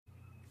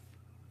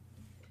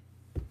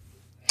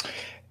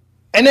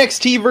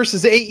NXT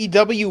versus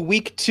AEW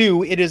Week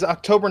 2. It is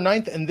October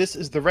 9th, and this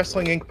is the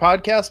Wrestling Inc.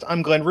 podcast.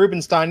 I'm Glenn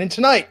Rubenstein, and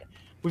tonight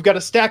we've got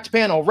a stacked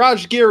panel.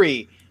 Raj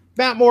Giri,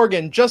 Matt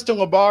Morgan, Justin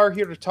LaBar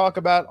here to talk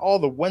about all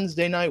the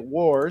Wednesday Night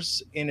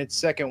Wars in its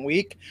second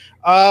week.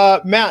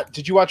 Matt,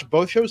 did you watch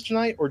both shows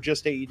tonight or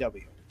just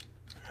AEW?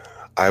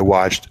 I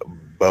watched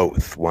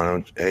both.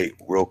 Hey,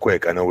 real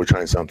quick, I know we're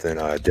trying something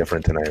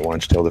different tonight. Why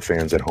don't you tell the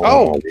fans at home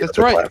all the that's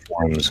other right.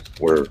 platforms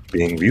we're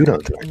being viewed on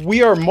tonight?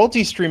 We are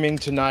multi-streaming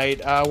tonight.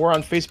 We're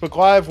on Facebook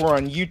Live, we're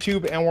on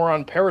YouTube, and we're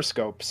on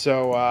Periscope.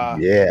 So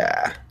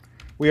yeah,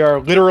 we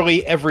are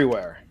literally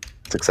everywhere.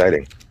 it's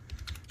exciting.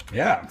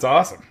 Yeah, it's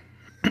awesome.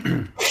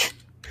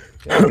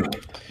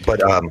 But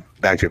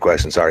back to your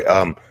question. Sorry.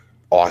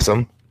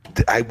 Awesome.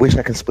 I wish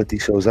I could split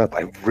these shows up.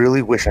 I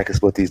really wish I could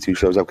split these two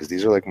shows up because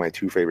these are like my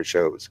two favorite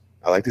shows.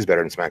 I like these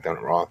better than SmackDown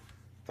and Raw,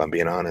 if I'm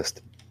being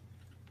honest.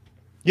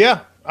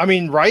 Yeah, I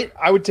mean, right?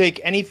 I would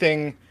take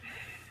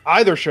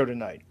either show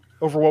tonight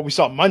over what we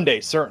saw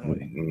Monday,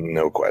 certainly.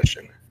 No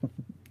question.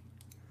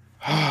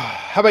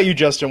 How about you,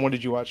 Justin? What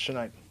did you watch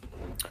tonight?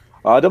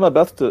 I did my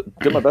best to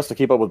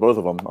keep up with both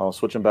of them. I was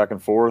switching back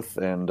and forth,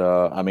 and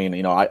I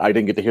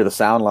didn't get to hear the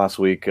sound last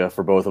week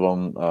for both of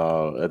them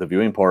at the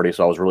viewing party,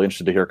 so I was really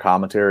interested to hear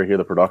commentary, hear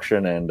the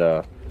production, and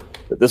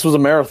this was a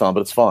marathon, but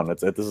it's fun.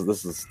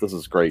 This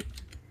is great.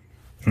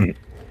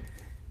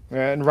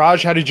 And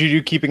Raj, how did you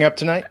do keeping up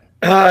tonight?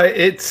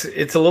 It's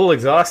a little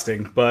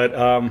exhausting, but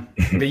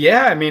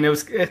yeah, I mean, it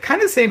was kind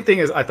of the same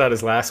thing as I thought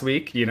as last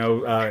week. You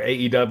know,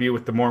 AEW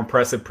with the more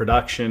impressive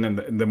production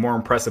and the more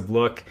impressive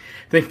look.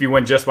 I think if you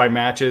went just by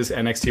matches,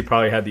 NXT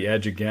probably had the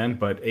edge again,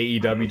 but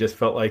AEW just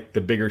felt like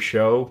the bigger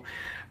show.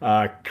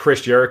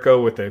 Chris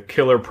Jericho with a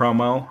killer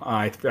promo.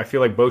 I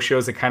feel like both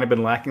shows have kind of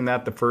been lacking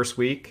that the first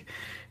week.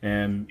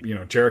 And, you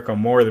know, Jericho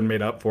more than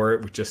made up for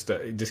it.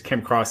 It just came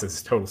across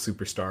as a total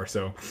superstar.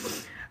 So,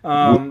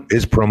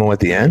 Is promo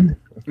at the end?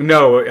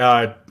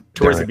 No,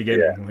 towards the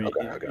beginning.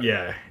 Yeah.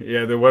 Okay.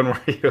 Yeah, the one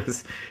where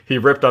he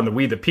ripped on the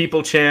 "We the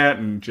People" chant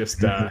and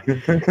just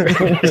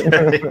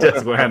it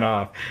just went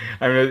off.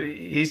 I mean,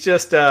 he's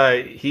just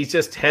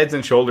heads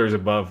and shoulders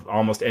above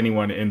almost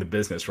anyone in the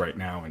business right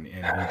now, and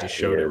he just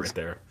showed it right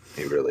there.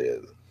 He really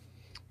is.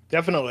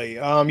 Definitely.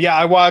 Yeah,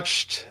 I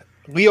watched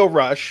Lio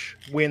Rush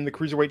win the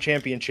Cruiserweight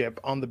Championship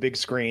on the big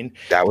screen.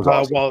 That was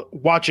awesome. While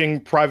watching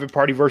Private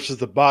Party versus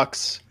the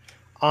Bucks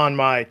on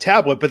my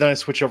tablet, but then I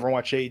switched over and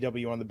watched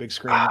AEW on the big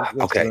screen.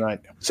 Okay,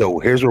 tonight. So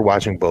here's where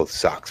watching both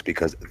sucks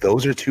because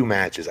those are two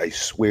matches. I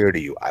swear to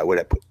you, I would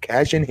have put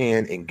cash in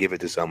hand and give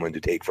it to someone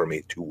to take for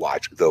me to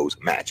watch those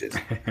matches.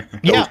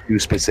 Those two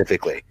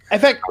specifically. In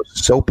fact, I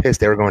was so pissed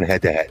they were going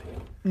head to head.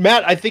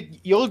 Matt, I think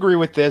you'll agree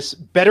with this.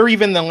 Better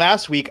even than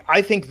last week.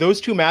 I think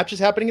those two matches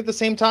happening at the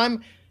same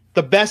time,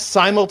 the best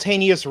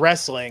simultaneous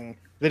wrestling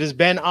that has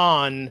been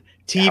on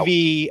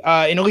TV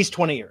in at least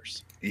 20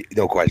 years.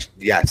 No question.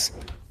 Yes.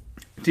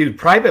 Dude,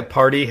 Private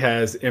Party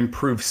has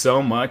improved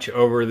so much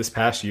over this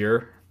past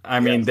year. I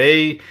mean,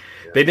 they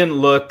didn't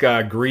look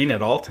green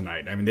at all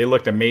tonight. I mean, they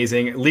looked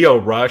amazing. Lio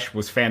Rush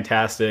was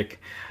fantastic.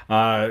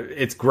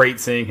 It's great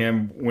seeing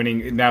him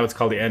winning. Now it's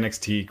called the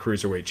NXT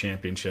Cruiserweight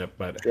Championship.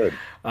 But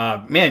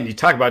man, you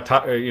talk about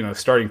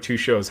starting two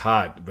shows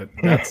hot, but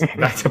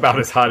that's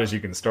about as hot as you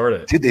can start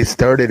it. Dude, they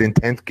started in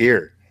 10th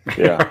gear.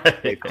 Yeah.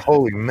 Like,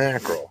 holy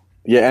mackerel.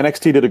 Yeah,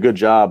 NXT did a good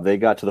job. They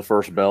got to the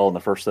first bell and the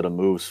first set of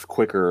moves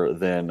quicker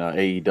than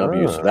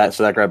AEW.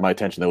 So that grabbed my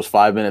attention. There was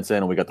 5 minutes in,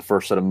 and we got the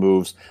first set of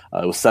moves.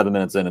 It was 7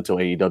 minutes in until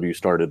AEW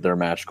started their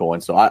match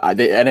going. So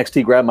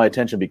NXT grabbed my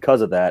attention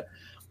because of that.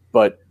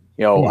 But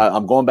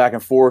I'm going back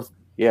and forth.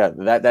 Yeah,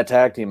 that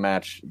tag team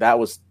match that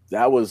was.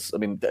 I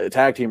mean,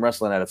 tag team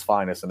wrestling at its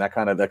finest, and that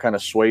kind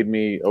of swayed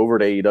me over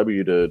to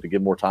AEW to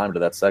give more time to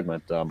that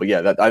segment. But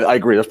yeah, I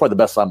agree. That's probably the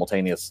best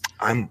simultaneous.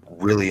 I'm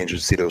really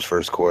interested to see those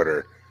first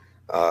quarter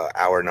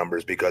hour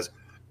numbers because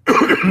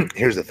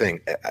here's the thing.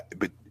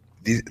 But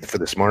for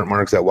the smart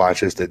marks that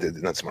watch this,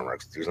 not smart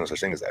marks. There's no such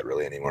thing as that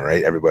really anymore,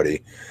 right?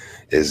 Everybody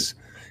is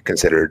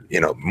considered,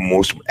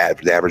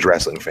 the average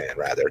wrestling fan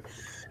rather.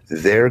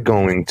 They're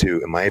going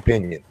to, in my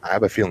opinion, I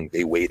have a feeling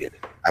they waited.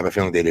 I have a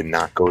feeling they did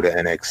not go to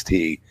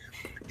NXT,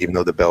 even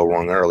though the bell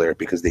rung earlier,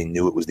 because they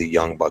knew it was the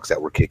Young Bucks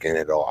that were kicking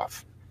it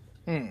off.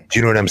 Do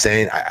you know what I'm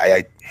saying?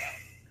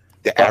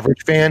 The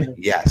average fan,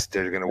 yes,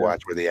 they're going to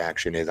watch where the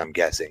action is, I'm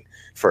guessing,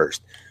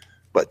 first.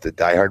 But the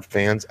diehard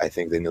fans, I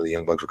think they knew the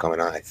Young Bucks were coming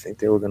on. I think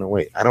they were going to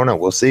wait. I don't know.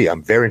 We'll see.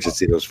 I'm very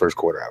interested to see those first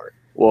quarter hour.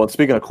 Well, and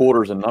speaking of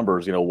quarters and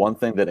numbers, one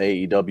thing that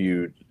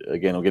AEW,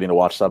 again, I'm getting to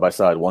watch side by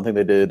side, one thing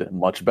they did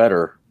much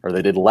better, or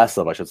they did less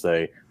of, I should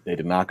say, they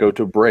did not go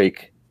to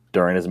break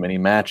during as many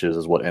matches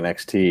as what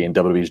NXT and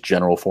WWE's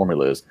general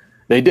formula is.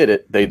 They did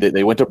it.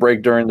 They went to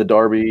break during the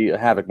Darby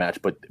Havoc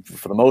match, but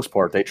for the most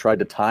part, they tried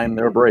to time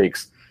their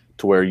breaks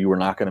to where you were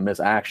not going to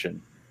miss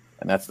action.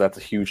 And that's a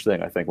huge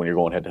thing, I think, when you're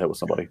going head-to-head with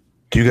somebody.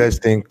 Do you guys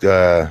think,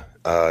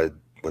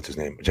 what's his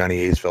name, Johnny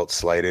Ace felt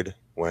slighted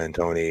when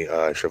Tony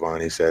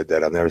Schiavone said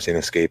that I've never seen a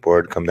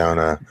skateboard come down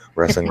a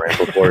wrestling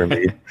ramp before.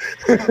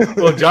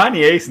 Well,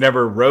 Johnny Ace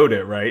never rode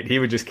it, right? He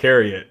would just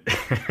carry it.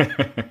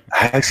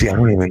 I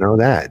don't even know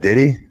that. Did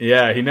he?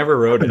 Yeah, he never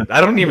rode it.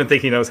 I don't even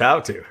think he knows how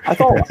to. I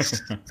thought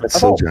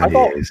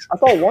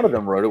one of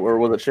them wrote it, or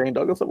was it Shane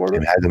Douglas that wrote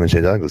it? It had them and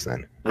Shane Douglas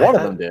then. One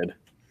of them did.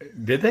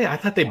 Did they? I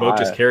thought they both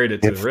just carried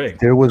it to the ring.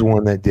 There was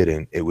one that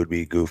didn't. It would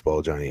be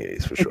Goofball Johnny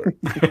Ace for sure.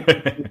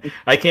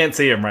 I can't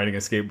see him riding a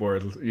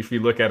skateboard. If you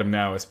look at him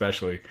now,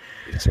 especially.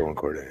 He's so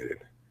uncoordinated.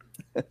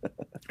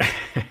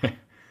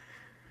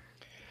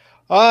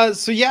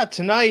 So yeah,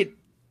 tonight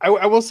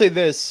I will say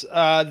this: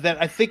 that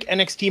I think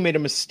NXT made a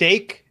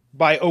mistake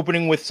by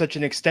opening with such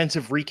an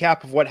extensive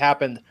recap of what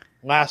happened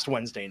last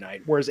Wednesday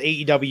night, whereas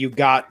AEW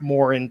got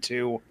more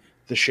into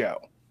the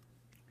show.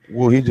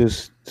 Well, he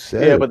just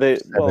said but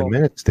 7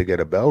 minutes to get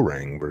a bell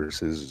ring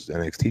versus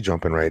NXT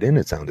jumping right in,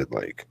 it sounded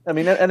like. I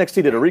mean,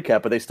 NXT did a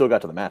recap, but they still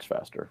got to the match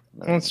faster.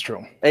 That's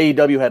true.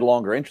 AEW had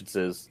longer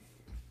entrances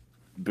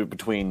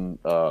between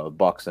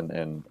Bucks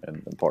and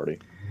Party.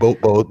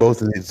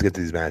 Both of these get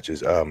these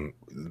matches.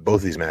 Both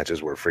of these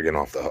matches were friggin'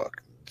 off the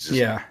hook.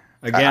 Yeah.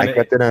 Again, I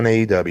kept it on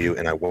AEW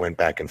and I went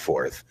back and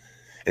forth.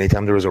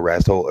 Anytime there was a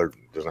rest hold, or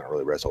there's not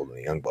really a rest hold in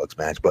the Young Bucks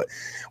match, but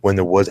when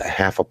there was a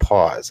half a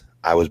pause,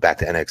 I was back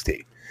to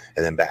NXT.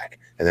 And then back,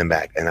 and then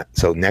back. And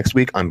so next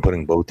week, I'm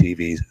putting both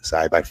TVs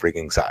side by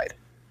freaking side.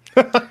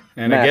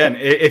 And again,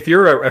 if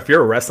you're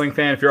a wrestling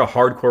fan, if you're a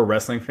hardcore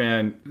wrestling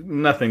fan,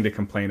 nothing to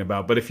complain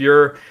about. But if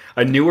you're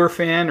a newer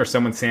fan or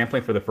someone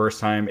sampling for the first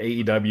time,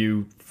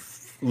 AEW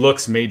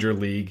looks major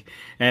league.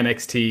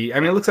 NXT, I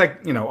mean, it looks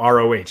like,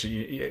 ROH.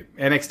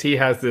 NXT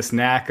has this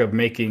knack of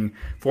making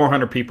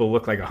 400 people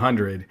look like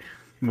 100,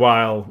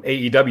 while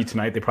AEW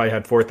tonight, they probably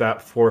had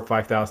 4,000 or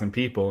 5,000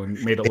 people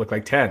and made it look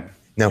like 10.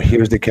 Now,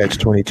 here's the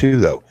catch-22,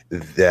 though.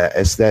 The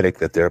aesthetic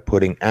that they're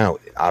putting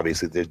out,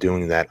 obviously, they're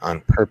doing that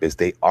on purpose.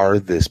 They are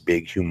this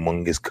big,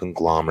 humongous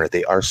conglomerate.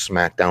 They are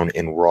SmackDown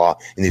and Raw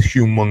in these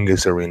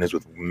humongous arenas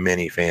with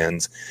many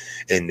fans,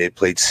 and they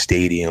played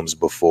stadiums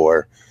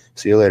before.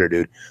 See you later,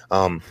 dude.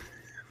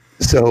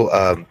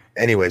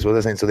 Anyways, what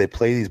was I saying? So they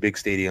play these big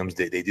stadiums.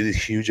 They do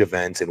these huge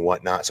events and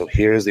whatnot. So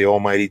here's the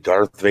almighty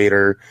Darth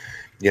Vader,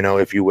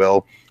 if you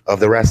will,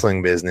 of the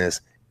wrestling business,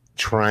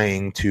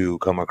 trying to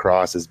come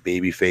across as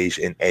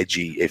babyface and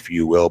edgy, if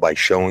you will, by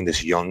showing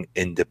this young,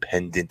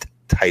 independent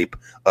type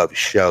of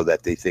show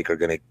that they think are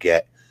going to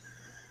get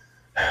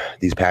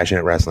these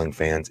passionate wrestling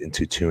fans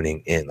into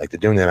tuning in. Like, they're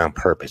doing that on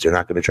purpose. They're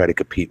not going to try to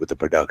compete with the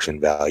production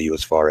value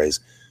as far as,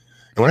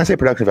 and when I say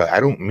production value, I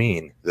don't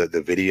mean the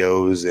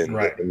videos and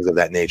the things of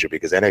that nature,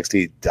 because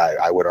NXT,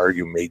 I would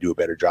argue, may do a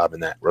better job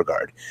in that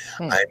regard.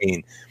 I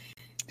mean,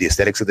 the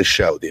aesthetics of the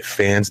show, the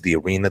fans, the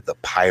arena, the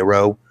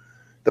pyro.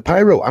 The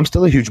pyro, I'm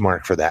still a huge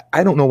mark for that.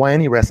 I don't know why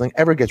any wrestling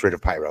ever gets rid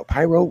of pyro.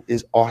 Pyro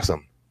is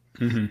awesome.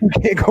 Mm-hmm. You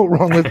can't go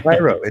wrong with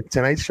pyro. And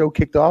tonight's show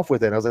kicked off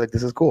with it. I was like,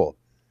 this is cool.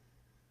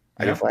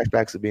 I got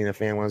flashbacks of being a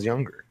fan when I was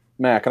younger.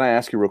 Matt, can I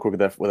ask you real quick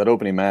with that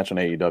opening match on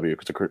AEW?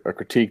 Because a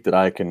critique that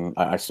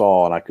I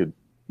saw and I could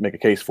make a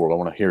case for it. I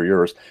want to hear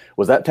yours.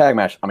 Was that tag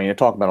match? I mean, you're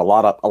talking about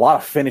a lot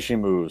of finishing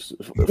moves,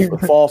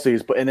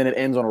 falsies, and then it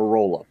ends on a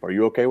roll up. Are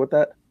you okay with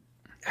that?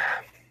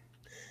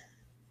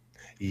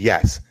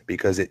 Yes,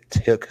 because it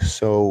took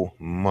so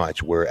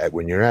much.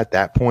 When you're at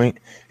that point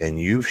and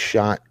you've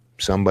shot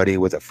somebody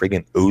with a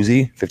friggin'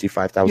 Uzi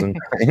 55,000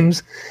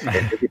 times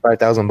and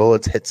 55,000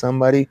 bullets hit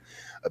somebody,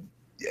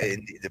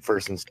 and the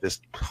person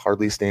just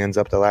hardly stands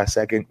up the last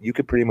second, you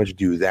could pretty much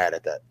do that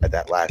at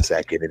that last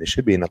second, and it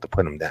should be enough to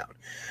put them down,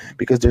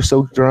 because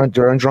they're on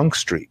drunk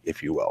street,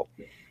 if you will.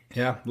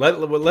 Yeah, let's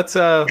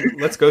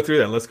go through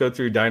that. Let's go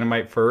through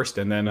Dynamite first,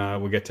 and then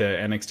we'll get to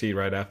NXT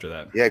right after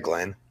that. Yeah,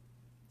 Glenn.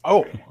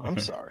 Oh, I'm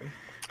sorry.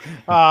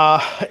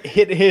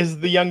 It is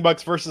the Young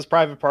Bucks versus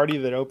Private Party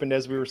that opened,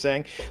 as we were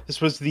saying. This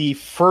was the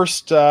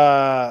first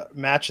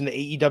match in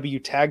the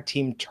AEW Tag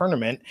Team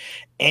Tournament,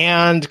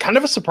 and kind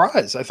of a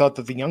surprise. I thought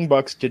that the Young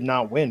Bucks did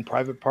not win.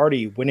 Private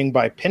Party winning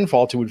by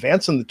pinfall to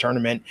advance in the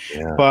tournament,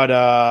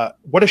 but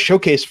what a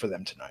showcase for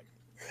them tonight.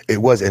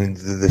 It was, and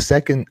the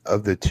second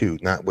of the two,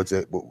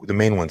 the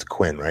main one's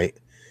Quinn, right?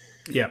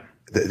 Yeah.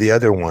 The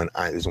other one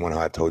is the one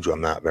I told you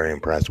I'm not very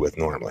impressed with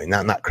normally.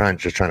 Not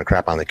just trying to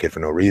crap on the kid for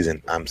no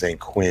reason. I'm saying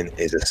Quinn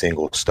is a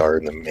single star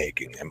in the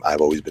making, and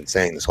I've always been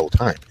saying this whole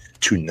time.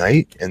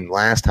 Tonight and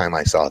last time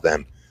I saw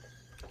them,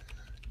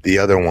 the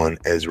other one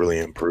has really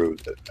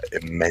improved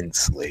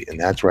immensely, and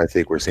that's where I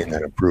think we're seeing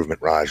that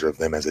improvement, Raj, of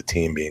them as a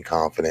team being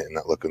confident and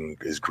not looking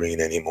as green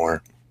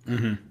anymore.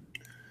 Mm-hmm.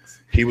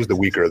 He was the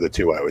weaker of the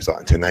two I always thought,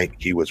 and tonight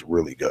he was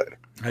really good.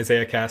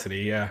 Isaiah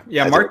Cassidy, yeah.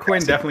 Mark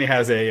Quinn definitely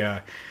has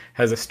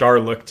a star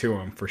look to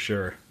him for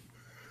sure.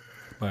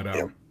 But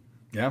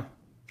yeah.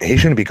 He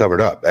shouldn't be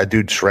covered up. That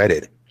dude's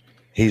shredded.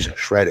 He's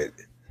shredded.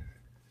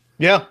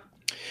 Yeah.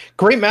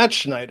 Great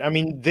match tonight. I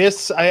mean,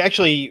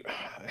 I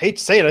hate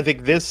to say it, I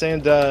think this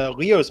and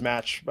Leo's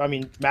match,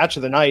 match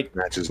of the night.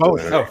 Matches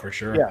both. Oh, for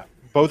sure. Yeah.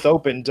 Both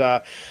opened.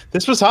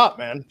 This was hot,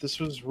 man. This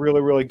was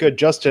really, really good.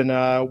 Justin,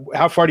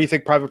 how far do you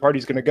think Private Party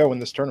is going to go in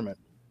this tournament?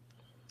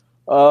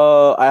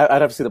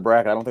 I'd have to see the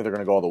bracket. I don't think they're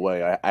going to go all the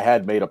way. I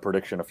had made a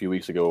prediction a few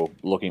weeks ago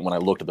when I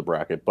looked at the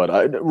bracket.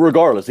 But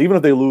regardless, even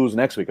if they lose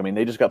next week, I mean,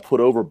 they just got put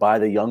over by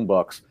the Young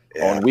Bucks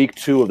on week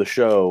 2 of the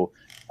show.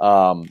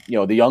 The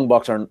Young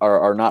Bucks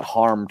are not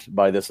harmed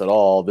by this at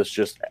all. This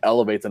just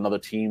elevates another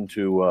team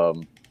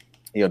to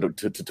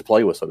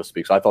play with, so to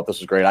speak. So I thought this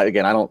was great.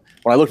 When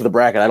I looked at the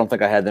bracket, I don't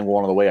think I had them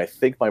going all the way. I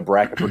think my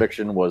bracket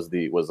prediction was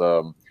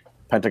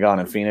Pentagon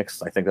and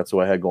Phoenix. I think that's who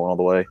I had going all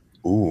the way.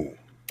 Ooh.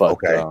 But,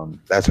 okay,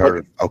 that's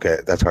hard.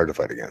 That's hard to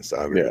fight against.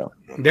 Yeah,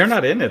 they're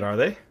not in it, are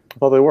they? I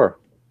thought they were.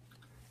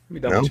 Let me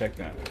double check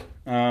that.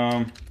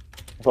 I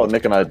thought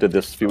Nick and I did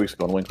this a few weeks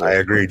ago on Winkler. I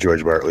agree,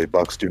 George Bartley.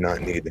 Bucks do not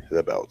need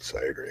the belts.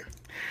 I agree.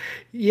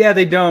 Yeah,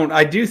 they don't.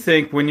 I do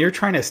think when you're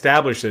trying to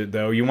establish it,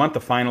 though, you want the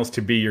finals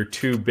to be your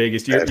two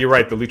biggest. You're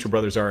right. The Lucha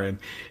Brothers are in.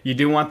 You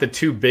do want the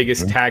two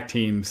biggest tag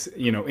teams,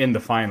 in the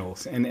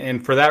finals,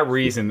 and for that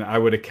reason, I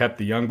would have kept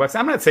the Young Bucks.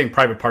 I'm not saying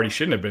Private Party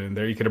shouldn't have been in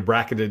there. You could have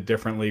bracketed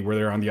differently where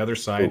they're on the other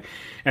side,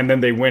 and then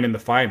they win in the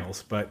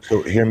finals. But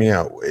so hear me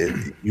out.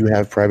 If you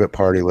have Private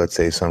Party, let's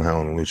say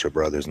somehow in Lucha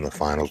Brothers in the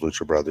finals,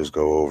 Lucha Brothers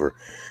go over.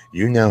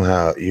 You now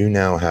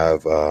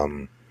have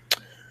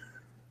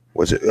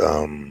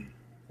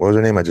what was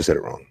her name? I just said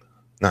it wrong.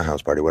 Not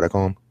House Party. What I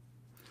call them?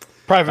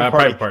 Private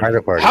Party.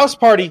 Private Party. House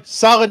Party.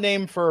 Solid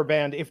name for a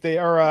band. If they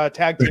are a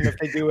tag team, if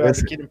they do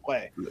the Kid and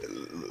Play.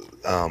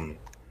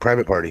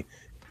 Private Party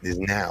is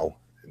now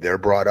they're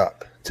brought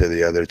up to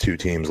the other two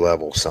teams'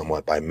 level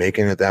somewhat by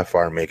making it that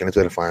far, making it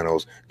to the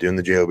finals. Doing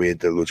the JOB,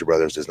 the Lucha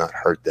Brothers does not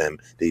hurt them.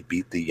 They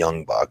beat the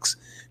Young Bucks.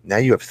 Now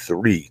you have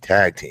 3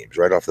 tag teams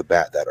right off the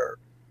bat that are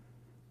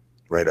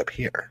right up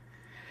here.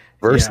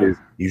 Versus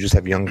you just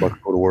have Young Bucks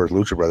go to war with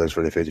Lucha Brothers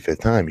for the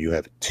 55th time. You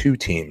have 2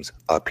 teams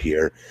up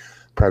here.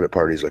 Private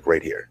Parties like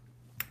right here.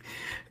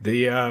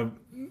 The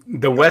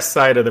west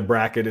side of the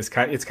bracket is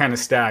kind of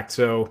stacked.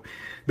 So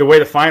the way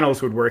the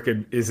finals would work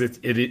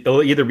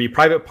it'll either be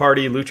Private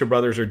Party, Lucha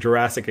Brothers, or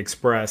Jurassic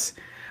Express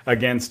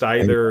against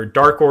either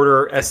Dark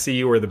Order,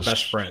 SCU, or the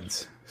Best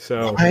Friends.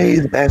 So why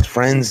is the Best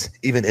Friends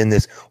even in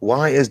this?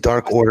 Why is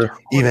Dark Order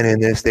even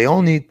in this? They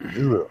all need.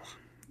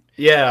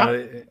 Yeah,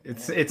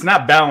 it's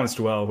not balanced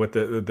well with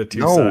the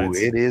two sides. No,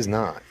 it is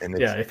not. And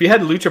if you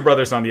had Lucha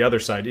Brothers on the other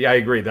side, I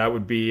agree. That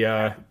would be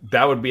a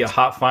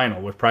hot final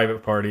with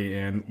Private Party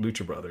and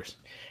Lucha Brothers.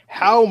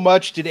 How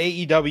much did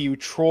AEW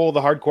troll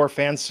the hardcore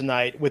fans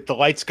tonight with the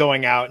lights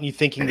going out and you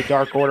thinking the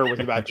Dark Order was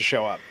about to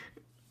show up?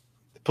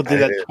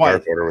 Did that twice.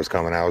 Dark Order was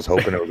coming. I was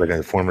hoping it was like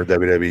a former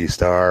WWE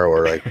star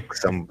or like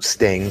some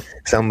Sting,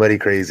 somebody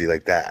crazy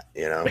like that.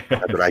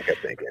 That's what I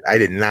kept thinking. I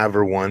did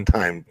never one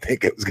time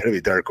think it was going to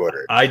be Dark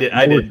Order. I did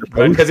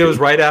because it was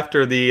right after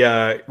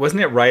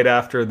wasn't it right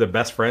after the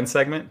Best Friend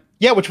segment?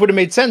 Yeah, which would have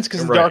made sense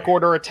because the Dark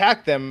Order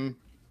attacked them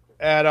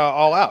at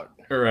All Out.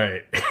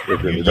 Right.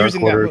 The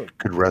Dark Order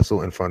could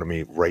wrestle in front of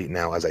me right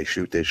now as I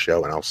shoot this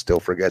show, and I'll still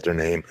forget their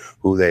name,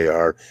 who they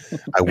are.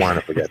 I want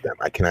to forget them.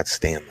 I cannot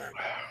stand them.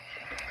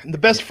 The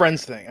Best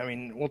Friends thing. I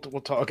mean, we'll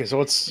talk. Okay, so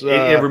let's.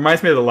 It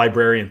reminds me of the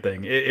Librarian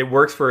thing. It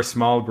works for a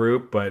small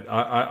group, but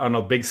on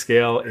a big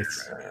scale,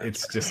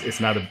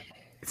 it's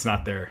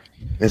not there.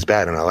 It's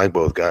bad, and I like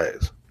both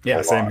guys.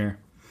 Yeah, same here.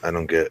 I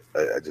don't know.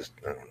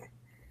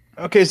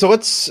 Okay, so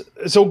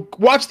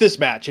watch this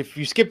match. If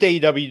you skipped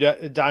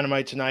AEW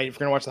Dynamite tonight, if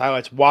you're gonna watch the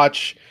highlights,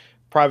 watch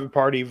Private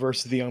Party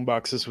versus the Young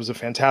Bucks. This was a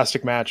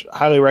fantastic match.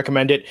 Highly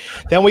recommend it.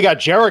 Then we got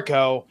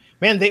Jericho.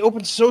 Man, they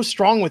opened so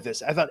strong with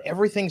this. I thought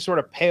everything sort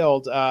of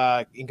paled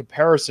in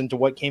comparison to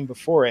what came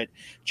before it.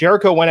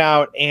 Jericho went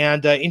out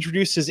and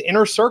introduced his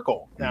Inner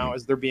Circle, now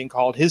as they're being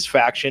called, his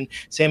faction.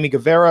 Sammy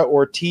Guevara,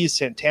 Ortiz,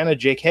 Santana,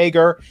 Jake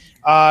Hager.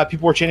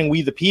 People were chanting,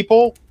 "We the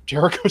People."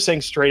 Jericho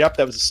saying straight up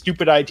that was a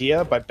stupid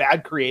idea by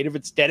bad creative.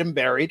 It's dead and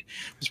buried.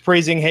 Was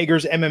praising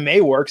Hager's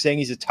MMA work, saying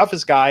he's the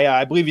toughest guy.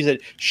 I believe he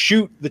said,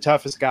 "Shoot the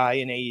toughest guy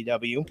in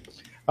AEW."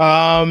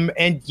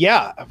 And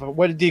yeah,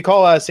 what did you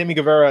call Sammy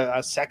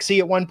Guevara sexy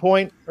at one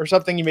point or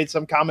something? You made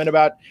some comment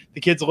about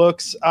the kid's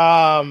looks.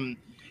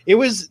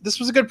 This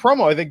was a good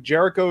promo. I think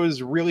Jericho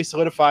has really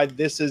solidified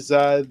this as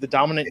the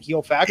dominant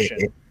heel faction.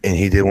 And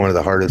he did one of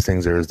the hardest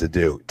things there is to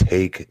do: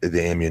 take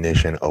the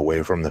ammunition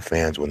away from the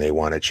fans when they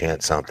want to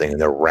chant something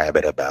and they're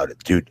rabid about it.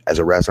 Dude, as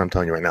a wrestler, I'm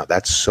telling you right now,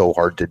 that's so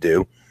hard to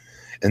do.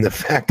 And the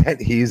fact that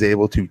he's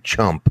able to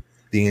chump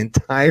the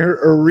entire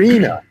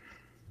arena.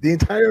 The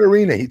entire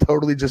arena, he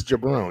totally just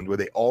jabroned where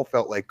they all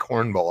felt like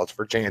cornballs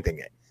for chanting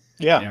it.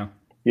 Yeah.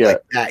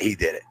 Like that, he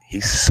did it.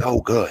 He's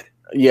so good.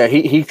 Yeah,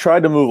 he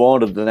tried to move on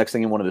to the next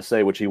thing he wanted to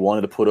say, which he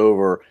wanted to put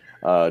over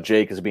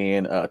Jake as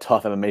being a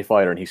tough MMA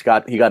fighter. And he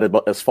got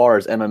as far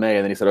as MMA,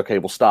 and then he said, okay,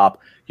 we'll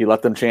stop. He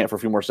let them chant for a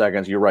few more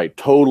seconds. You're right.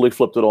 Totally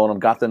flipped it on them,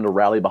 got them to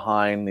rally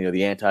behind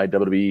the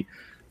anti-WWE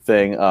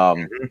thing.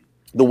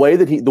 The way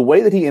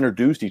that he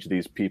introduced each of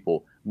these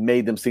people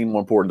made them seem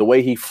more important. The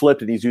way he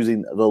flipped it, he's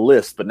using the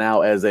list, but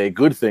now as a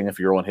good thing if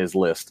you're on his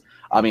list.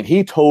 I mean,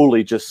 he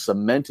totally just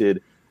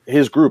cemented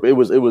his group. It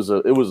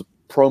was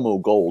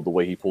promo gold the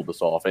way he pulled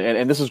this off.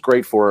 And this is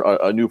great for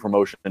a new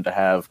promotion to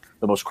have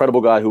the most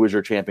credible guy who is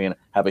your champion,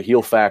 have a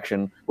heel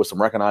faction with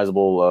some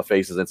recognizable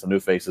faces and some new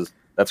faces.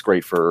 That's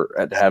great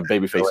to have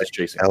baby faces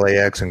chasing.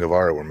 LAX and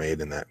Guevara were made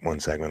in that one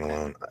segment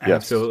alone.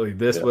 Absolutely.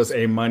 This was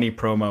a money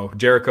promo.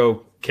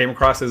 Jericho came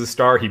across as a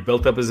star. He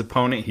built up his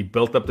opponent. He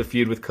built up the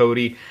feud with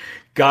Cody,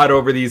 got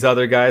over these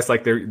other guys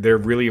like they're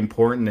really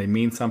important. They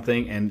mean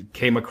something, and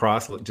came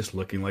across just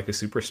looking like a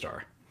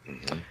superstar.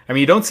 Mm-hmm. I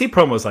mean, you don't see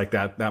promos like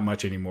that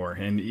much anymore,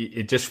 and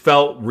it just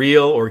felt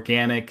real,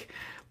 organic.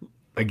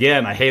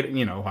 Again, I hate,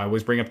 I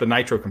always bring up the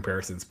Nitro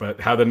comparisons, but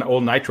how the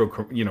old Nitro,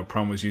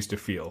 promos used to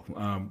feel,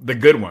 the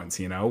good ones,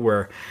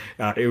 where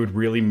it would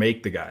really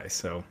make the guys.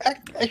 So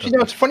actually,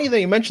 it's funny that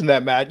you mentioned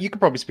that, Matt. You could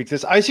probably speak to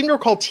this. I seem to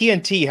recall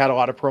TNT had a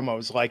lot of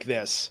promos like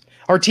this,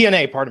 or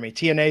TNA, pardon me.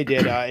 TNA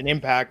did an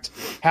Impact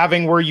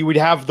having where you would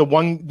have the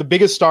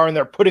biggest star in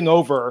there putting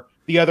over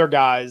the other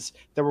guys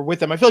that were with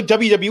them. I feel like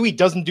WWE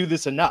doesn't do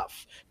this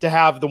enough to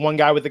have the one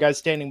guy with the guys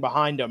standing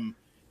behind him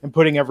and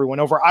putting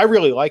everyone over. I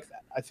really like that.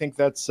 I think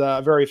that's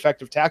a very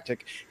effective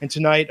tactic. And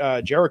tonight,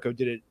 Jericho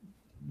did it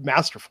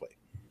masterfully.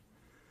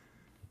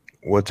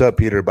 What's up,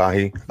 Peter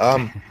Bahi?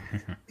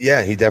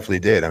 Yeah, he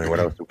definitely did. I mean,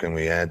 what else can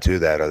we add to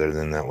that other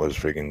than that was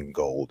freaking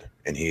gold?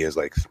 And he is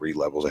like 3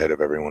 levels ahead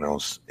of everyone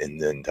else in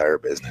the entire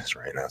business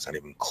right now. It's not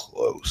even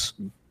close.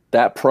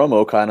 That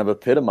promo kind of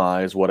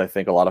epitomized what I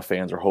think a lot of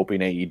fans are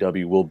hoping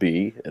AEW will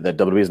be, that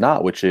WWE is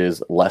not, which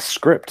is less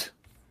script.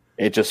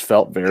 It just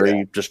felt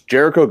very just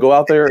Jericho, go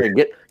out there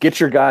and get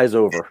your guys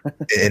over.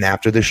 And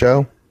after the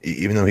show,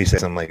 even though he said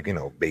some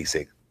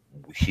basic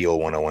heel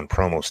 101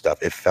 promo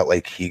stuff, it felt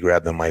like he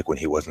grabbed the mic when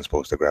he wasn't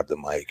supposed to grab the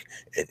mic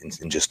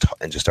and just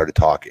started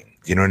talking.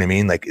 You know what I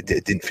mean? Like it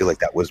didn't feel like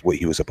that was what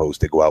he was supposed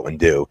to go out and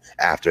do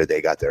after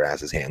they got their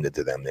asses handed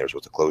to them. They were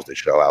supposed to close the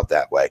show out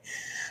that way,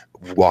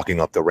 walking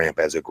up the ramp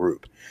as a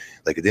group.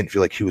 Like it didn't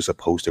feel like he was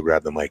supposed to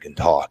grab the mic and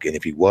talk. And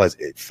if he was,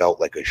 it felt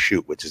like a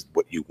shoot, which is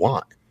what you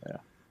want.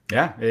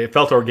 Yeah, it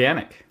felt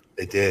organic.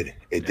 It did.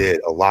 It did.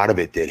 A lot of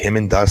it did. Him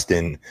and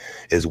Dustin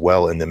as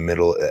well in the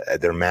middle of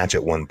their match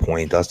at one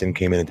point. Dustin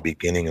came in at the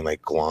beginning and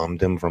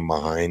glommed him from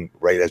behind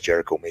right as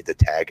Jericho made the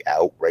tag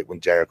out. Right when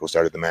Jericho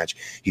started the match,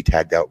 he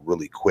tagged out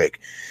really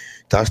quick.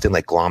 Dustin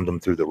glommed him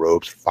through the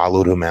ropes,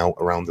 followed him out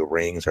around the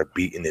ring, and started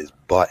beating his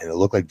butt. And it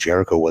looked like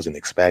Jericho wasn't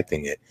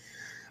expecting it.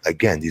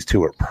 Again, these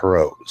two are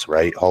pros,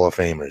 right? Hall of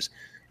Famers.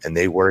 And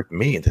they worked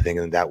me into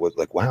thinking that was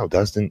wow,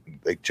 Dustin,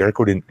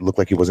 Jericho didn't look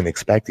like he wasn't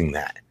expecting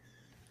that.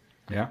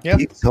 Yeah,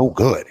 he's so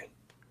good.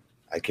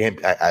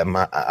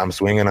 I'm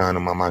swinging on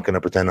him. I'm not going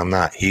to pretend I'm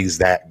not. He's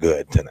that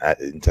good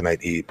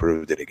tonight. He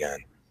proved it again.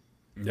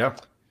 Yeah.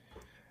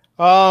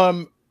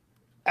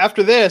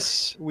 After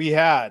this, we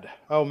had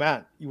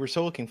Matt, you were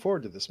so looking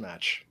forward to this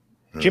match.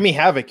 Jimmy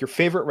Havoc, your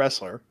favorite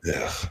wrestler,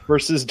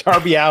 versus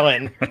Darby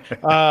Allin.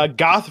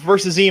 Goth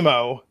versus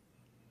Emo.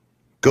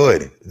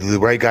 Good. The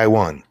right guy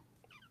won.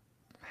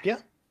 Yeah,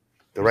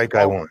 the right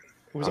guy won.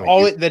 It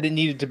was that it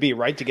needed to be,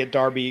 right, to get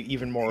Darby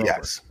even more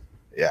over.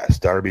 Yes,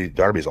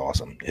 Darby's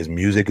awesome. His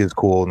music is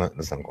cool.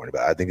 That's not going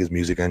about. I think his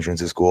music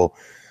entrance is cool.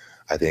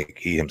 I think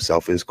he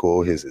himself is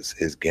cool.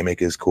 His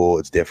gimmick is cool.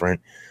 It's different.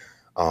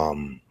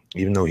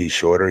 Even though he's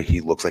shorter, he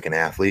looks like an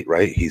athlete,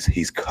 right?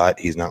 He's cut.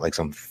 He's not like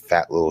some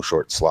fat little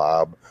short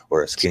slob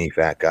or a skinny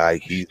fat guy.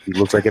 He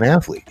looks like an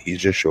athlete. He's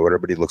just shorter,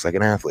 but he looks like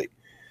an athlete.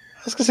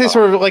 I was gonna say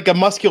sort of like a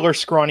muscular,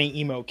 scrawny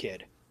emo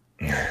kid.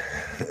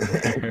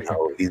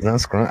 No, he's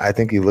not scrawny. I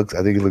think he looks good.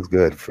 I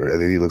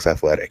think he looks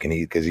athletic, and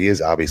because he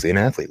is obviously an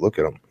athlete. Look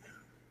at him.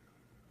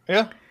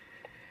 Yeah.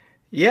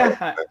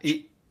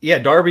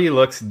 Darby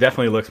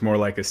definitely looks more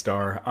like a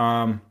star.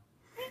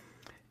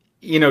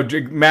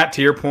 Matt,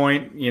 to your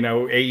point,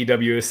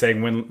 AEW is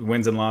saying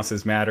wins and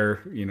losses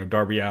matter.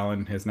 Darby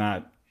Allin has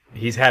not.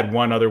 He's had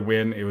one other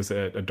win. It was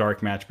a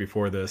dark match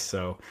before this.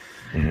 So,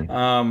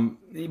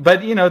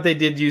 but they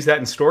did use that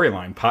in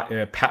storyline.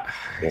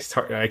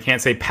 I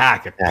can't say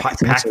Pac.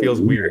 Pac feels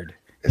weird.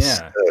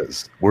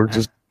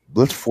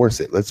 Let's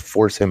force it. Let's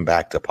force him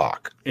back to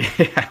Pac.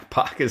 Yeah,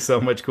 Pac is so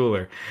much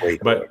cooler.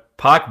 But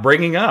Pac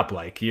bringing up,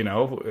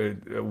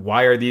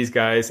 why are these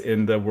guys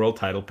in the world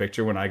title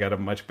picture when I got a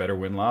much better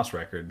win-loss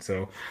record?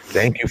 So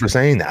thank you for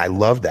saying that. I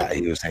love that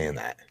he was saying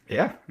that.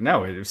 Yeah,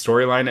 no,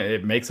 storyline,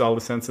 it makes all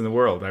the sense in the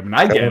world. I mean,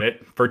 I get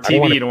it. For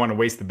TV, you don't want to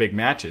waste the big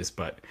matches,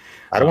 but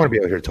I don't want to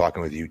be out here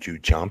talking with you two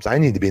chumps. I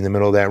need to be in the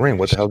middle of that ring.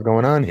 What the hell's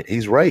going on here?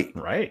 He's right.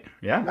 Right,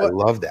 yeah. I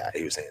love that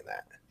he was saying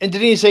that. And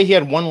didn't he say he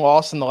had one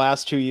loss in the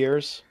last 2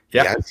 years?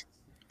 Yeah. Yes.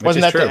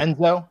 Wasn't that true. To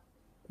Enzo?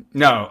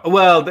 No.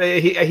 Well,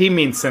 he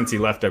means since he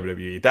left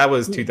WWE. That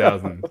was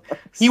 2000.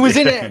 He was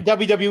in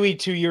WWE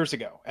 2 years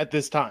ago at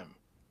this time.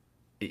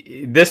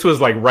 This was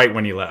right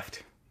when he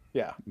left.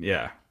 Yeah.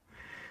 Yeah.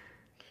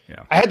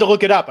 I had to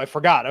look it up. I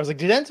forgot. I was like,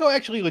 did Enzo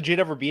actually legit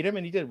ever beat him?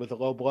 And he did with a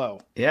low blow.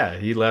 Yeah,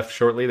 he left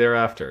shortly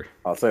thereafter.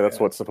 I'll say that's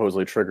what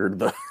supposedly triggered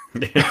the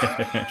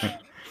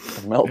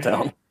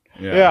meltdown.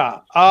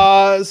 Yeah.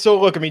 So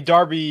look,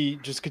 Darby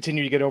just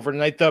continued to get over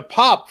tonight. The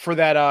pop for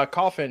that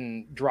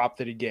coffin drop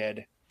that he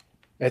did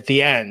at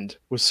the end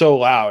was so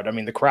loud. I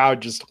mean, the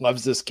crowd just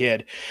loves this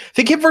kid. I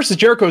think him versus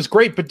Jericho is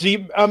great, but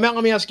Matt,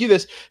 let me ask you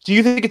this. Do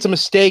you think it's a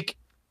mistake?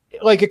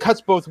 Like, it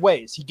cuts both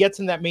ways. He gets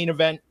in that main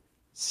event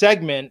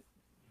segment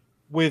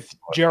with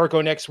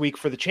Jericho next week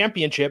for the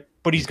championship,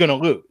 but he's going to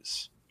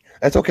lose.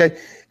 That's okay.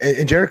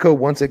 And Jericho,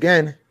 once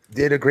again,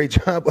 did a great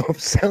job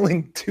of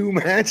selling 2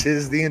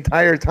 matches the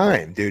entire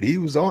time, dude. He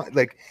was on,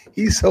 like,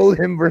 he sold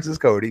him versus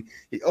Cody.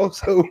 He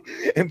also,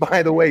 and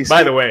by the way,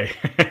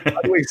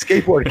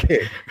 Skateboard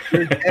Kid,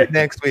 you're dead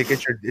next week.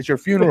 It's your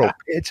funeral,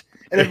 bitch,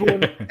 and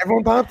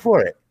everyone popped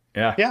for it.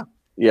 Yeah.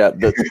 Yeah,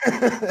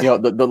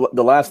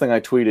 the last thing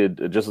I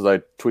tweeted, just as I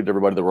tweeted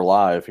everybody that we're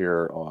live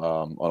here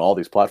on all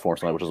these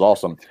platforms tonight, which is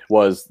awesome,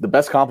 was the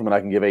best compliment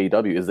I can give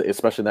AEW is that,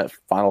 especially in that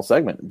final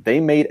segment, they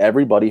made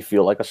everybody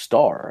feel like a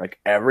star. Like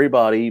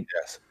everybody,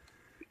 yes,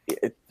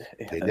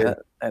 they did.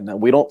 And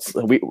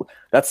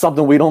that's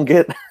something we don't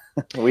get.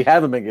 We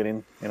haven't been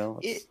getting,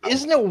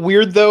 Isn't it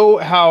weird though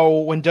how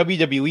when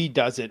WWE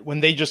does it,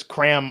 when they just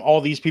cram all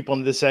these people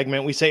into the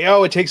segment, we say,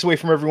 oh, it takes away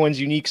from everyone's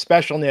unique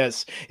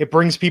specialness. It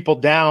brings people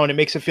down. It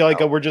makes it feel like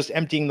we're just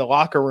emptying the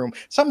locker room.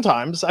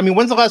 Sometimes, I mean,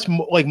 when's the last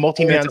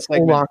multi-man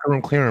segment? Locker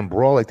room clear and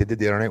brawl like they did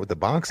the other night with the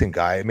boxing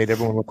guy. It made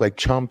everyone look like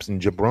chumps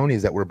and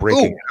jabronis that were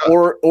breaking.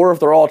 Or if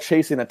they're all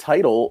chasing a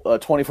title, a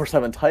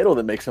 24/7 title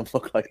that makes them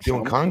look like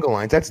doing conga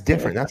lines. That's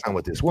different. That's not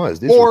what this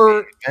was. This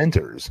was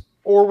inventors.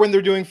 Or when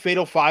they're doing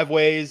fatal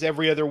 5-ways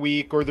every other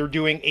week, or they're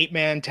doing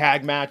 8-man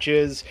tag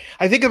matches.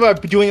 I think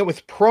about doing it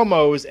with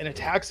promos and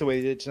attacks the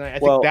way they did tonight. I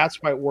think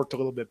that's why it worked a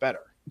little bit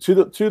better.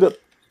 To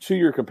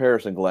your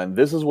comparison, Glenn,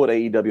 this is what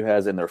AEW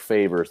has in their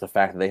favor, is the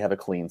fact that they have a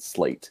clean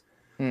slate.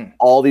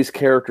 All these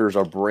characters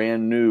are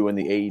brand new in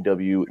the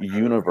AEW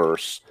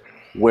universe,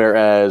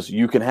 whereas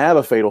you can have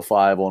a fatal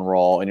 5 on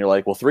Raw, and you're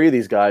like, well, 3 of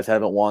these guys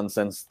haven't won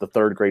since the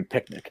 3rd grade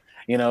picnic.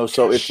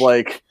 So it's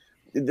like...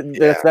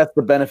 That's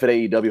the benefit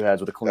AEW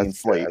has with a clean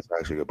slate. That's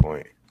actually a good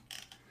point.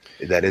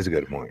 That is a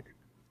good point.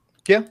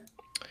 Yeah.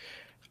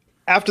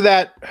 After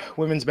that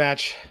women's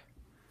match,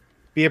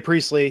 Bea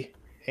Priestley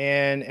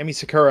and Emi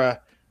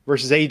Sakura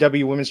versus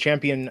AEW Women's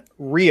Champion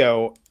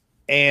Rio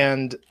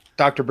and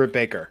Dr. Britt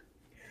Baker.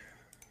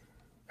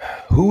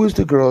 Who was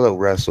the girl that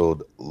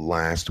wrestled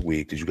last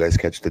week? Did you guys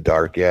catch the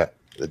dark yet?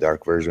 The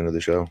dark version of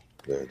the show?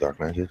 The dark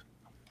matches?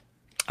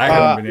 I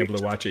haven't been able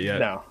to watch it yet.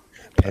 No.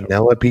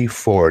 Penelope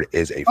Ford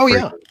is a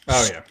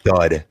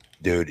stud,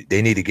 dude.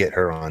 They need to get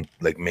her on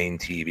like main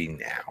TV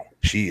now.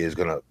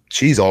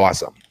 She's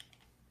awesome.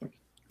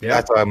 Yeah,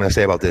 that's what I'm gonna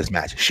say about this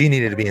match. She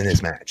needed to be in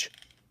this match,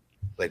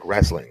 like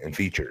wrestling and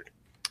featured.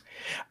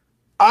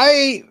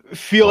 I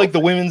feel like the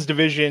women's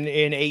division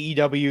in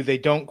AEW, they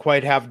don't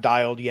quite have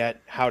dialed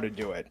yet how to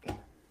do it.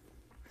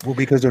 Well,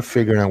 because they're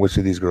figuring out which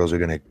of these girls are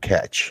going to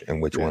catch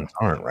and which ones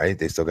aren't, right?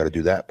 They still got to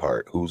do that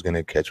part. Who's going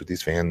to catch with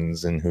these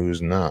fans and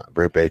who's not?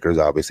 Britt Baker is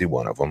obviously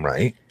one of them,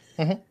 right?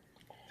 Mm-hmm.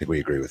 I think we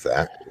agree with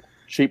that.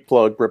 Cheap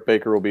plug, Britt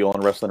Baker will be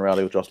on Wrestling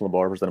Rowdy with Justin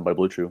LeBar, presented by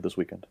Blue Chew this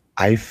weekend.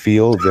 I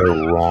feel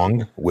they're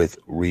wrong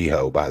with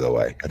Riho, by the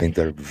way. I think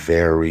they're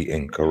very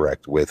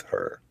incorrect with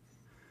her.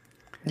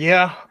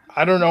 Yeah,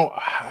 I don't know.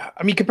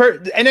 I mean,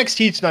 compared to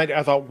NXT tonight,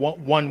 I thought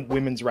one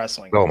women's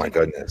wrestling. Oh my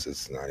goodness,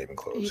 it's not even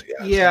close.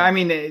 Yeah, I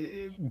mean,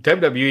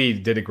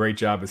 WWE did a great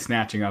job of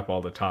snatching up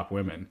all the top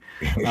women.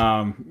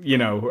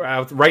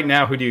 Right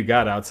now, who do you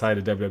got outside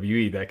of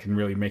WWE that can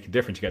really make a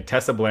difference? You got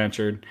Tessa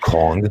Blanchard,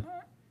 Kong,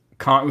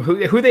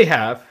 who they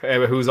have,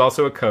 who's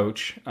also a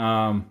coach,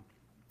 and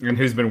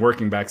who's been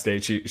working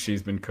backstage.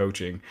 She's been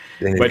coaching,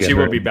 but she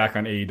will be back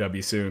on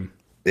AEW soon.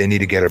 They need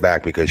to get her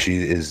back because she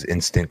is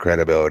instant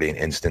credibility and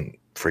instant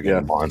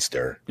freaking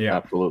monster. Yeah,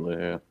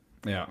 absolutely.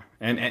 Yeah.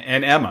 And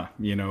Emma,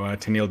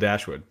 Tennille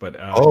Dashwood. But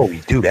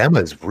dude,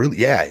 Emma's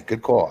really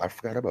good call. I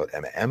forgot about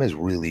Emma. Emma's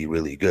really,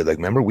 really good. Like,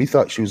 remember, we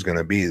thought she was going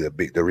to be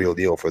the real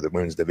deal for the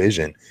women's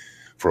division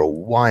for a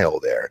while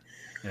there.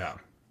 Yeah.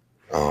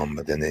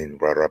 But then they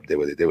brought her up. Did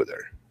what they did with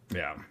her.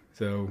 Yeah.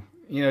 So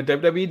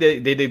WWE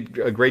they did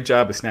a great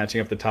job of snatching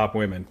up the top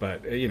women,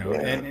 but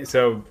and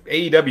so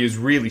AEW is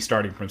really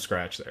starting from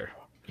scratch there.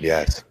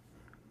 Yes.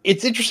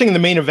 It's interesting in the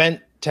main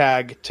event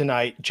tag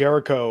tonight,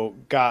 Jericho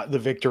got the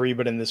victory,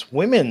 but in this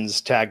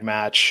women's tag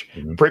match,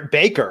 Britt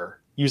Baker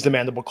used the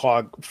mandible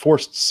claw,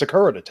 forced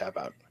Sakura to tap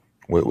out.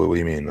 What do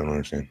you mean? I don't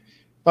understand.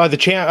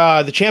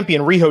 The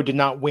champion Riho did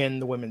not win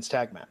the women's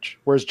tag match,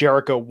 whereas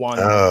Jericho won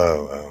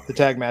the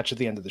tag match at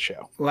the end of the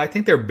show. Well, I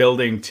think they're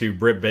building to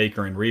Britt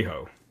Baker and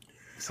Riho,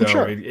 so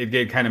sure.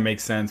 it kind of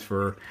makes sense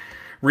for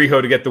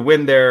Riho to get the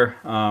win there.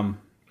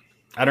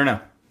 I don't know.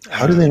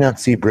 How do they not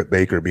see Britt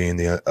Baker being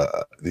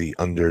the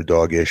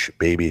underdog-ish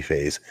baby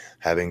face,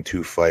 having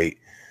to fight?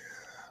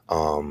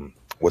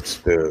 What's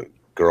the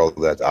girl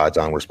that's odds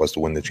on we're supposed to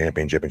win the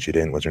championship and she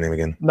didn't? What's her name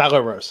again?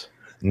 Nyla Rose.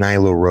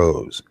 Nyla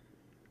Rose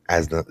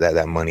as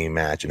that money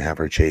match and have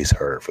her chase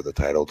her for the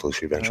title till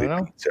she eventually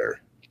beats her.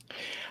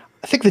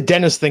 I think the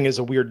Dennis thing is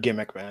a weird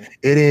gimmick, man.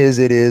 It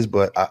is,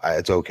 but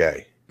it's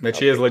okay. But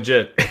she is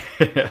legit.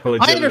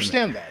 I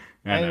understand that.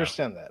 I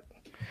understand that.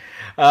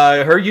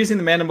 Her using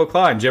the mandible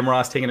claw and Jim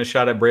Ross taking a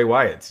shot at Bray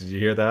Wyatt. Did you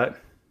hear that?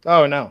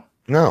 Oh, no.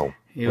 No.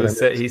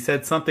 He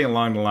said something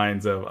along the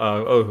lines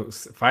of,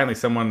 finally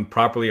someone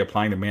properly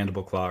applying the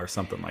mandible claw or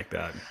something like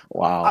that.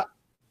 Wow.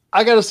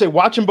 I got to say,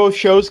 watching both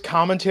shows,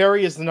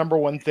 commentary is the number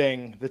one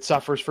thing that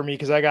suffers for me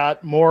because I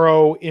got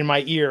Morrow in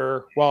my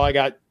ear while I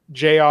got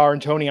JR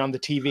and Tony on the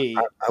TV.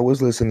 I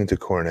was listening to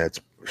Cornette's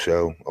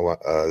show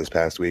this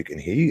past week, and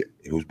he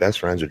was best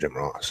friends with Jim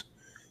Ross.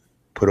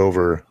 Put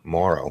over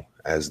Morrow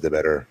as the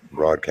better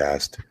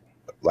broadcast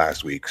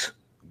last week's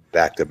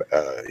back to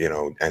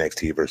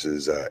NXT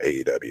versus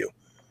AEW.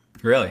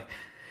 Really?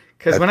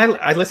 Because when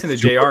I listen to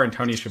JR and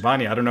Tony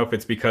Schiavone, I don't know if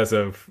it's because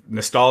of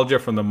nostalgia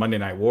from the Monday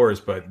Night Wars,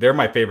 but they're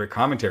my favorite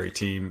commentary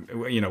team,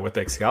 with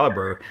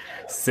Excalibur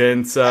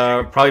since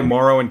probably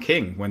Morrow and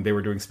King when they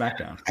were doing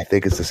SmackDown. I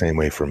think it's the same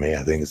way for me.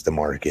 I think it's the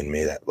mark in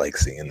me that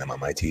likes seeing them on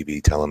my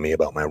TV telling me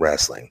about my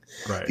wrestling.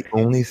 Right. The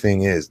only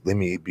thing is,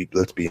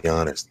 let's be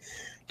honest.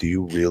 Do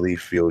you really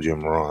feel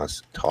Jim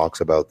Ross talks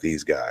about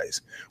these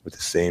guys with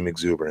the same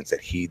exuberance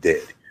that he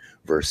did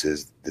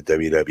versus the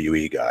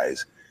WWE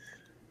guys?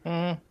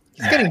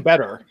 He's getting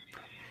better.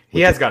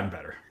 He has gotten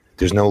better.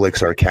 There's no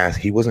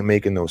sarcastic. He wasn't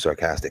making those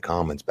sarcastic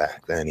comments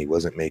back then. He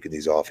wasn't making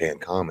these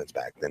offhand comments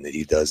back then that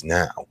he does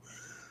now,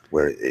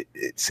 where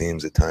it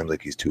seems at times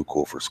like he's too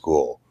cool for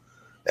school.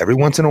 Every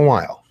once in a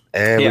while.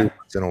 And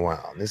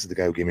this is the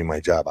guy who gave me my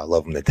job. I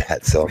love him to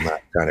death, so I'm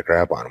not trying to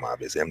crap on him,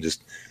 obviously. I'm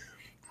just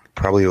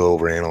probably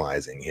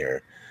overanalyzing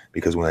here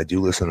because when I do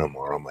listen to him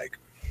more, I'm like,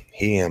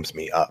 he amps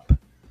me up.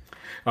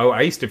 Oh,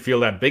 I used to feel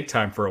that big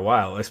time for a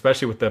while,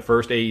 especially with the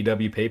first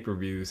AEW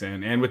pay-per-views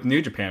and with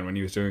New Japan when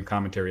he was doing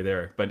commentary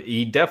there. But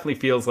he definitely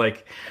feels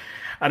like,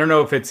 I don't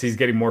know if he's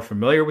getting more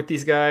familiar with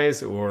these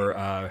guys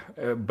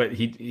but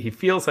he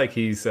feels like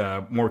he's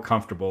more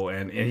comfortable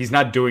and he's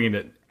not doing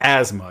it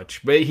as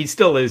much, but he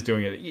still is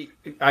doing it.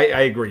 I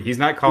agree. He's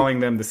not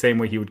calling them the same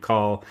way he would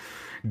call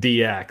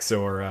DX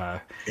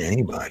or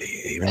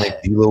anybody, even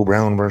like D'Lo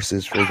Brown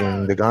versus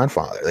friggin' The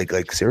Godfather.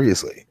 Like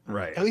seriously.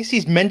 Right. At least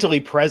he's mentally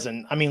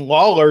present. I mean,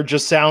 Lawler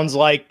just sounds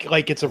like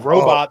it's a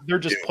robot. They're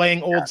just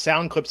playing old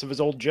sound clips of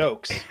his old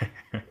jokes.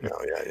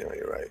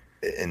 You're right.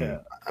 And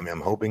I mean,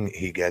 I'm hoping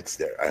he gets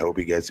there. I hope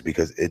he gets it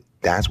because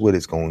that's what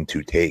it's going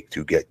to take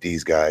to get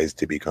these guys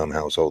to become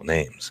household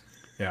names.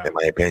 Yeah. In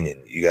my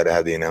opinion, you got to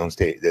have the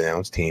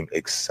announce team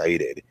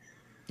excited.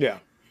 Yeah.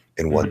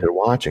 And what they're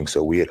watching,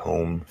 so we at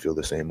home feel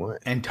the same way.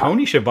 And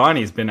Tony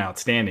Schiavone has been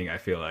outstanding. I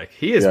feel like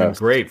he has been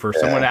great for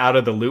someone out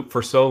of the loop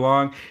for so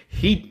long.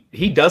 He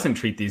doesn't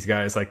treat these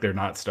guys like they're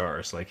not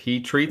stars. Like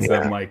he treats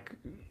them like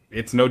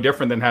it's no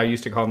different than how he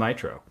used to call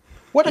Nitro.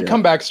 What a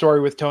comeback story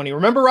with Tony.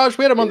 Remember, Raj,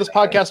 we had him on this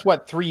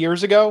podcast, 3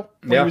 years ago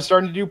when he was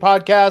starting to do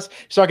podcasts.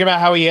 He's talking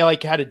about how he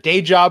had a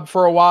day job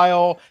for a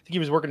while. I think he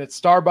was working at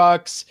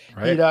Starbucks.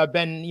 Right. He'd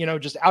been,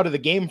 just out of the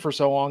game for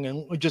so long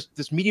and just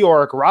this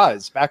meteoric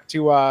rise back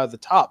to the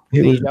top.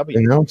 He was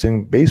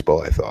announcing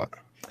baseball, I thought.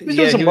 He was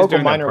doing some local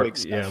minor league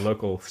stuff. Yeah,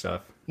 local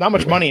stuff. Not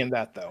much money in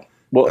that, though.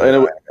 Well,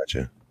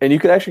 and you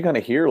could actually kind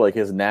of hear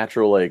his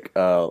natural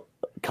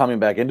coming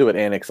back into it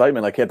and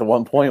excitement, like at the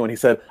one point when he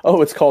said,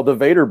 "Oh, it's called the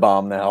Vader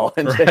bomb now,"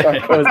 and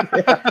right. goes,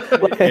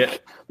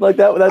 like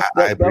that.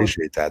 I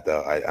appreciate that,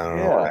 though. I don't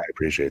know. I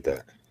appreciate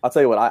that. I'll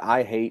tell you what,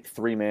 I hate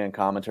 3-man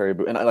commentary,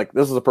 and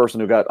this is a person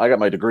who I got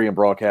my degree in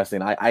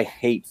broadcasting. I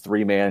hate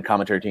 3-man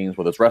commentary teams,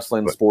 whether it's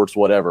wrestling, sports,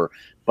 whatever.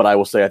 But I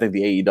will say, I think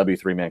the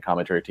AEW 3-man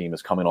commentary team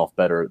is coming off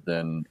better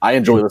than I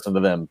enjoy listening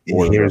to them.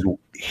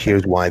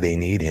 Here's why they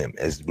need him.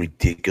 As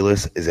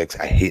ridiculous as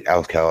I hate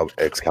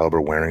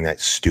Excalibur wearing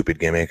that stupid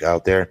gimmick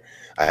out there.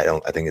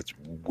 I think it's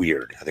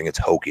weird. I think it's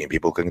hokey, and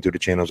people clicking through the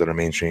channels that are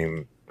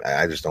mainstream.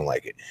 I just don't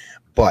like it.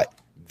 But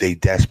they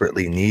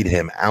desperately need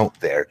him out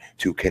there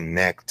to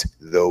connect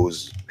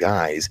those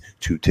guys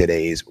to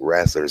today's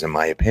wrestlers, in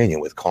my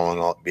opinion, with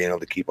being able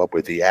to keep up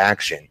with the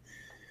action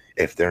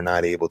if they're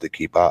not able to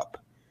keep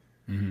up.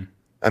 Mm-hmm.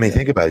 I mean,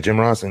 think about it. Jim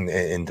Ross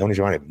and Tony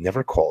Schiavone have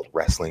never called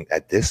wrestling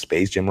at this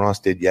space. Jim Ross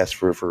did, yes,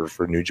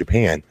 for New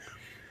Japan.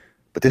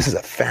 But this is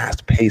a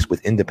fast pace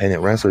with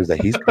independent wrestlers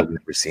that he's probably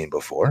never seen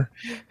before.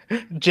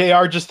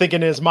 JR just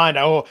thinking in his mind,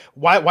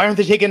 why aren't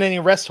they taking any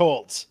rest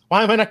holds?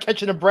 Why am I not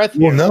catching a breath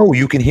here? Well, no,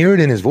 you can hear it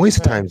in his voice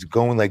at times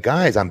going like,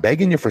 guys, I'm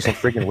begging you for some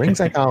freaking ring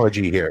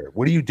psychology here.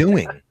 What are you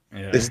doing?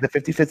 Yeah. This is the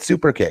 55th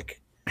super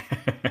kick.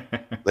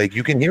 Like,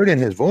 you can hear it in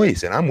his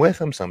voice, and I'm with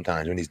him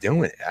sometimes when he's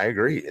doing it. I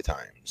agree at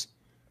times.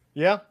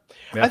 Yeah.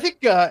 I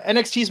think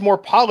NXT is more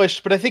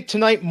polished, but I think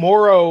tonight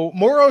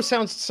Morrow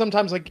sounds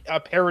sometimes like a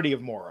parody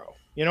of Morrow.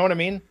 You know what I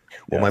mean?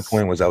 Well, my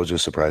point was I was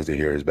just surprised to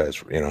hear his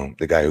best,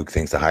 the guy who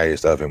thinks the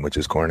highest of him, which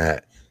is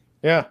Cornette.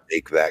 Yeah.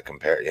 Make that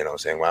compare,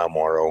 saying, wow,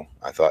 Morrow,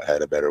 I thought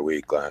had a better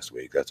week last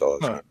week. That's all I was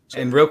trying to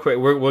say. And real quick,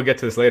 we'll get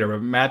to this later,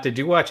 but Matt, did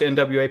you watch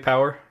NWA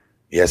Power?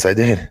 Yes, I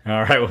did.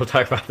 All right, we'll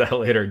talk about that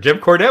later. Jim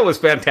Cornette was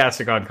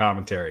fantastic on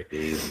commentary.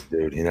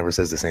 Dude, he never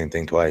says the same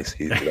thing twice.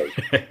 Give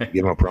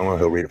him a promo,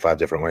 he'll read it 5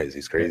 different ways.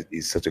 He's crazy.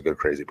 He's such a good,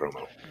 crazy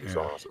promo. He's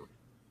so awesome.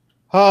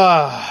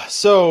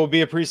 So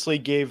Bea Priestley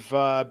gave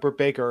Britt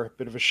Baker a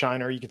bit of a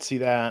shiner. You could see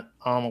that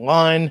on the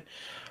line.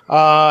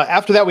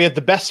 After that, we had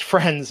the best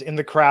friends in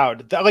the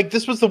crowd.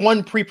 This was the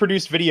one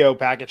pre-produced video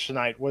package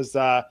tonight. Was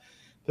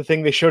the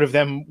thing they showed of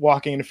them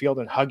walking in the field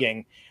and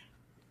hugging.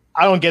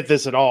 I don't get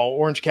this at all.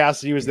 Orange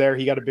Cassidy was there.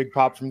 He got a big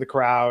pop from the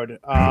crowd.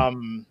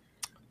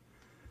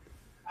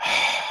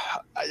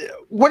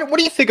 What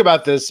do you think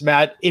about this,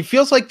 Matt? It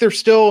feels like they're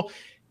still,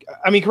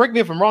 I mean, correct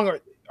me if I'm wrong,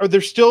 are they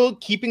still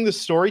keeping the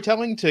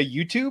storytelling to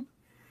YouTube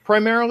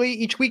primarily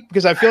each week?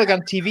 Because I feel like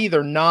on TV,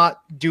 they're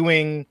not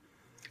doing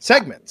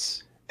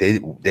segments. They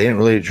didn't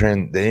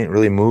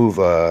really move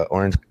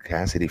Orange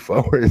Cassidy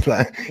forward.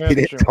 He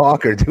didn't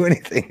talk or do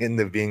anything in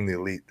the Being the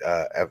Elite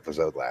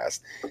episode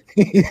last.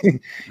 He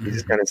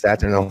just kind of sat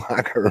there in the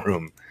locker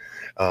room.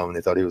 They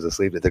thought he was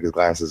asleep. They took his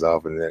glasses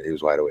off, and then he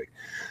was wide awake.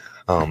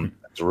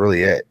 That's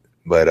really it.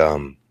 But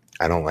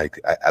I don't like.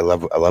 I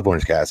love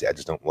Orange Cassidy. I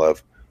just don't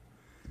love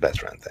the best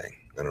friend thing.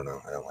 I don't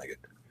know. I don't like it.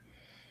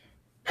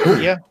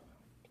 Yeah.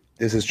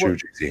 This is true,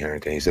 JC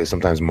Harrington. He says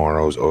sometimes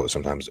Morrow's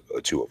sometimes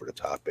too over the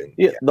top. And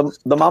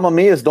the Mamma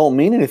Mia's don't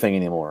mean anything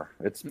anymore.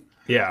 It's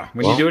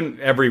when you do it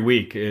every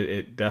week,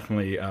 it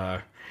definitely.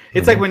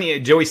 It's like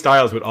when Joey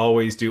Styles would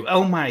always do,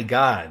 "Oh my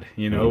God,"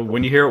 you know.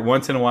 When you hear it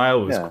once in a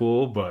while, it was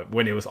cool, but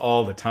when it was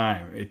all the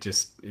time, it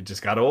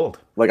just got old.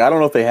 Like, I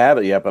don't know if they have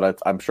it yet, but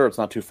I'm sure it's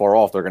not too far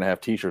off. They're going to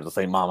have T-shirts that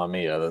say "Mamma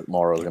Mia" that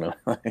Morrow's going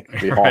to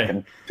be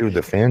hawking. Dude,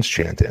 the fans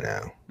chant it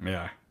now.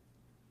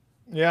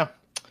 Yeah.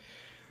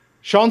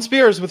 Sean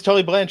Spears with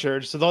Tully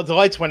Blanchard. So the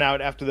lights went out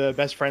after the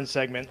best friend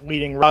segment,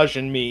 leading Raj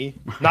and me.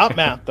 Not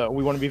Matt, though.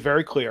 We want to be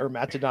very clear.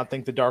 Matt did not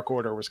think the Dark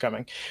Order was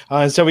coming.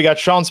 And so we got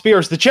Sean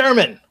Spears, the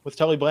chairman, with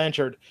Tully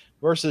Blanchard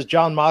versus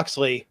Jon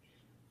Moxley.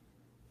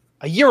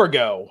 A year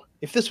ago,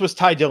 if this was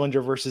Ty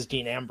Dillinger versus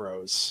Dean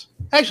Ambrose,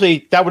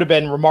 actually, that would have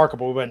been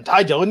remarkable. When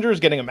Ty Dillinger is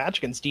getting a match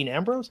against Dean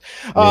Ambrose.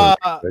 Yeah,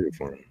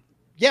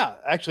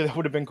 actually, that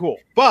would have been cool.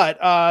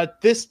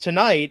 But this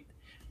tonight,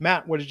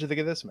 Matt, what did you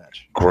think of this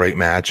match? Great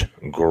match.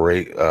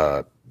 Great.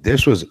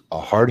 This was a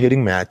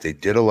hard-hitting match. They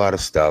did a lot of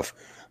stuff,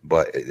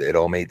 but it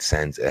all made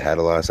sense. It had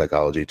a lot of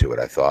psychology to it,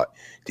 I thought.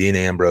 Dean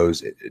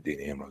Ambrose, I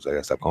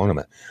gotta stop calling him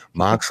that.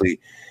 Moxley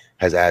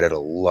has added a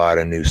lot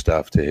of new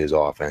stuff to his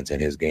offense and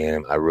his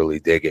game. I really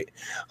dig it.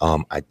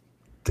 I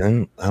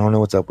don't know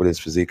what's up with his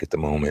physique at the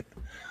moment.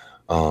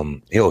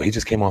 He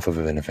just came off of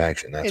an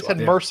infection. He's had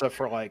MRSA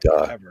for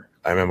ever.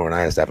 I remember when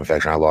I had a staph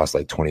infection, I lost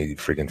like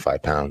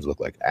 5 pounds,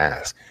 looked like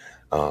ass.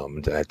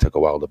 It took a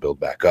while to build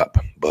back up,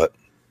 but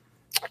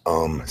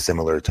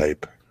similar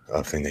type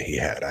of thing that he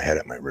had. I had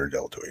it in my rear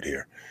deltoid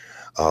here.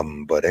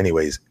 But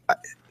anyways,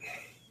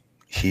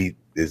 he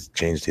has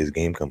changed his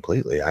game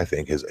completely. I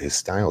think his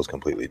style is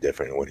completely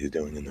different in what he's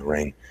doing in the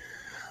ring.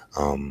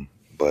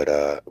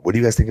 But what do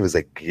you guys think of his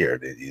gear?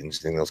 Did you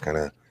think that was kind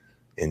of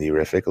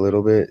indie-rific a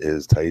little bit?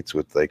 His tights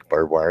with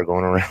barbed wire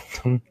going around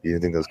them? You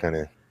didn't think that was kind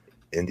of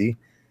indie?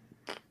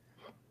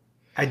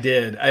 I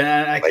did.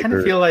 I kind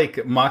of feel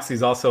like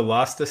Moxley's also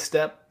lost a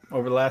step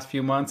over the last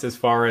few months as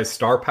far as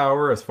star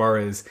power, as far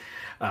as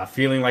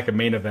feeling like a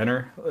main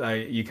eventer.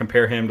 You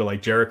compare him to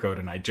Jericho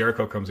tonight.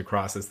 Jericho comes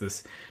across as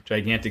this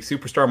gigantic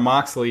superstar.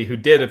 Moxley, who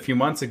did a few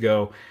months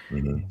ago,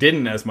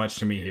 didn't as much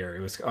to me here. It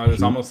was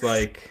almost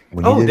like,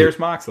 there's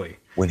Moxley.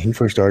 When he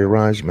first started,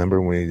 Raj,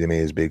 remember when he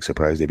made his big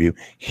surprise debut?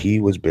 He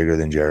was bigger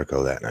than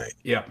Jericho that night.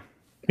 Yeah.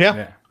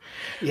 Well,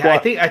 I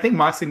think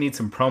Moxley needs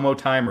some promo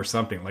time or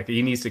something.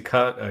 He needs to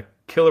cut a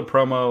killer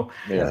promo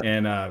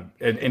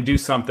and do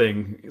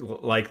something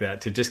like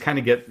that to just kind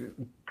of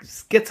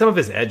get some of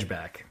his edge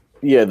back.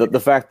 Yeah, the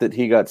fact that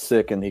he got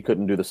sick and he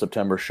couldn't do the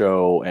September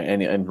show,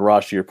 and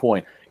Raj, to your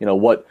point,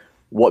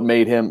 what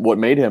made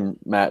him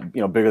Matt,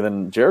 bigger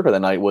than Jericho that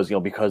night was,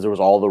 because there was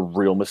all the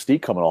real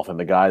mystique coming off him.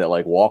 The guy that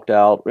walked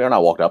out,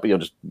 not walked out, but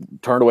just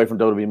turned away from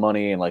WWE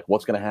money and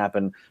what's going to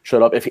happen?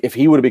 Shut up. If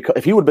he would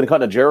have been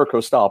cutting a Jericho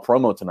style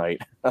promo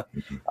tonight,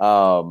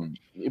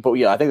 but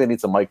yeah, I think they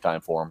need some mic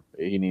time for him.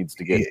 He needs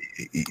to get.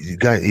 You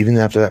got even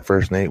after that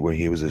first night where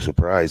he was a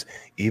surprise.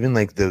 Even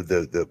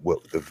the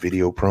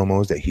video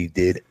promos that he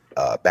did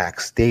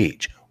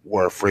backstage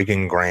were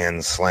freaking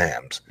grand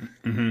slams.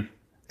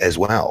 As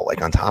well,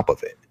 on top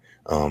of it,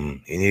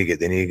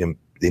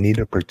 they need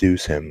to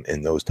produce him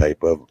in those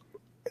type of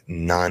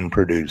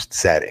non-produced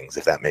settings,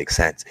 if that makes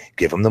sense.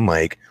 Give him the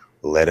mic,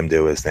 let him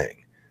do his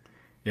thing.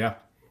 Yeah.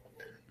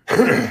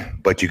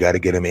 But you got to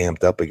get him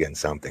amped up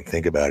against something.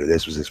 Think about it.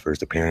 This was his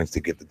first appearance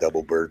to give the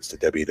double birds to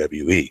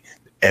WWE.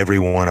 Every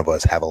one of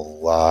us have a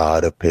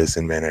lot of piss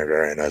and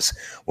vinegar in us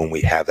when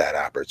we have that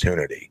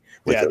opportunity.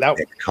 With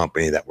the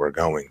company that we're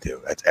going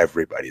to. That's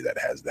everybody that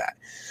has that.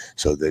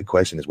 So the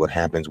question is, what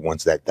happens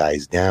once that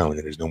dies down and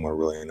there's no more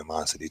real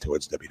animosity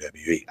towards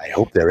WWE? I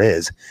hope there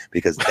is,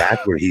 because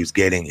that's where he's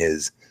getting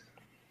his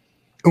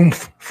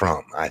oomph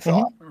from, I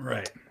thought.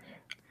 Right.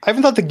 I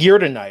haven't thought the gear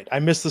tonight. I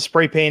missed the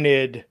spray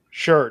painted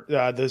shirt,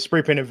 the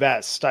spray painted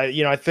vest.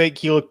 I think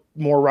he looked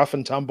more rough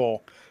and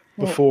tumble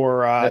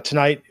before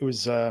tonight. It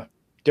was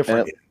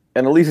different.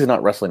 And at least he's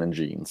not wrestling in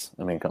jeans.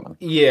 I mean, come on.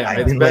 Yeah, I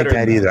it's didn't like better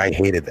that than either. I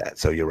hated that.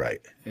 So you're right.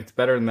 It's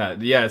better than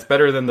that. Yeah, it's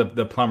better than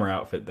the plumber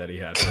outfit that he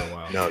had for a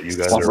while. No, you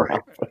guys are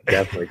right.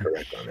 Definitely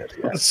correct on that.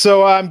 Yeah.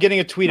 So I'm getting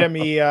a tweet at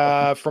me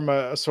from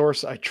a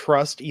source I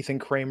trust, Ethan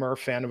Kramer, a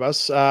fan of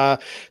us,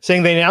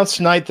 saying they announced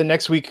tonight that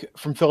next week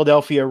from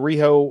Philadelphia,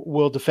 Riho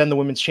will defend the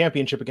women's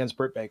championship against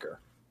Britt Baker.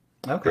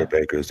 Okay. Britt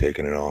Baker's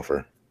taking an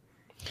offer.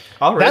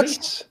 Already?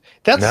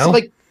 That's No?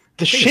 like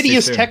the think it's too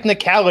shittiest soon.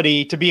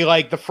 technicality to be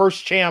like the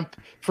first champ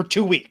for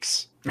 2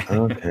 weeks.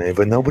 Okay,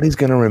 but nobody's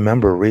gonna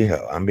remember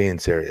Riho. I'm being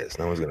serious.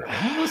 No one's gonna.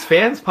 Those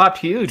fans popped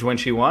huge when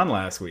she won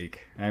last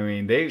week. I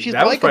mean, She's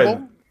that was probably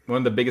likable. one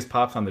of the biggest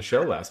pops on the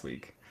show last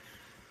week.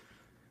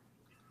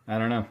 I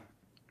don't know.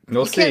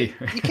 We'll see.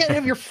 You can't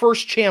have your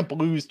first champ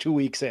lose 2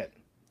 weeks in.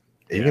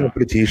 Are you gonna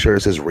put a T-shirt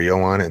that says Rio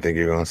on it and think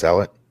you're gonna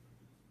sell it?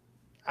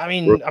 I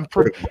mean, I'm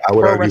pro I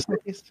would argue wrestling.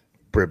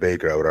 Britt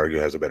Baker, I would argue,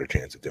 has a better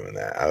chance of doing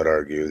that. I would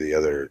argue the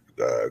other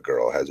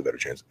girl has a better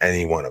chance.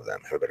 Any one of them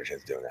have a better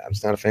chance of doing that. I'm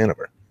just not a fan of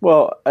her.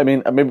 Well, I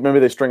mean, maybe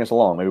they string us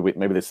along.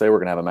 Maybe they say we're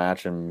gonna have a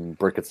match and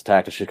Britt gets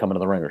attacked and she come into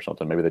the ring or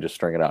something. Maybe they just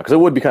string it out because it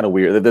would be kind of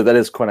weird. That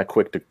is kind of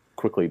quick to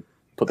quickly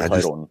put the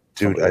title in.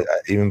 Dude,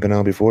 even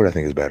Penelope Ford, I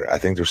think is better. I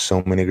think there's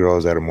so many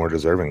girls that are more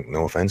deserving.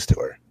 No offense to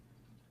her,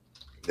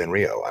 than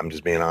Rio. I'm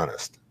just being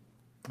honest.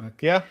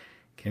 Yeah.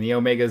 Kenny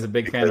Omega is a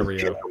big fan of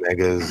Rio.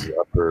 Omega's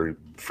upper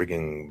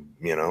freaking,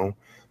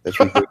 that's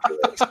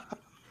ridiculous.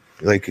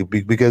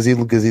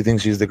 because he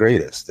thinks she's the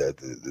greatest.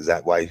 Is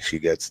that why she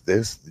gets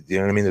this? You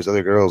know what I mean? There's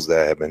other girls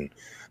that have been,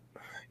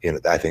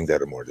 I think that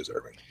are more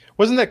deserving.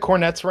 Wasn't that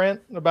Cornette's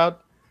rant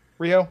about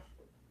Rio?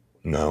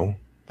 No.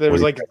 That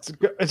was What like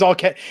it's all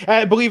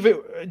I believe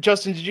it.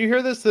 Justin, did you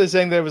hear this? They're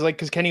saying that it was like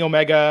because Kenny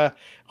Omega,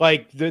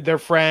 like they're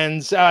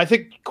friends. I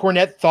think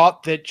Cornette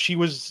thought that she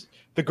was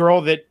the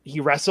girl that he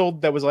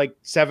wrestled that was like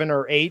 7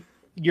 or 8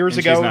 years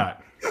And ago.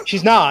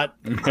 She's not.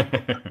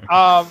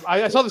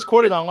 I saw this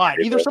quoted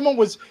online. Either someone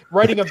was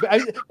writing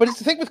but it's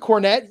the thing with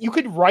Cornette. You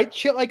could write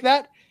shit like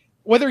that,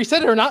 whether he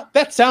said it or not.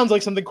 That sounds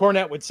like something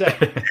Cornette would say.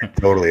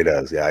 Totally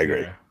does. Yeah, I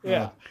agree.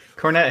 Yeah.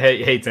 Cornette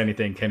hates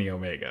anything Kenny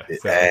Omega.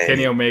 So Hey.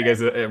 Kenny Omega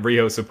is a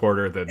Rio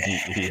supporter that he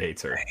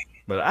hates her.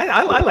 But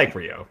I like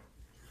Rio.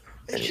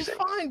 She's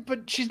fine,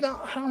 but she's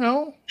not. I don't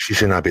know. She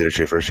should not be the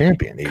first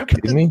champion. Are you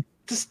kidding me?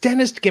 This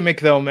dentist gimmick,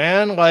 though,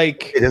 man.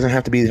 Like, It doesn't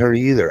have to be her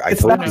either. I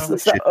It's told not, you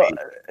it's it not, should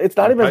be. it's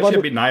not even as It much.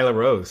 should be Nyla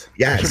Rose. it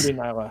Yes. should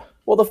be Nyla.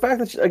 Well, the fact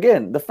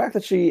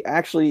that she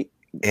actually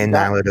And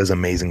Nyla does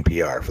amazing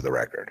PR for the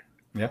record.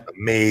 Yeah.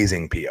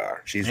 Amazing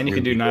PR. She's And you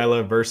can do really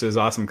good. Nyla versus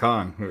Awesome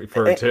Kong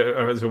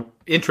as an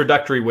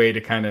introductory way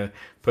to kind of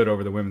put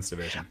over the women's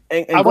division.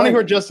 And I want to Glenn- hear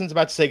what Justin's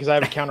about to say because I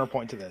have a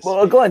counterpoint to this.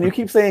 Well, Glenn, you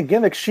keep saying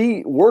gimmick.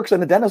 She works in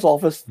the dentist's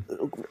office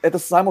at the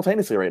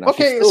simultaneously right now.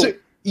 Okay, She's still- so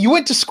you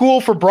went to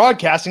school for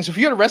broadcasting, so if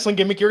you had a wrestling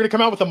gimmick, you're going to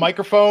come out with a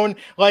microphone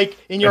like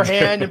in your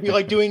hand and be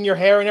like doing your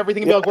hair and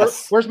everything and be like,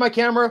 Yes. where's my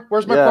camera?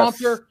 Where's my Yes.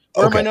 prompter?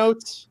 Where are my Okay.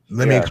 notes?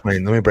 Let me Yeah.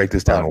 explain. Let me break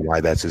this down on why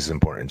that's just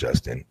important,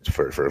 Justin,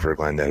 for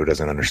Glenda who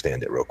doesn't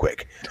understand it real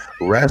quick.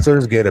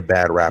 Wrestlers get a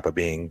bad rap of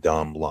being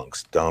dumb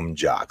lunks, dumb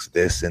jocks,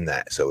 this and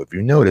that. So if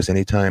you notice,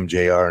 anytime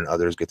JR and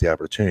others get the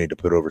opportunity to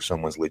put over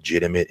someone's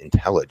legitimate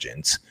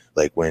intelligence,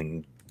 like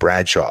when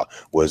Bradshaw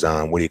was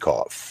on, what do you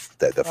call it?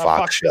 The Fox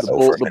Fox show.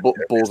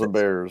 the Bulls and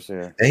Bears.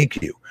 Yeah.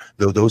 Thank you.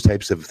 Those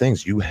types of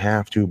things, you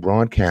have to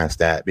broadcast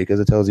that because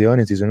it tells the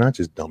audience these are not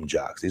just dumb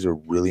jocks. These are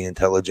really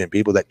intelligent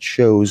people that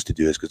chose to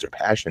do this because they're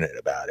passionate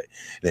about it.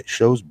 And it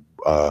shows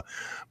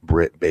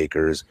Britt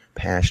Baker's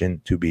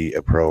passion to be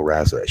a pro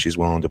wrestler. She's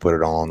willing to put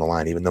it all on the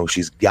line, even though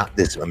she's got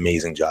this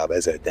amazing job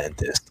as a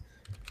dentist.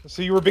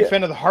 So you were a big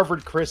fan of the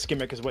Harvard Chris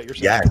gimmick, is what you're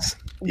saying? Yes.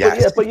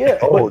 Yes. But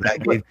Oh,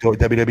 that gave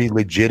WWE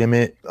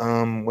legitimate,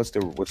 what's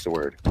the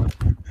word?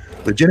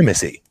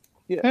 Legitimacy.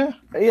 Yeah,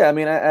 I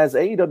mean, as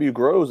AEW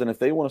grows, and if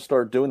they want to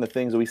start doing the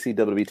things that we see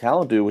WWE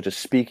talent do, which is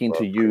speaking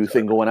to youth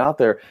and going out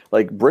there,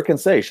 like Britt can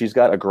say, she's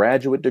got a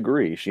graduate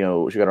degree. She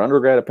got an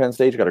undergrad at Penn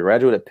State, she got a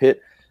graduate at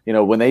Pitt.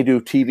 When they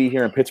do TV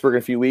here in Pittsburgh in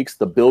a few weeks,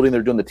 the building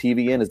they're doing the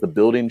TV in is the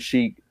building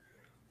she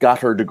got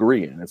her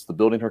degree in. It's the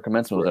building her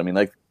commencement was. I mean,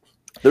 like,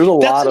 there's a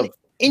lot of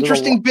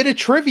interesting bit of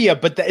trivia,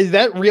 but is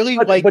that really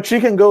but she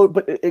can go.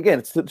 But again,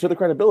 it's to the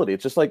credibility.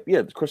 It's just like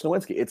Chris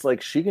Nowinski. It's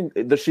like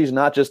she's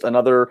not just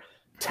another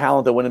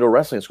talent that went into a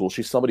wrestling school.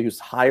 She's somebody who's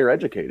higher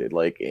educated,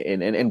 like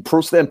and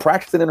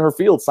practicing in her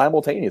field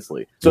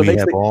simultaneously. So we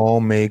have all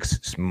makes,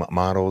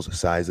 models,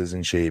 sizes,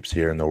 and shapes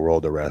here in the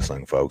world of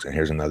wrestling, folks. And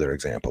here's another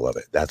example of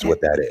it. That's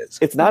what that is.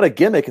 It's not a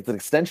gimmick. It's an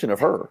extension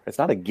of her. It's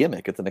not a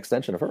gimmick. It's an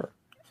extension of her.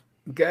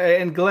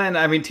 And Glenn,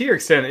 I mean, to your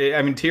extent,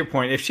 I mean, to your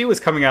point, if she was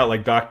coming out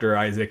like Dr.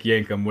 Isaac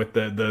Yankem with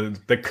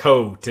the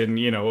coat and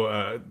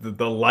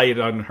the light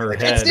on her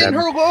head, it's in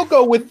her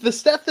logo with the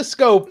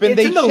stethoscope, and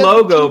it's in the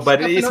logo,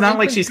 but it's her not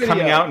like entrance she's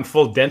coming video. out in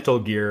full dental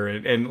gear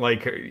and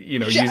like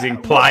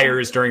using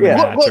pliers during Yeah.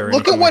 the match. or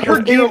Look at anything what like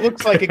her gear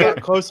looks like again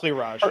closely,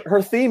 Raj.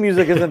 Her theme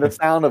music isn't the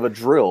sound of a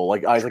drill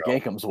like Isaac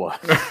Yankem's was.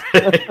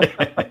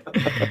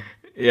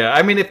 Yeah,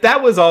 I mean, if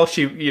that was all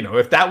she,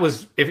 if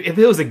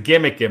it was a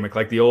gimmick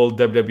like the old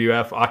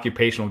WWF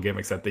occupational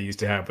gimmicks that they used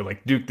to have, with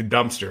like Duke the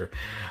Dumpster,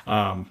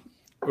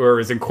 or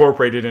is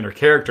incorporated in her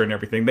character and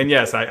everything, then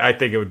yes, I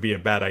think it would be a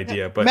bad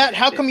idea. But Matt,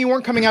 how come you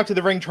weren't coming out to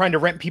the ring trying to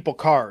rent people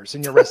cars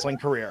in your wrestling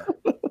career?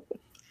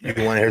 You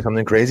want to hear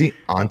something crazy?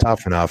 On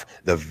Tough Enough,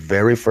 the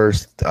very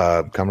first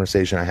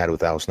conversation I had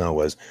with Al Snow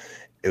was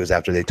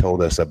after they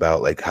told us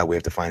about like how we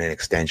have to find an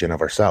extension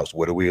of ourselves.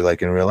 What are we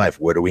like in real life?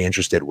 What are we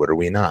interested? What are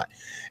we not?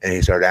 And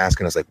he started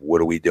asking us like, what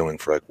are we doing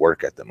for like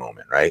work at the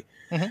moment? Right.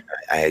 Mm-hmm.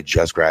 I had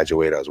just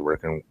graduated.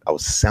 I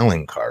was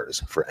selling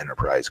cars for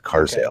Enterprise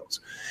car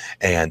sales.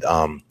 And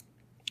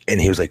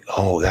he was like,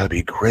 oh, that'd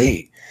be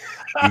great.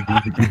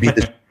 You'd be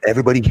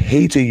everybody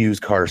hates a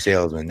used car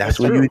salesman. That's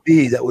what you would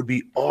be. That would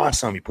be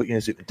awesome. You put you in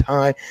a suit and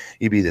tie.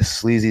 You'd be the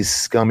sleazy,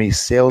 scummy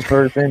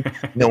salesperson.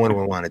 No one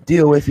would want to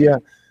deal with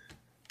you.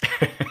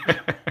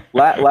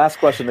 Last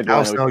question to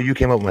Glenn. No, you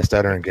came up with my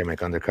stuttering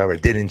gimmick undercover,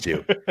 didn't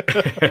you?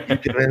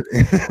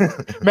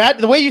 Matt,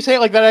 the way you say it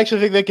like that, I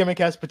actually think that gimmick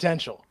has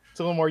potential. It's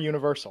a little more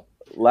universal.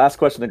 Last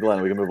question to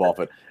Glenn. We can move off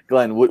it.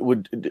 Glenn,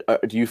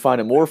 do you find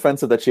it more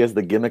offensive that she has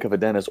the gimmick of a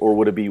dentist, or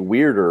would it be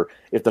weirder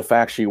if the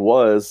fact she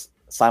was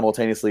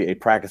simultaneously a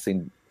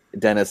practicing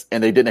dentist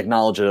and they didn't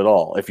acknowledge it at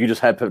all? If you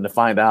just had to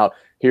find out,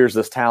 here's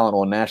this talent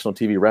on national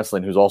TV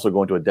wrestling who's also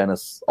going to a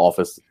dentist's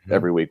office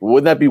every week,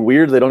 wouldn't that be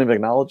weird? They don't even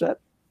acknowledge that.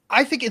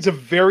 I think it's a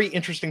very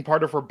interesting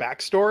part of her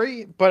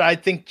backstory, but I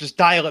think just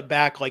dial it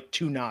back like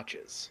 2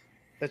 notches.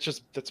 That's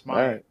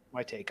my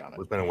take on it.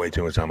 We're spending way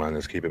too much time on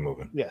this. Keep it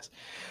moving. Yes.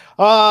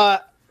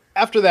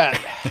 After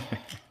that.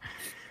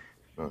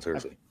 No,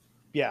 seriously.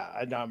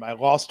 I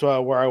lost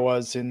where I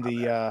was in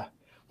the.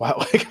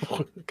 Wow,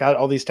 got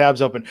all these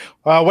tabs open.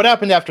 What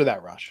happened after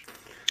that, Raj?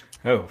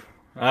 Oh.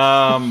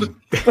 After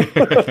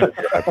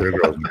the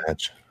girls'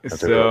 match.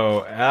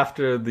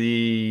 After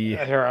the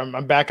here,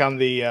 I'm back on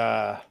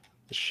the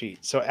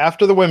sheet. So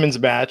after the women's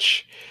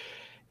match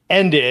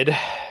ended,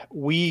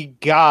 we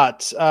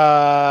got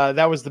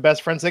that was the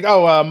best friends thing.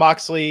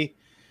 Moxley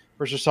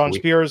versus Shawn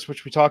Spears,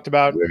 which we talked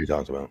about. We already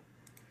talked about.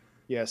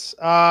 Yes.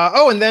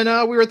 And then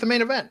we were at the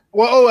main event.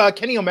 Well,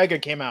 Kenny Omega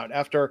came out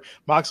after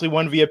Moxley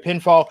won via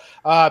pinfall.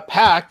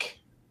 Pac,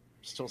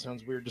 still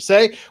sounds weird to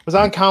say, was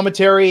on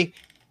commentary.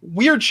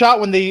 Weird shot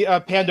when they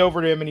panned over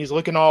to him and he's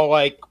looking all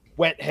like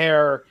wet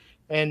hair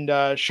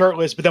and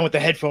shirtless, but then with the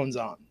headphones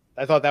on.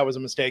 I thought that was a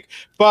mistake,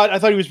 but I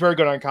thought he was very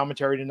good on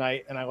commentary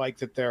tonight, and I like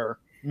that they're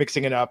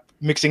mixing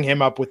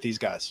him up with these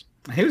guys.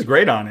 He was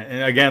great on it.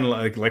 And again,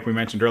 like we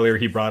mentioned earlier,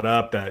 he brought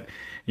up that,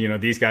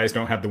 these guys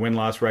don't have the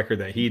win-loss record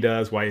that he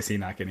does. Why is he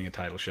not getting a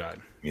title shot?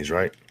 He's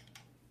right.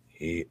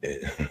 He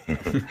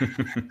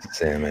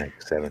Sam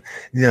X7.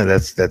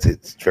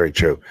 It's very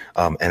true.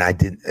 And I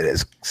did,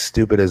 as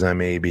stupid as I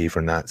may be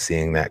for not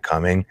seeing that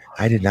coming,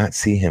 I did not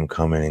see him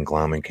coming and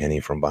glomming Kenny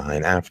from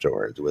behind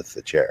afterwards with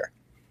the chair.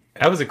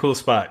 That was a cool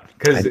spot.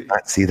 I did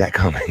not see that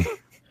coming.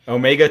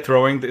 Omega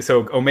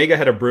Omega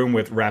had a broom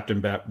wrapped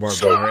in barbed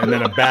wire, and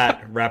then a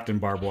bat wrapped in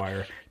barbed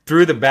wire.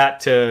 Threw the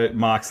bat to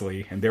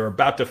Moxley, and they were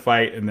about to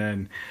fight, and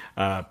then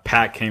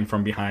Pat came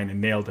from behind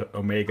and nailed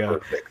Omega.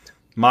 Perfect.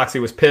 Moxley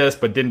was pissed,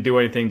 but didn't do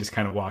anything, just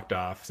kind of walked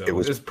off. So it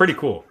was pretty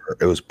cool.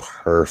 It was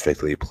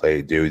perfectly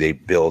played, dude. They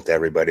built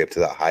everybody up to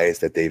the highest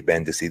that they've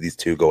been to see these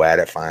two go at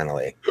it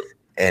finally.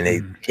 And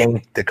they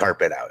yanked the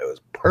carpet out. It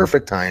was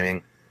perfect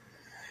timing.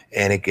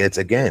 And it gets,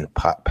 again,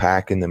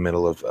 Pac in the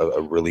middle of a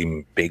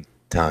really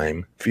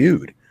big-time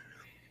feud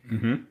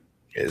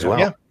as well.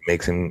 Yeah.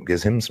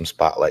 Gives him some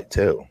spotlight,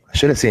 too. I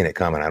should have seen it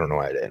coming. I don't know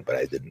why I didn't, but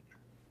I didn't.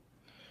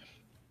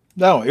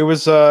 No, it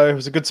was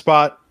a good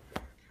spot.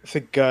 I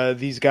think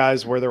these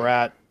guys, where they're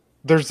at,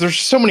 there's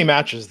so many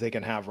matches they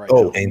can have right now.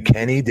 Oh, and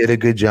Kenny did a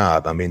good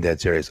job, I mean,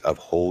 dead serious, of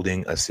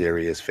holding a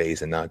serious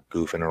face and not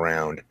goofing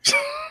around.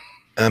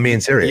 I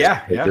mean, serious.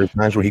 Yeah. There's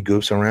times where he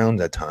goofs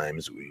around at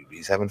times.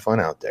 He's having fun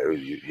out there,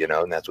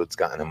 and that's what's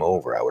gotten him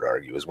over, I would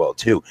argue, as well,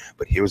 too.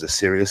 But here was a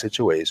serious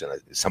situation.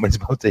 Somebody's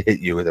about to hit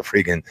you with a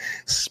freaking,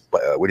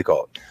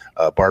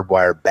 barbed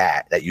wire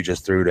bat that you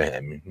just threw to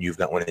him. You've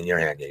got one in your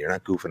hand. You're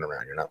not goofing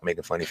around. You're not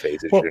making funny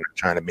faces. You're not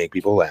trying to make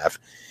people laugh.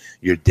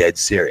 You're dead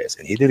serious.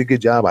 And he did a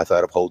good job, I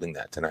thought, of holding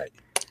that tonight.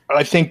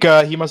 I think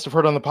he must have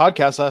heard on the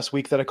podcast last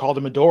week that I called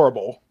him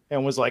adorable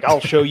and was like,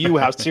 I'll show you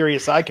how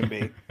serious I can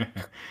be.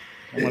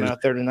 I went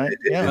out there tonight.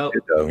 Yeah,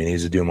 he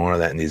needs to do more of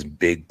that in these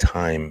big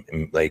time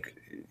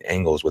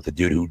angles with the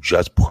dude who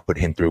just put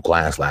him through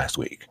glass last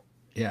week.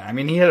 Yeah, I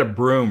mean, he had a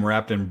broom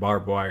wrapped in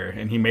barbed wire,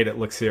 and he made it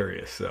look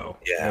serious. So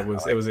it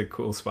was a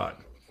cool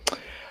spot.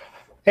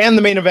 And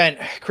the main event: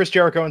 Chris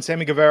Jericho and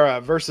Sammy Guevara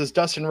versus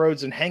Dustin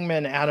Rhodes and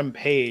Hangman Adam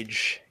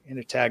Page in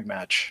a tag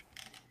match.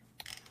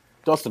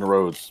 Dustin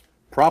Rhodes,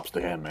 props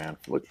to him, man.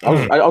 Look, I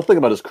was thinking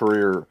about his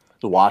career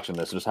watching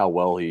this, and just how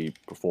well he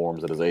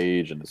performs at his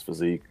age and his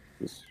physique.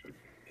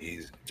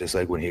 He's just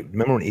like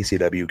remember when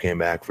ECW came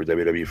back for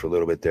WWE for a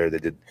little bit there? They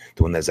did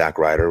the one that Zack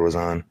Ryder was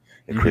on,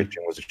 and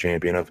Christian was a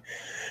champion of.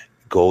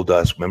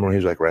 Goldust, remember when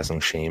he was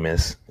wrestling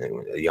Sheamus,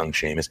 a young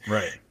Sheamus?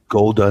 Right.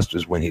 Goldust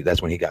is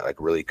that's when he got like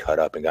really cut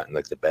up and got in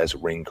like the best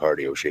ring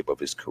cardio shape of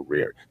his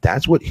career.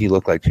 That's what he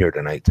looked like here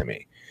tonight to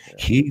me. Yeah.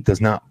 He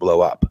does not blow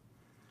up.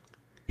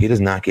 He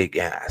does not get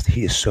gassed.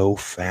 He is so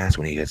fast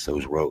when he hits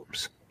those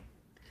ropes.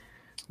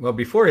 Well,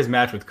 before his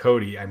match with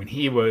Cody,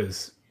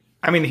 he's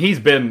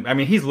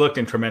looked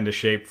in tremendous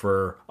shape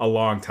for a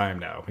long time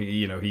now.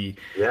 He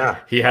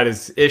had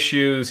his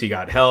issues, he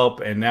got help,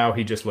 and now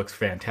he just looks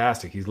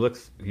fantastic. He's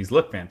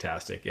looked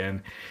fantastic,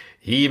 and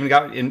he even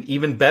got in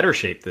even better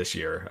shape this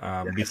year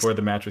before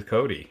the match with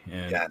Cody,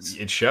 and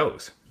it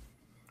shows.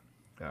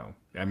 So,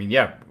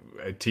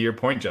 to your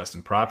point,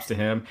 Justin, props to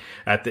him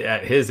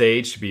at his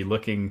age to be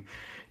looking,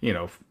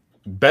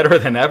 better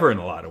than ever in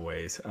a lot of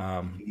ways.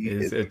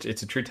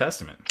 It's a true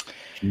testament.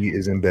 He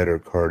is in better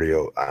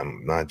cardio,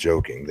 I'm not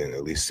joking, than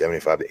at least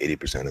 75 to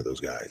 80% of those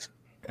guys.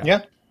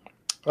 Yeah.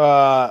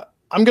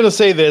 I'm going to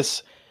say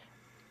this.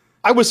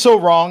 I was so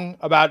wrong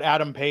about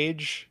Adam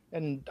Page,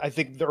 and I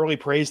think the early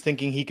praise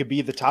thinking he could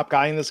be the top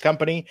guy in this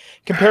company.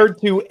 Compared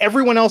to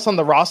everyone else on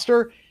the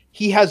roster,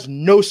 he has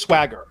no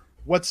swagger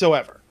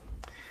whatsoever.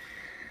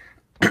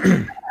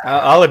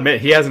 I'll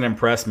admit, he hasn't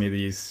impressed me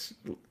these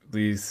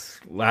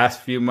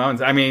last few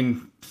months.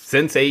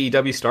 Since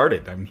AEW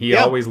started, he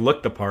always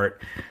looked the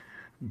part.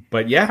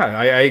 But yeah,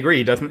 I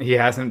agree. He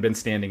hasn't been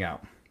standing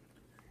out.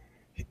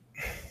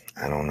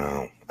 I don't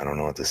know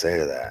what to say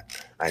to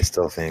that. I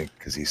still think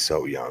because he's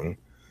so young,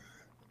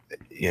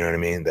 you know what I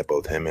mean, that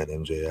both him and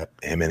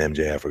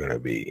MJF are going to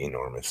be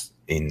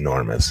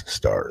enormous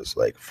stars,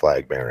 like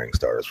flag bearing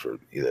stars for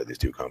either of these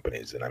two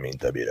companies, and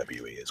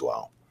WWE as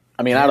well.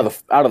 Out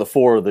of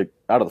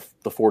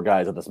the four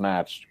guys in this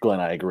match, Glenn,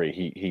 I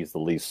agree. He's the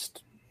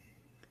least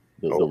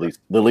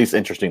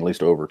interesting,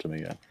 least over to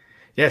me.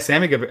 Yeah,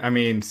 Sammy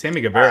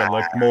Guevara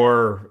looked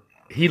more.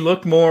 He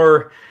looked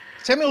more.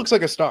 Sammy looks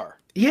like a star.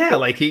 Yeah,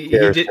 like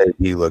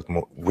he looked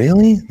more.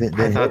 Really?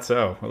 I thought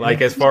so.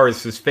 Like as far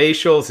as his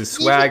facials, his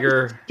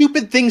swagger.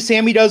 Stupid thing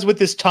Sammy does with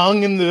his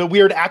tongue and the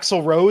weird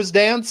Axl Rose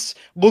dance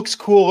looks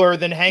cooler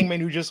than Hangman,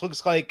 who just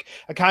looks like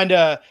a kind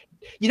of.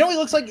 He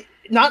looks like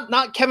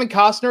not Kevin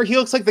Costner. He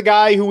looks like the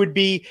guy who would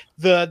be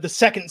the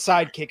second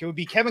sidekick. It would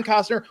be Kevin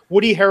Costner,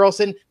 Woody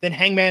Harrelson, then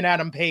Hangman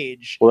Adam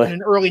Page in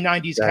an early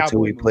 '90s that's cowboy.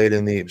 Who he played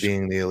in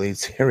being the Elite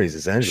Series,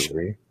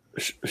 essentially.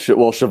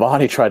 Well,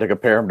 Shivani tried to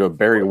compare him to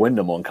Barry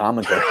Windham on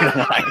commentary.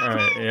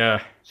 Right,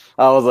 yeah.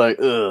 I was like,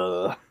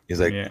 ugh. He's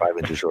like 5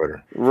 inches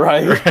shorter.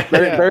 Right.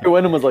 Barry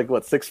Windham was like,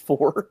 what,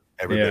 6'4"?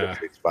 Every bit of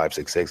 6'5",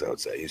 6'6", I would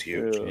say. He's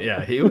huge.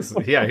 Yeah, he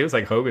was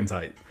like Hogan's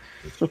height.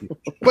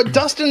 But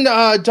Dustin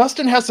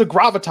has the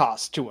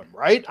gravitas to him,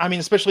 right?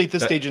 Especially at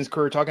this stage in his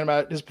career, talking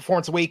about his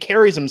performance, the way he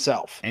carries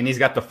himself. And he's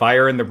got the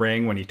fire in the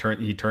ring when he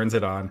turns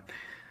it on.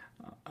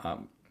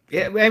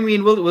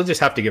 We'll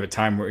just have to give it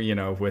time.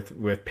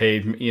 With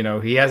Page,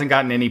 he hasn't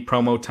gotten any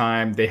promo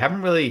time. They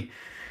haven't really.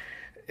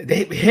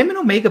 Him and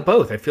Omega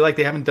both. I feel like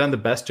they haven't done the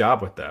best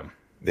job with them.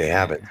 They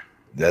haven't.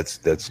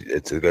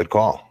 It's a good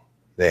call.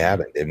 They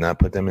haven't. They've not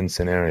put them in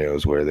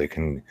scenarios where they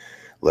can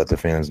let the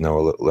fans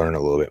learn a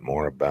little bit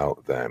more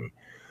about them.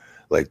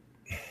 Like,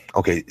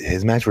 okay,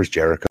 his match versus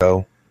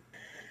Jericho,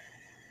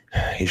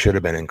 he should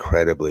have been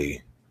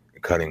incredibly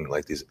cutting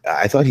like these.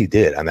 I thought he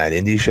did on that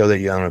indie show that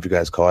I don't know if you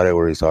guys caught it,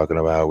 where he's talking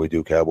about we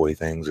do cowboy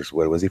things or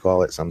what was he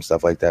call it? Some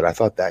stuff like that. I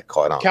thought that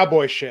caught on.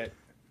 Cowboy shit.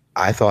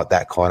 I thought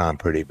that caught on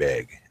pretty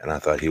big, and I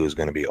thought he was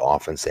going to be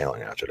off and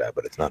sailing after that,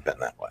 but it's not been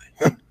that way.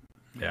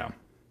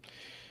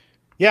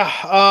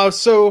 Yeah.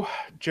 So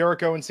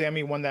Jericho and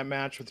Sammy won that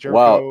match with Jericho.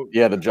 Wow.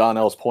 Yeah, the John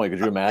L's point. Could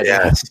you imagine?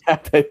 Yes.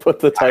 They put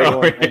the title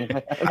on.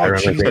 I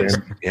remember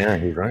thinking, yeah,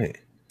 he's right.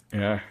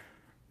 Yeah.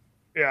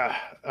 Yeah.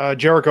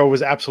 Jericho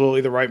was absolutely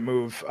the right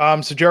move.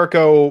 So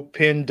Jericho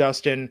pinned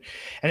Dustin.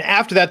 And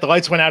after that, the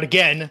lights went out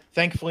again.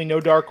 Thankfully,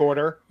 no Dark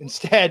Order.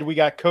 Instead, we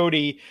got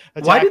Cody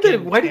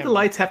attacking. Why did the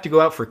lights have to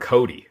go out for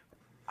Cody?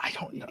 I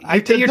don't know.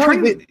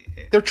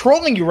 They're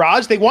trolling you,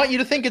 Raj. They want you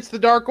to think it's the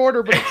Dark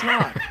Order, but it's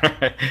not.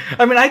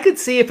 I could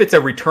see if it's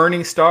a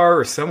returning star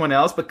or someone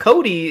else, but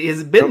Cody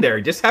has been there.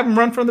 Just have him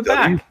run from the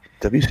back.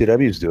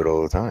 WCWs do it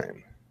all the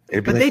time.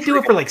 But they do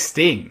it for like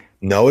Sting.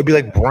 No, it'd be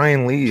like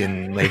Brian Lee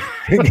and like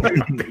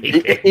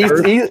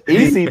ECW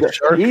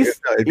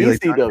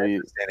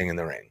standing in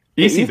the ring.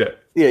 ECW.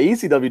 Yeah,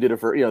 ECW did it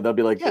for, they'll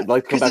be like come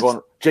back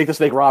on. Jake the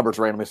Snake Roberts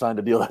randomly signed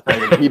a deal that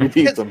night and he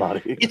beat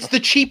somebody. It's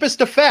the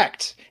cheapest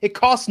effect. It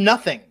costs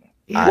nothing.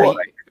 I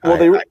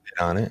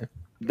get on it.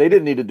 They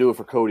didn't need to do it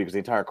for Cody because the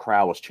entire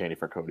crowd was chanting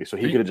for Cody, so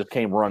he could have just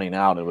came running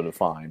out and it would have been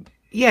fine.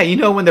 Yeah,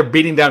 when they're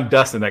beating down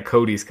Dustin, that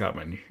Cody's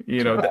coming.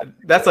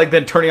 That's like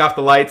then turning off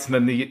the lights, and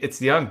then it's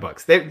the Young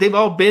Bucks. They've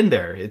all been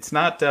there. It's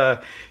not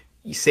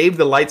you save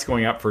the lights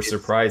going up for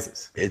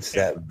surprises. It's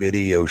that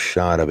video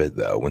shot of it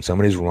though. When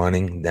somebody's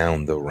running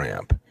down the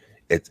ramp,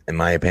 it's, in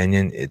my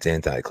opinion, it's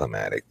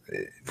anticlimactic.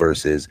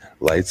 Versus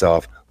lights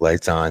off,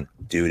 lights on.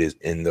 Dude is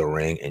in the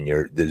ring, and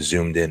they're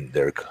zoomed in.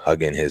 They're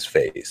hugging his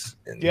face.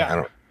 And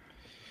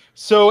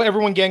so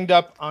everyone ganged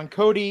up on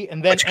Cody,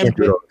 and then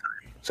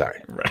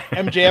Sorry.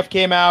 MJF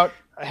came out.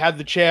 had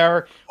the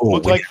chair.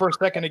 Looked wait. like for a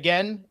second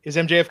again, is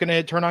MJF going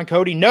to turn on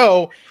Cody?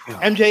 No.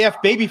 MJF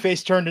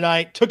babyface turn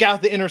tonight, took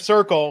out the Inner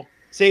Circle,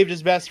 saved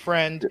his best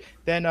friend.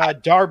 Then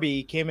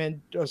Darby came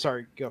in. Oh,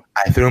 sorry, go.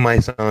 I threw my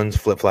son's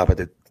flip-flop at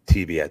the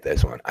TV at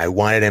this one. I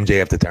wanted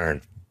MJF to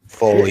turn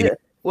fully.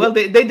 Well,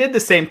 they did the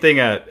same thing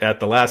at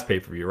the last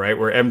pay-per-view, right?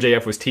 Where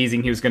MJF was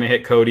teasing he was going to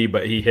hit Cody,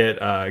 but he hit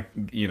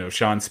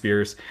Shawn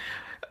Spears.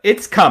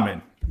 It's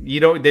coming. They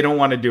don't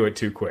want to do it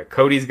too quick.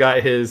 Cody's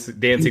got his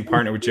dancing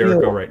partner with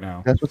Jericho right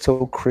now. That's what's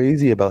so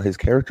crazy about his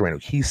character right now.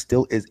 He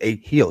still is a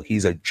heel.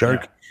 He's a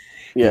jerk.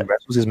 Yeah. He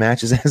wrestles his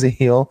matches as a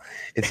heel.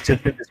 It's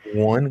just in this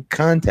one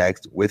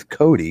context with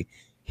Cody,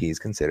 he's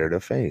considered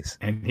a face.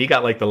 And he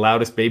got like the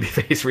loudest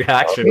babyface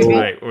reaction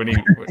tonight when he.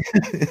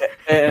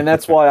 And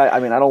that's why I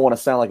don't want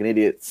to sound like an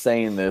idiot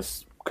saying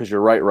this because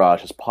you're right,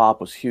 Raj. His pop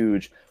was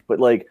huge, but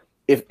like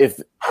if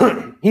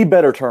he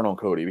better turn on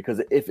Cody,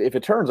 because if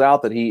it turns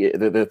out that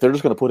they're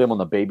just going to put him on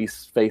the baby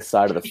face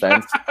side of the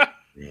fence,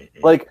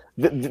 like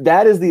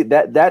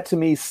that to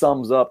me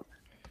sums up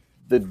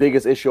the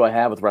biggest issue I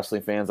have with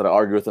wrestling fans that I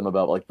argue with them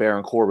about, like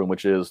Baron Corbin,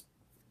 which is,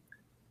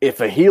 if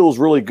a heel's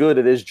really good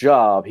at his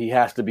job, he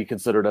has to be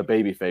considered a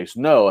babyface.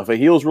 No, if a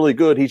heel's really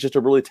good, he's just a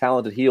really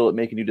talented heel at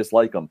making you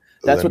dislike him.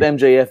 That's what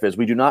MJF is.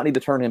 We do not need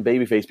to turn him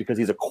babyface because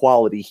he's a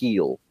quality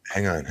heel.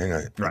 Hang on.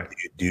 Right.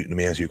 Let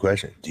me ask you a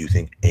question. Do you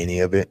think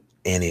any of it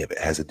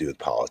has to do with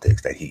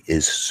politics, that he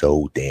is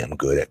so damn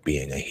good at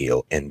being a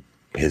heel in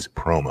his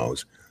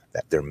promos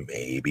that there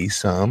may be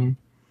some,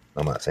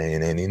 I'm not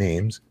saying any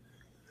names,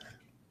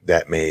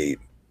 that may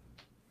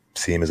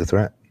see him as a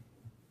threat?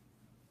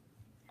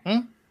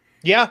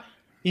 Yeah,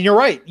 you're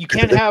right. You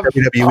can't have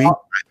WWE.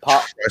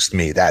 Trust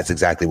me, that's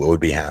exactly what would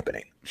be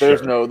happening.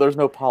 There's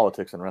no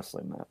politics in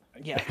wrestling, man.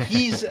 Yeah,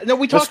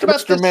 we talked about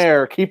Mr. this.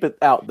 Mayor, keep it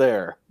out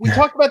there. We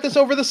talked about this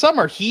over the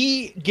summer.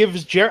 He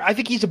gives I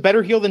think he's a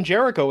better heel than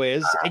Jericho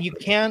is, and you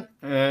can't.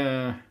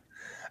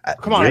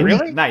 Come on,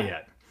 really? Not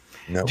yet.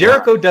 No,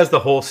 Jericho does the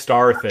whole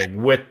star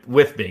thing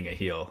with being a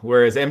heel,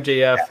 whereas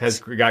MJF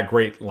has got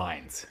great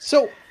lines.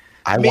 So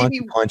I want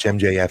to punch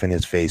MJF in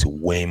his face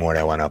way more than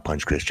I want to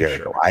punch Chris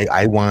Jericho.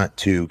 I want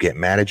to get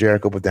mad at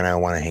Jericho, but then I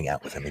want to hang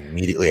out with him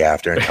immediately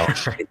after and tell him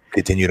to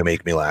continue to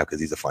make me laugh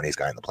because he's the funniest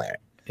guy on the planet.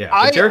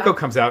 Yeah, Jericho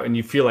comes out and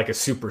you feel like a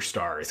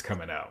superstar is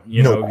coming out.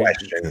 No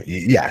question.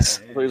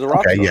 Yes. So he's a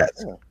rock star.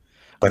 Yes. Yeah.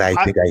 But I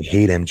think I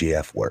hate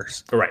MJF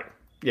worse. Right.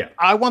 Yeah.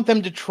 I want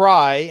them to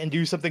try and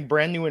do something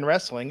brand new in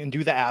wrestling and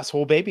do the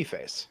asshole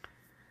babyface.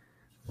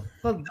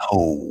 Well,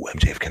 no,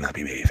 MJF cannot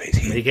be babyface.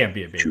 He can't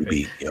be a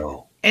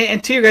babyface.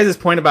 And to your guys'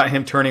 point about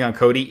him turning on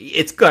Cody,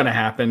 it's going to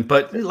happen.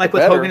 But like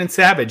with Hogan and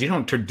Savage, you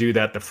don't do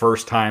that the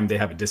first time they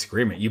have a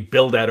disagreement. You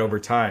build that over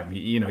time.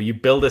 You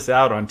build this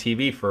out on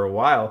TV for a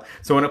while.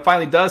 So when it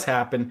finally does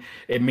happen,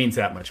 it means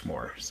that much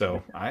more.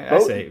 So I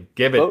say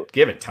give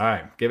it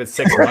time. Give it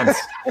 6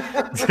 months.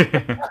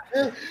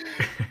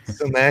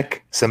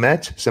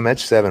 Samet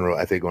 7,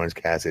 I think Orange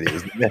Cassidy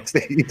is the next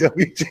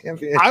AEW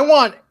champion. I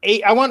want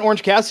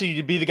Orange Cassidy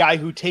to be the guy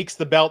who takes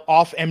the belt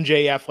off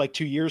MJF like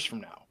 2 years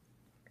from now.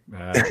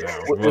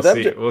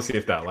 We'll see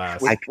if that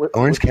lasts.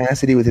 Orange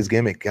Cassidy with his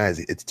gimmick, guys,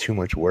 it's too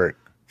much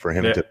work for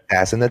him to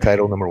pass in the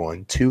title, number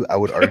one. 2, I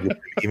would argue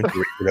even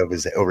to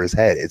it over his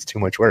head. It's too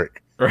much work.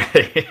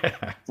 Right.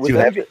 Yeah.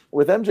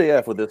 With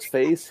MJF, with his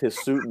face, his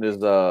suit, and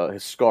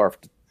his scarf,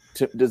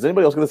 does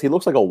anybody else get this? He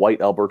looks like a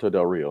white Alberto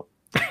Del Rio.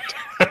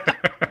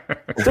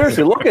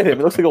 Seriously, look at him.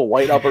 He looks like a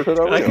white Alberto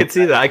Del Rio. I could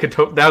see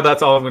that. Now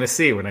that's all I'm going to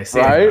see when I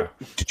see him.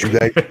 Did you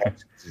guys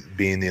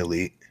being the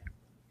Elite?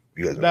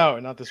 You guys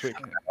not this week.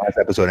 Last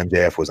episode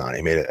MJF was on.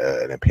 He made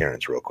an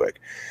appearance real quick,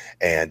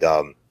 and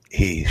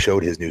he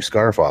showed his new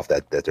scarf off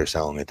that they're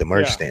selling at the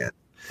merch stand,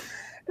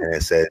 and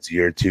it says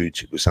 "You're too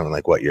something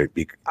like what you're."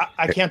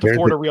 I can't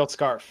afford a real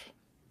scarf.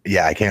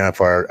 Yeah, I can't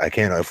afford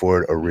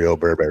a real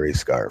Burberry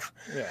scarf.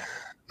 Yeah.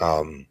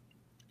 And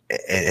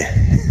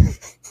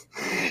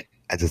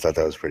I just thought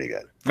that was pretty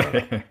good.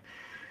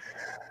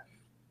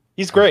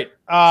 He's great.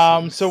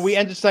 So we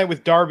ended tonight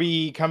with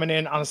Darby coming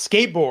in on a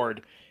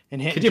skateboard.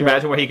 Could you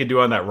imagine what he could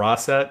do on that Raw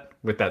set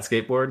with that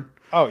skateboard?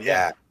 Oh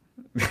yeah,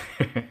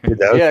 Dude,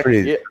 that was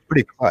pretty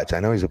clutch. I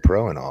know he's a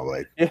pro and all,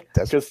 like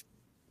that's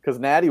because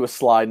Natty was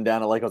sliding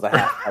down it like it was a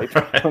half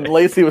pipe. When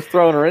Lacey was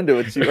throwing her into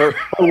it, her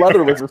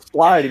leather was just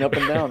sliding up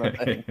and down. I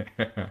think.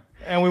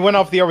 And we went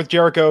off the air with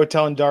Jericho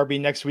telling Darby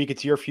next week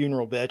it's your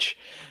funeral, bitch.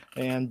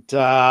 And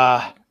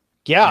I'm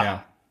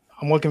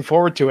looking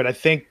forward to it. I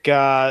think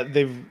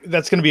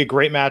that's going to be a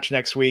great match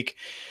next week.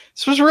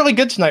 This was really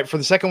good tonight for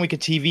the second week of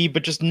TV,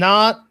 but just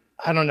not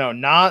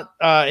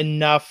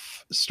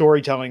enough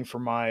storytelling for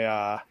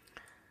my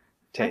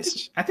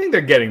taste. I think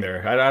they're getting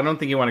there. I don't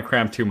think you want to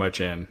cram too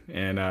much in,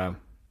 and I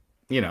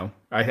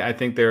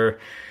think they're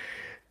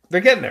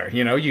getting there.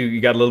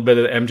 You got a little bit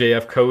of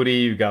MJF Cody,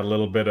 you got a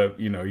little bit of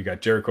you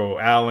got Jericho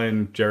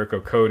Allen, Jericho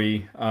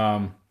Cody.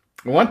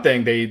 One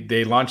thing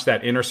they launched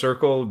that Inner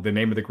Circle, the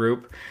name of the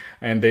group,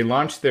 and they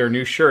launched their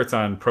new shirts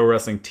on Pro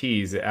Wrestling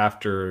Tees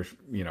after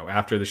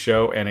the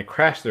show, and it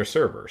crashed their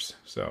servers.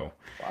 So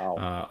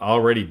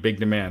already big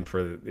demand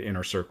for the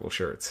Inner Circle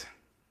shirts.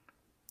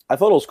 I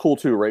thought it was cool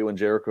too, right when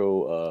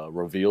Jericho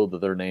revealed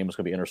that their name was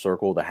going to be Inner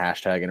Circle, the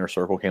hashtag Inner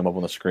Circle came up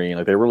on the screen.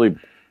 Like they really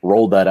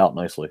rolled that out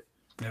nicely.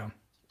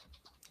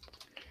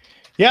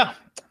 Yeah.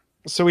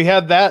 So we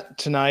had that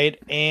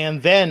tonight,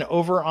 and then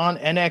over on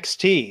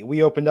NXT,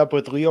 we opened up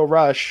with Lio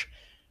Rush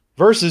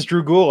versus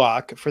Drew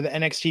Gulak for the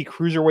NXT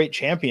Cruiserweight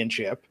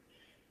Championship,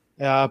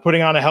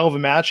 putting on a hell of a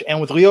match,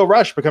 and with Lio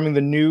Rush becoming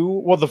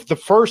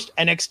the first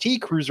NXT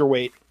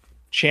Cruiserweight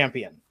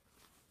champion.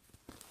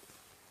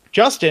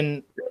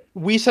 Justin,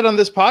 we said on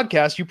this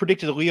podcast, you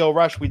predicted Lio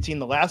Rush, we'd seen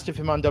the last of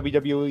him on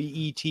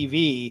WWE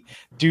TV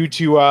due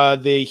to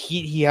the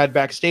heat he had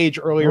backstage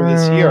earlier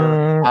this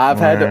year. I've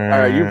had to, all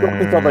right, you brought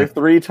this up like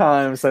 3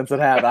 times since it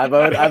happened.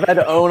 I've had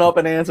to own up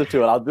and answer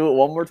to it. I'll do it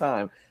one more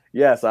time.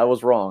 Yes, I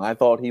was wrong. I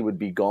thought he would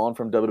be gone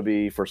from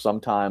WWE for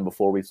some time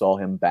before we saw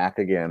him back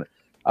again.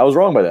 I was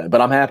wrong by that, but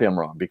I'm happy I'm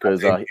wrong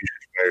because you should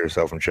fire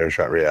yourself from Chair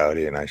Shot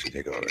Reality, and I should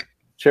take over.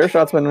 Chair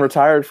Shot's been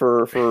retired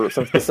for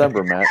since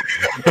December, Matt.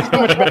 So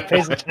much Matt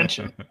pays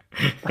attention.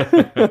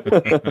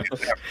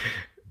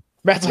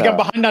 Matt's like, I'm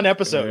behind on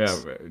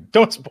episodes. Yeah,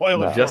 don't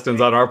spoil it.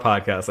 Justin's on our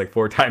podcast like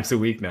 4 times a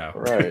week now.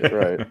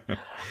 Right.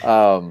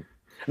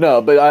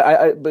 No,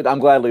 but I'm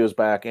glad Leo's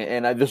back,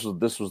 and this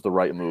was the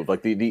right move.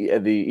 Like the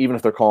even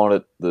if they're calling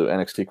it the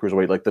NXT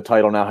Cruiserweight, like the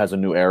title now has a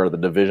new era, the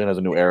division has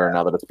a new era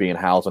now that it's being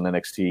housed in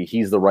NXT.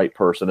 He's the right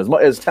person.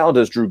 As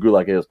talented as Drew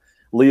Gulak is,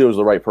 Leo's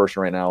the right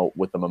person right now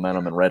with the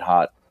momentum and red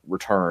hot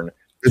return.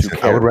 Listen,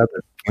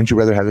 wouldn't you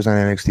rather have this on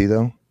NXT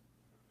though?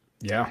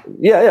 Yeah.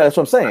 That's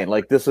what I'm saying.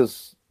 Like this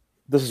is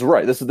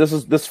right. This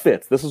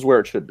fits. This is where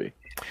it should be.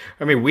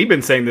 I mean, we've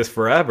been saying this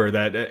forever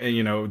that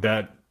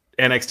that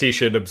NXT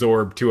should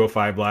absorb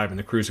 205 Live in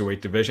the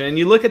Cruiserweight division. And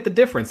you look at the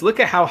difference. Look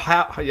at how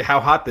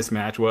hot this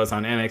match was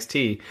on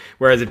NXT.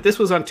 Whereas if this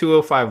was on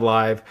 205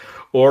 Live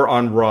or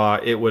on Raw,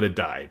 it would have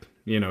died.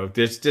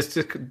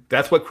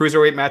 That's what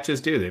Cruiserweight matches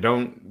do. They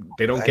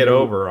don't get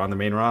over on the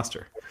main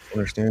roster. I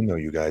understand though,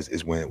 you guys,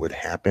 is when it would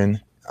happen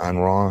on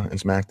Raw and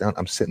SmackDown.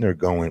 I'm sitting there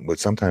going,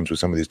 sometimes with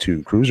some of these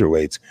 2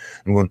 cruiserweights,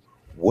 I'm going,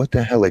 what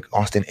the hell? Like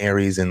Austin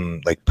Aries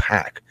and like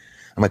Pac.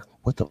 I'm like,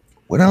 what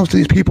else do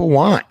these people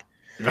want?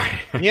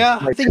 Yeah,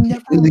 like, they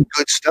never really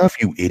good stuff,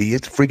 you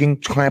idiots.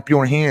 Freaking clap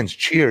your hands,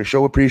 cheer,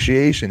 show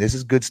appreciation. This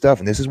is good stuff,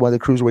 and this is why the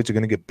cruiserweights are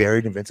going to get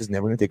buried, and Vince is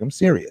never going to take them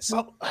serious.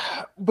 Well,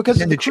 because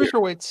the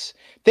cruiserweights,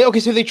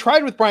 they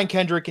tried with Brian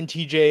Kendrick and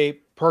TJ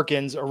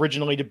Perkins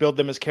originally to build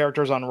them as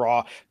characters on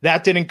Raw.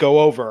 That didn't go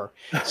over.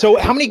 So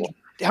how many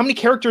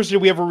characters did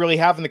we ever really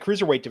have in the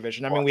Cruiserweight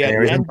division? I mean, we had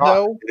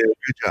Enzo. They did a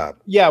good job.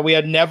 Yeah, we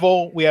had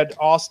Neville, we had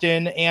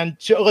Austin, and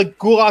like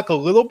Gulak a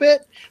little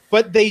bit,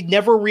 but they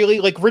never really,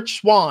 like Rich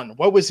Swann.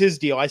 What was his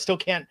deal? I still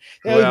can't.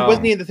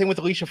 Wasn't he in the thing with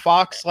Alicia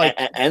Fox? Like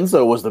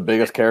Enzo was the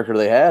biggest character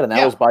they had, and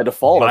that was by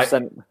default.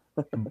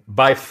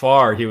 By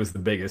far, he was the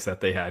biggest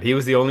that they had. He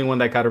was the only one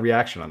that got a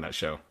reaction on that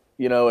show.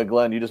 And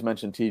Glenn, you just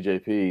mentioned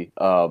TJP.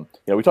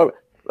 We talk.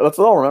 Let's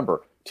all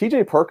remember,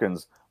 TJ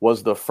Perkins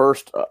was the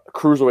first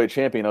cruiserweight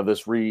champion of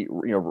this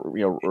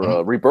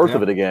rebirth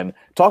of it again.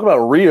 Talk about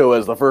Rio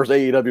as the first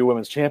AEW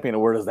Women's Champion,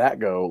 and where does that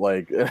go?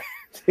 Like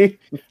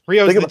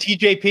Rio's the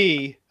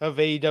TJP of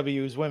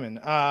AEW's women.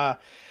 No,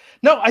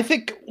 I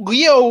think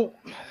Lio.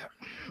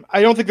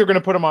 I don't think they're going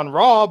to put him on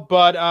Raw,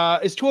 but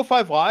is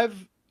 205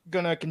 Live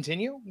going to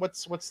continue?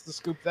 What's the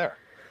scoop there?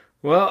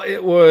 Well,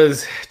 it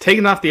was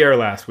taken off the air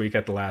last week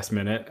at the last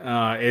minute.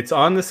 It's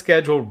on the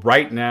schedule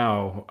right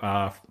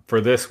now for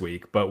this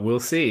week, but we'll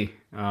see.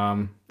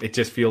 It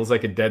just feels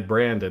like a dead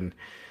brand, and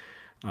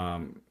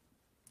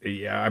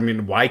I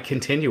mean, why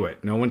continue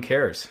it? No one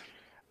cares.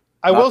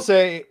 I will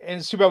say, and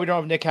it's too bad we don't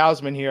have Nick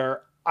Hausman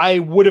here, I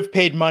would have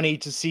paid money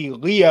to see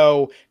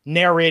Lio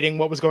narrating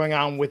what was going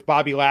on with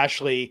Bobby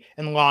Lashley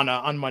and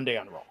Lana on Monday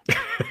on Raw.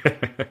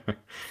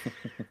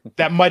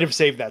 That might have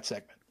saved that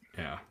segment.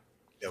 Yeah.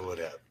 It would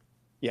have.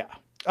 Yeah.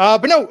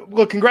 But no,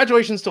 look,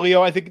 congratulations to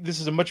Lio. I think this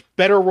is a much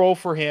better role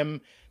for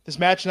him. This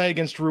match tonight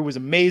against Drew was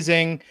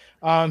amazing.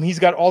 He's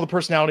got all the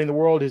personality in the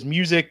world. His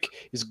music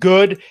is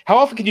good. How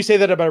often can you say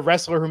that about a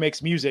wrestler who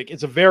makes music?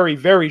 It's a very,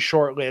 very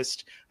short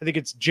list. I think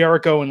it's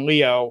Jericho and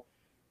Lio,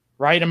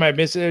 right? Am I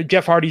missing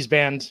Jeff Hardy's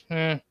band?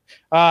 But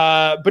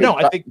no,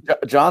 I think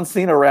John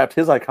Cena rapped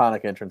his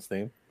iconic entrance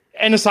theme.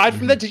 And aside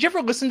from that, did you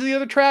ever listen to the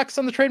other tracks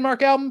on the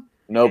Trademark album?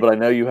 No, but I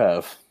know you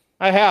have.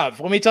 I have.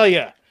 Let me tell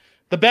you.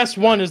 The best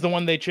one is the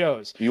one they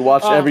chose. You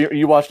watched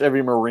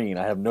every Marine.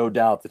 I have no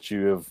doubt that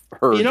you have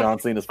heard John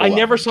Cena's. I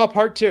never saw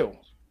part 2.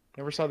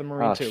 Never saw the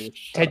Marine 2.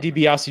 Ted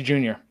DiBiase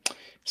Jr.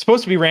 It's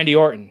supposed to be Randy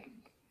Orton,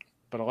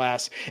 but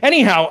alas.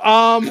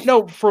 Anyhow,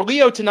 no, for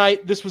Lio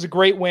tonight, this was a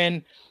great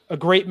win, a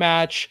great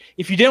match.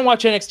 If you didn't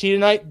watch NXT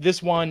tonight,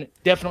 this one,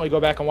 definitely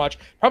go back and watch.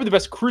 Probably the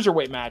best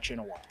cruiserweight match in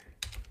a while.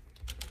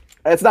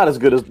 It's not as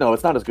good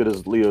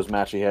as Leo's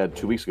match he had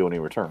 2 weeks ago when he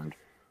returned.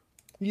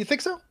 You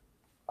think so?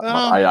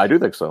 I do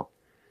think so.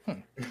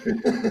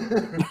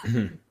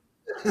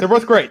 They're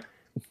both great.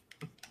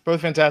 Both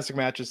fantastic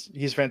matches.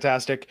 He's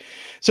fantastic.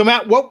 So,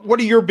 Matt, what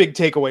are your big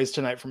takeaways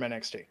tonight from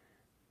NXT?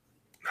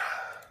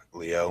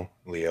 Lio,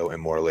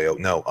 and more Lio.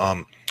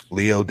 No,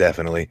 Lio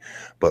definitely,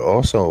 but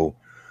also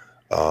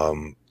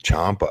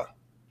Ciampa.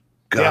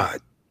 God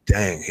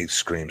dang, he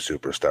screams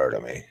superstar to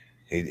me.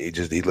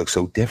 He looks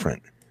so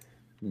different.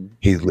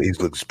 He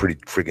looks pretty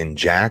freaking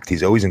jacked.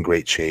 He's always in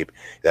great shape.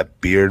 That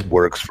beard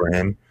works for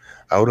him.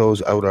 I would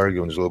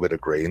argue there's a little bit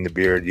of gray in the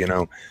beard.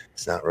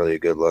 It's not really a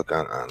good look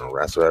on a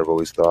wrestler, I've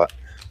always thought.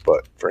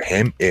 But for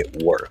him,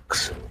 it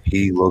works.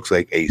 He looks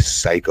like a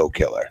psycho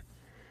killer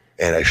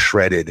and a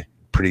shredded,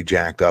 pretty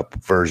jacked up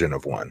version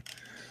of one.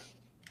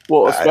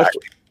 Well,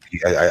 especially.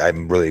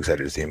 I'm really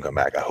excited to see him come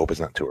back. I hope it's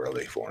not too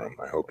early for him.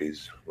 I hope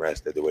he's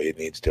rested the way he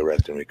needs to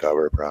rest and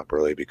recover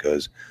properly,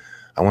 because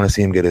I want to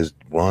see him get his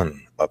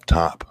run up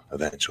top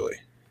eventually.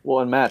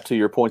 Well, and Matt, to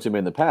your points you made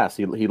in the past,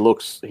 he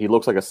looks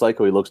like a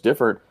psycho. He looks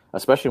different,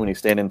 especially when he's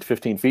standing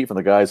 15 feet from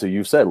the guys who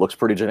you said looks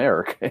pretty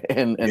generic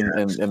in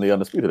the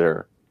Undisputed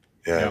Era.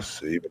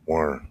 Yes, even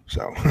more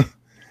so.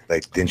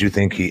 Didn't you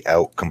think he I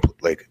don't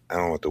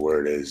know what the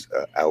word is,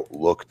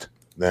 outlooked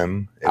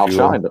them?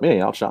 Outshined them. Yeah, he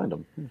outshined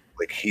them.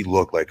 He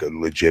looked like a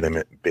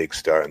legitimate big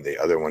star, and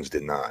the other ones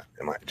did not.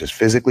 Just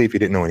physically, if you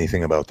didn't know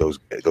anything about those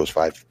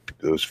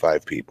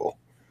five people.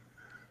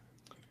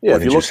 Yeah,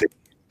 if you look,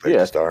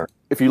 star.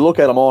 If you look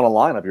at them all in a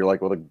lineup, you're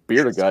like, well, the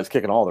bearded guy's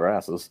kicking all their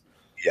asses.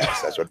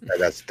 Yes,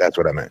 that's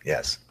what I meant.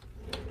 Yes.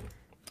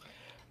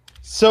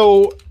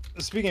 So,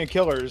 speaking of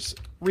killers,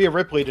 Rhea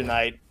Ripley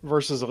tonight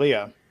versus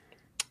Aaliyah.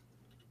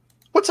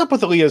 What's up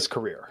with Aaliyah's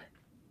career?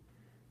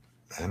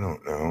 I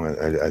don't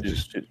know.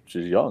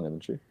 She's young,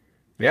 isn't she?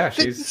 Yeah,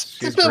 she's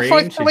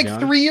been for like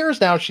 3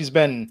 years now. She's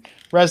been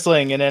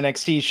wrestling in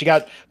NXT. She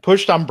got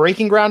pushed on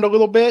Breaking Ground a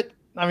little bit.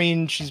 I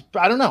mean,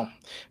 I don't know.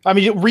 I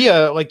mean,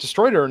 Rhea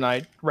destroyed her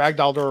tonight,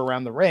 ragdolled her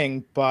around the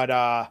ring, but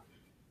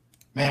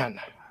man,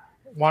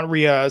 want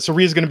Rhea. So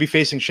Rhea's going to be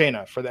facing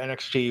Shayna for the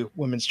NXT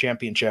Women's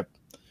Championship.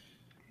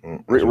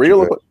 Rhea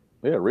look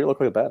like a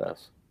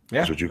badass.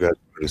 Yeah, that's what you guys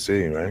want to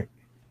see, right?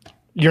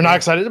 You're not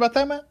excited about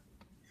that, Matt?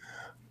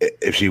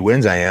 If she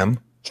wins, I am.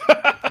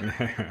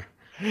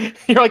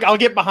 You're like, I'll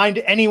get behind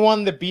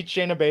anyone that beats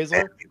Shayna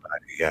Baszler.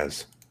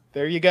 Yes.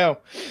 There you go.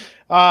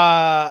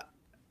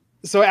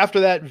 So after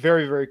that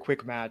very, very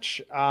quick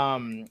match,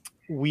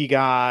 she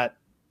got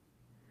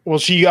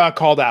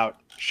called out,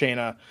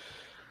 Shayna,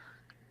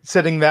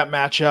 setting that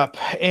match up.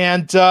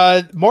 And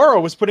Morrow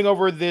was putting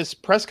over this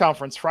press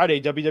conference Friday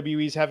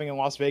WWE's having in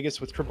Las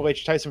Vegas with Triple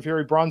H, Tyson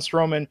Fury, Braun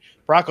Strowman,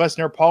 Brock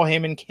Lesnar, Paul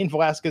Heyman, Cain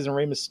Velasquez, and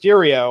Rey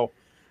Mysterio.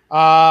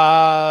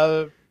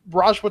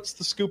 Raj, what's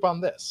the scoop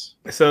on this?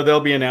 So they'll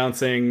be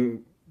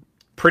announcing,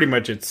 pretty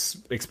much it's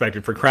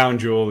expected for Crown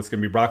Jewel. It's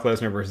going to be Brock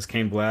Lesnar versus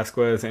Cain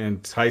Velasquez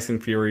and Tyson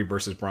Fury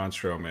versus Braun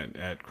Strowman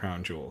at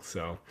Crown Jewel.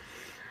 So,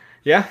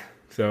 yeah.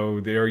 So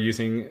they're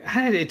using,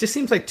 it just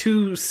seems like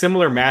two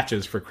similar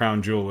matches for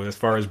Crown Jewel as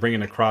far as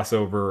bringing a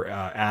crossover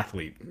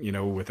athlete,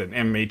 with an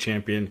MMA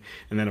champion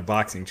and then a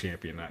boxing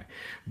champion.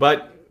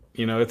 But,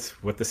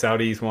 it's what the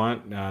Saudis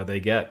want, they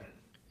get.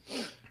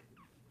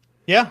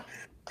 Yeah.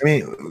 I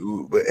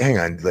mean, hang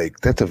on.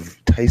 That's a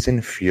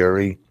Tyson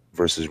Fury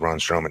versus Braun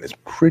Strowman is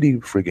pretty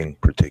freaking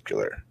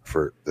particular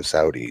for the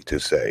Saudi to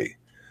say,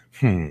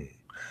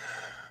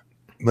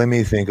 let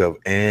me think of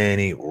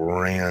any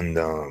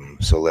random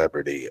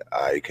celebrity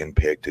I can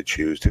pick to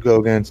choose to go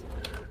against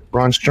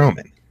Braun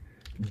Strowman.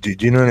 Do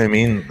you know what I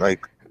mean?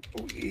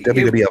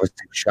 WWE always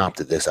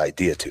shopped at this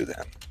idea to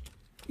them.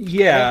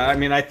 Yeah, I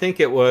mean, I think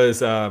it was...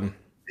 they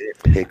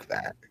didn't pick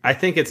that. I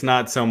think it's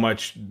not so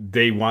much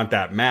they want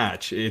that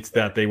match; it's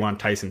that they want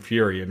Tyson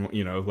Fury, and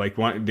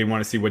they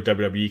want to see what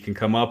WWE can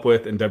come up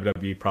with, and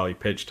WWE probably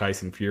pitched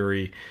Tyson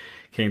Fury,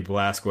 Cain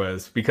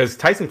Velasquez, because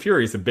Tyson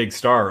Fury is a big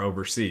star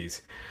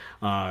overseas,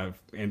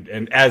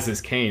 and as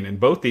is Cain, and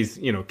both these,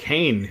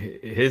 Cain,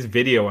 his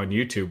video on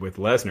YouTube with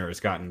Lesnar has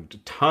gotten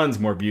tons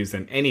more views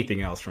than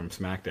anything else from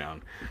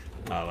SmackDown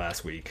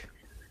last week.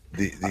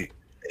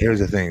 Here's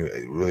the thing,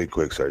 really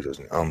quick, sorry,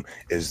 Justin,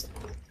 is.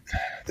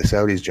 The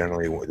Saudis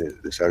generally,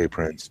 the Saudi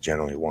prince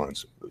generally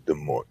wants the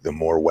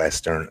more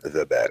Western,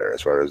 the better,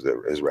 as far as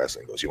his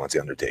wrestling goes. He wants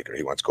the Undertaker,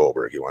 he wants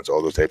Goldberg, he wants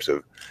all those types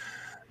of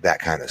that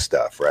kind of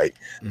stuff, right?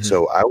 Mm-hmm.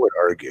 So I would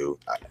argue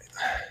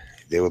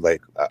they would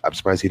I'm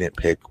surprised he didn't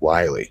pick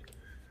Wiley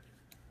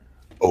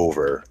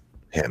over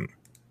him.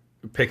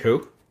 Pick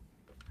who?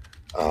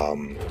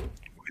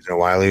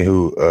 Wiley,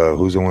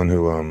 who's the one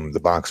who the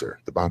boxer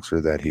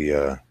that he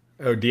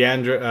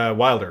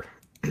Wilder.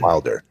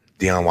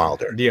 Deon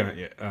Wilder.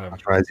 Yeah. I'm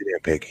surprised he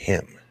didn't pick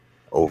him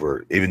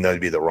over, even though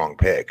it'd be the wrong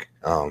pick.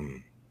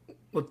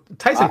 Well,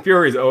 Tyson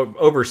Fury's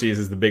overseas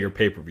is the bigger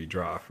pay-per-view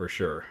draw for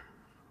sure.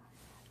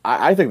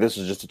 I think this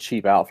is just a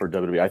cheap out for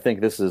WWE. I think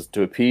this is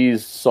to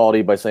appease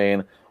Saudi by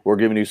saying we're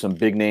giving you some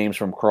big names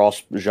from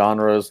cross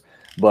genres,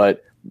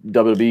 but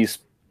WWE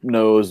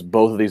knows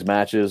both of these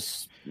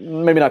matches,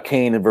 maybe not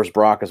Cain versus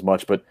Brock as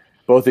much, but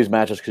both these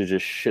matches could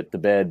just shit the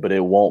bed, but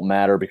it won't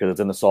matter because it's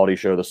in the Saudi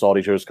show. The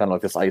Saudi show is kind of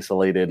like this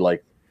isolated,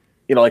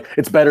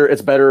 it's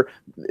better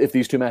if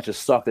these two matches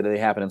suck that they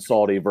happen in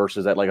Saudi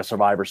versus at a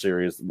Survivor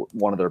Series,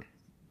 one of their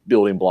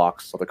building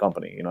blocks of the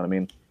company. You know what I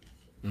mean?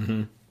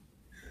 Mm-hmm.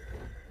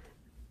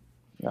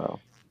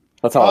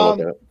 That's how I look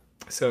at it.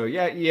 So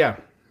yeah.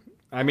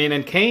 I mean,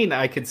 and Kane,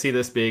 I could see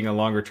this being a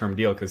longer term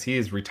deal because he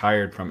is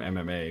retired from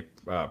MMA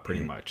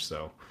pretty much.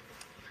 So,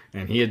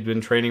 and he had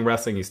been training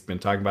wrestling. He's been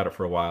talking about it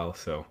for a while.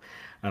 So,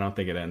 I don't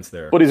think it ends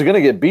there. But he's going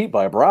to get beat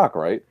by Brock,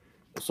 right?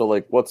 So,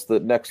 like, what's the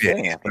next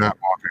thing? He's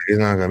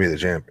not going to be the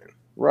champion.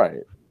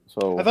 Right.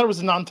 So I thought it was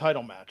a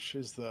non-title match.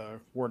 Is the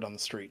word on the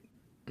street?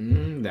 I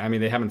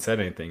mean, they haven't said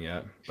anything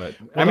yet, but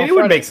I mean, it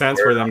would make sense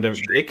for them to.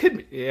 It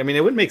could. I mean,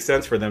 it would make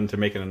sense for them to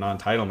make it a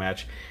non-title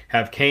match,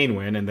 have Kane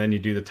win, and then you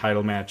do the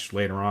title match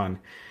later on.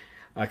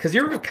 Because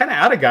you're kind of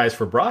out of guys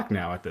for Brock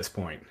now at this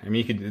point. I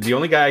mean, the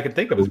only guy I could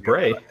think of is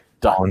Bray.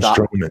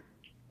 Strowman.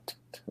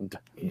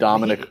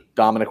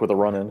 Dominic with a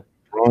run-in.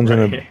 Braun's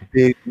in a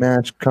big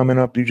match coming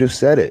up. You just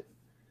said it.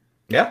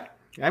 Yeah.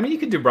 I mean, you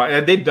could do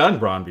Braun. They've done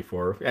Braun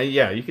before.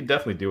 Yeah, you could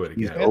definitely do it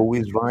again. He's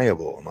always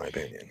viable, in my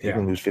opinion. He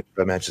can lose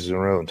 55 matches in a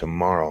row, and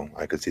tomorrow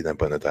I could see them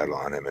putting the title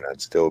on him, and I'd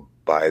still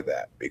buy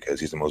that because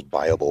he's the most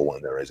viable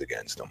one there is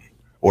against him.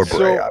 Or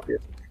Bray,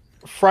 obviously.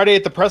 Friday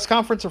at the press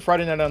conference or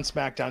Friday night on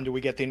SmackDown, do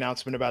we get the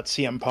announcement about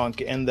CM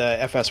Punk and the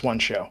FS1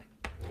 show?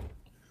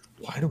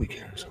 Why do we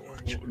care so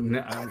much?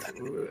 No,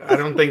 I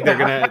don't think they're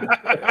going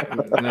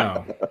to.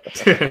 No.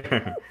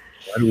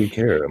 Why do we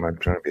care? I'm not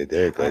trying to be a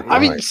dick. I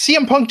mean,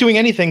 CM Punk doing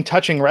anything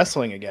touching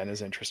wrestling again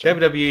is interesting.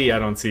 WWE, I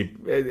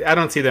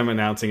don't see them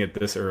announcing it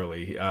this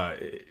early.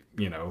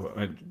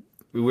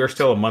 We're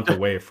still a month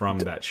away from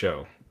that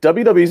show.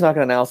 WWE's not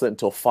going to announce it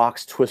until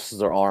Fox twists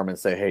their arm and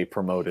say, "Hey,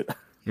 promote it."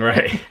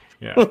 Right.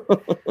 Yeah.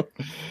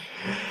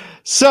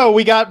 So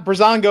we got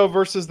Breezango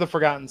versus the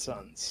Forgotten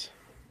Sons.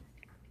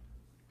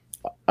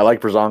 I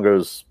like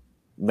Breezango's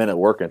minute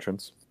work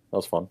entrance. That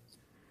was fun.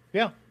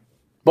 Yeah.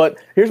 But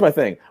here's my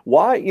thing.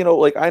 Why,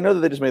 I know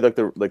that they just made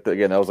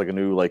again, that was like a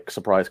new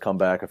surprise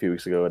comeback a few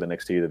weeks ago at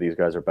NXT that these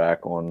guys are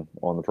back on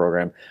the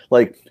program.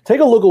 Take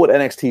a look at what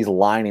NXT is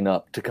lining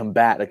up to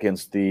combat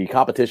against the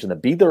competition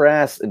that beat their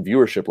ass in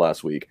viewership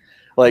last week.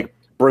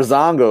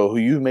 Breezango, who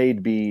you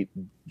made be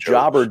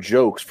jobber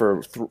jokes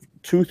for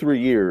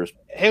 2-3 years.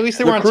 Hey, at least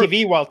they were on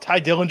TV while Ty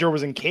Dillinger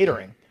was in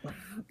catering.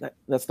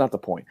 That's not the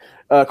point.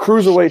 A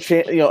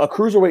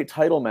cruiserweight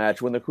title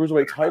match when the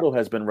cruiserweight title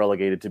has been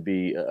relegated to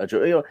be a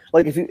joke.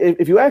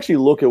 If you actually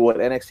look at what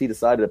NXT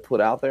decided to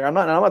put out there, I'm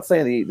not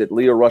saying that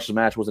Leo Rush's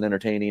match wasn't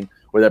entertaining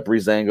or that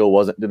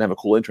Breezango didn't have a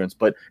cool entrance,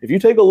 but if you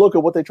take a look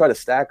at what they try to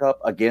stack up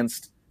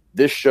against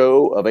this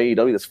show of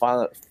AEW that's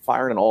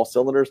firing on all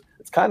cylinders,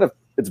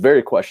 it's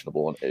very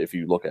questionable if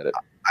you look at it.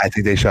 I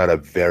think they shot a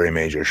very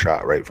major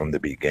shot right from the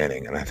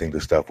beginning, and I think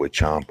the stuff with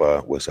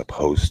Ciampa was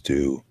supposed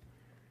to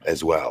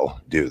as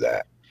well do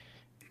that.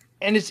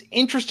 And it's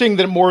interesting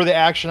that more of the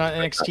action on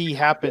NXT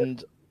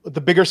happened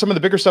some of the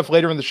bigger stuff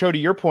later in the show. To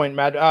your point,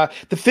 Matt,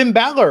 the Finn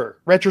Balor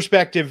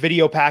retrospective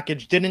video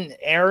package didn't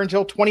air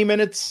until 20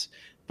 minutes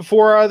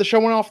before the show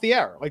went off the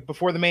air,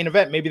 before the main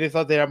event. Maybe they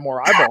thought they'd have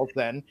more eyeballs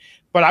then,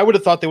 but I would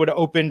have thought they would have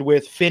opened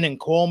with Finn and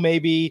Cole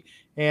maybe,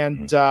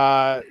 and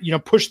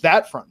push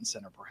that front and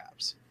center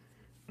perhaps.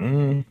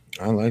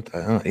 I like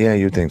that. Yeah,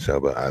 you think so,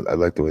 but I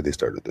like the way they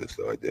started this,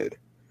 though. I did.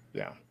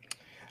 Yeah.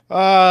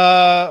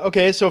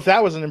 Okay, so if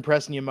that wasn't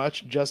impressing you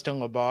much,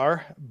 Justin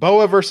LaBar,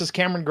 Boa versus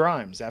Cameron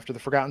Grimes after the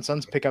Forgotten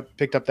Sons picked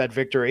up that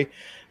victory.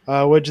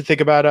 What did you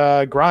think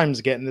about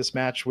Grimes getting this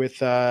match with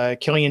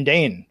Killian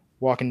Dane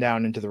walking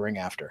down into the ring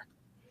after?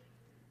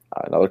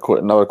 Another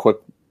quick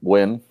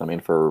win. I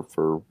mean,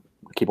 for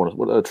keep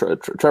on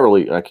Trevor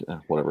Lee,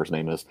 whatever his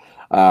name is.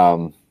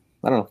 I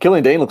don't know.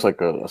 Killian Dane looks like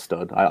a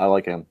stud. I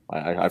like him.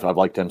 I've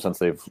liked him since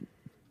they've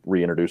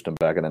reintroduced him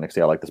back in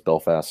NXT. I like this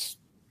Belfast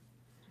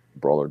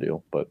brawler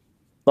deal, but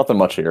nothing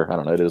much here. I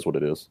don't know. It is what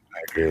it is. I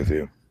agree with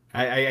you.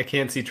 I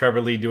can't see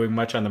Trevor Lee doing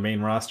much on the main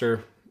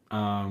roster.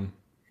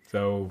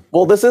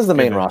 This is the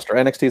main roster.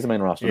 NXT is the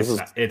main roster.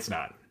 It's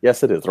not.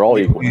 Yes, it is. They're all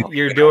equal.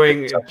 You're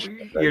doing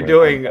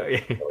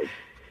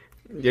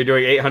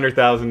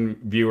 800,000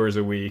 viewers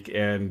a week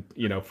and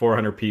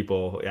 400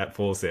 people at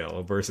Full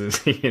Sail versus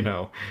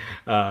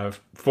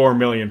 4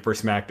 million for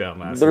SmackDown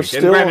last week.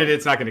 And granted,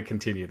 it's not going to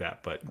continue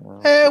that, but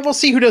we'll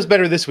see who does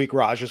better this week.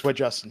 Raj is what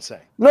Justin's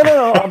saying.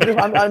 No.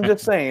 I'm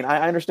just saying.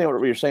 I understand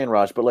what you're saying,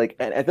 Raj. But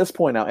at this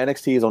point now,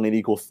 NXT is on an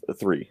equal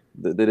 3.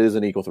 It is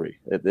an equal 3.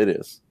 It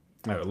is.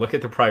 No, look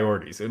at the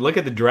priorities. Look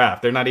at the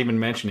draft. They're not even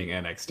mentioning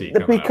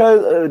NXT.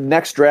 Because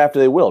next draft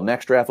they will.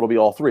 Next draft it'll be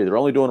all 3. They're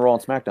only doing Raw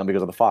and SmackDown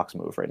because of the Fox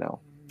move right now.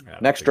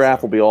 Next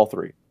draft will be all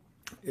 3.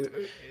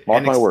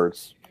 Mark my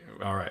words.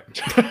 All right.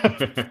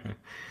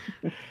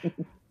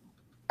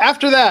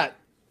 After that,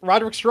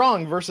 Roderick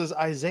Strong versus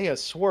Isaiah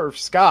Swerve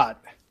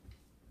Scott.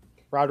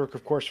 Roderick,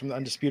 of course, from the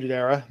Undisputed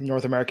Era,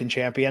 North American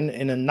champion,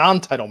 in a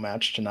non-title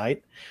match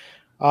tonight.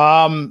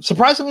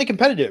 Surprisingly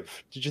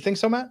competitive. Did you think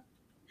so, Matt?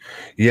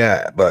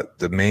 Yeah, but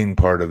the main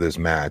part of this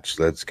match,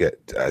 I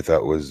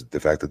thought, was the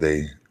fact that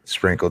they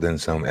sprinkled in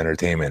some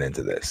entertainment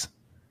into this.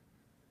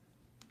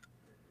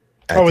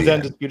 With the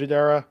Undisputed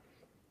Era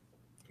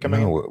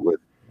coming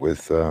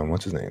with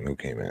what's his name? Who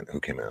came out?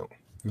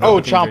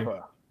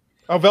 Ciampa.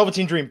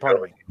 Velveteen Dream,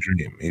 pardon me.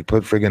 Dream. He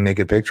put friggin'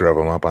 naked picture of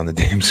him up on the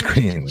damn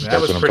screen.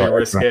 That was pretty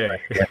risque.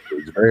 Yeah,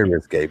 it was very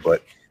risque,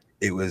 but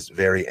it was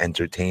very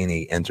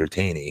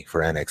entertaining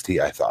for NXT,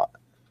 I thought.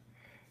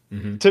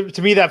 Mm-hmm.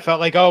 To me, that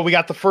felt like, oh, we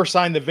got the first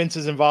sign that Vince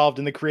is involved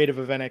in the creative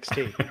of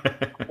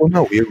NXT. Well,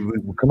 no,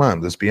 come on,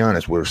 let's be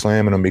honest. We're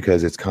slamming them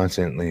because it's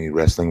constantly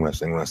wrestling,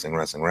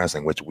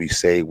 which we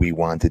say we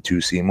wanted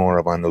to see more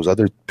of on those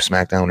other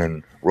SmackDown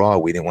and Raw.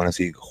 We didn't want to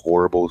see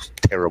horrible,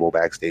 terrible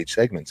backstage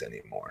segments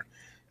anymore.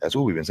 That's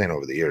what we've been saying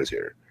over the years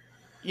here.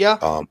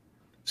 Yeah.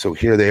 So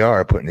here they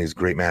are putting these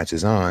great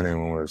matches on,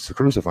 and we're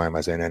crucifying by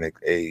saying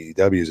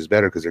AEW's is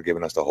better because they're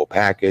giving us the whole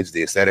package.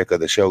 The aesthetic of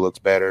the show looks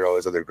better. All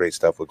this other great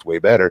stuff looks way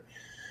better.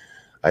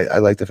 I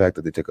like the fact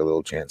that they took a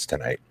little chance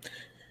tonight.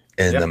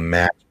 And the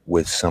match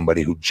with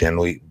somebody who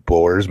generally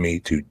bores me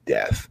to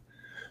death.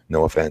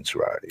 No offense,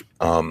 Roddy.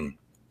 I'm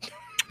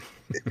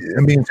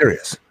being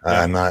serious.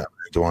 I'm not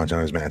to watch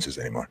on his matches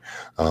anymore.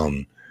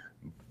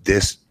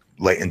 This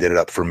lightened it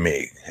up for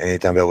me.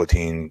 Anytime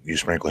Velveteen, you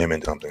sprinkle him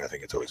into something, I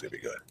think it's always going to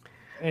be good.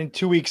 In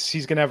 2 weeks,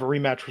 he's going to have a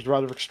rematch with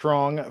Roderick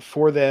Strong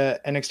for the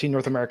NXT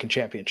North American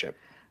Championship.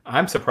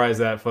 I'm surprised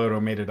that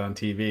photo made it on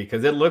TV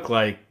because it looked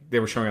like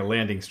they were showing a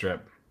landing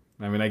strip.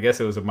 I mean, I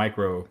guess it was a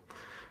micro,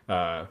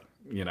 But,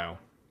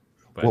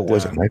 what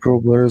was it?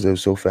 Micro blurs? It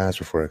was so fast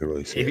before I could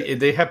really see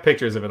it. They have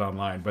pictures of it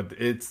online, but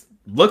it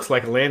looks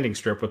like a landing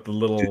strip with the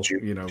little, Did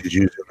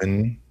you zoom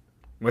in?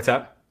 What's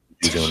that?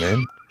 Did you zoom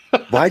in?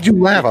 Why'd you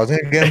laugh? I was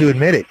going to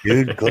admit it,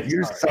 dude.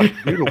 You're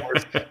the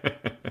worst.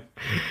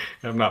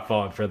 I'm not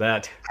falling for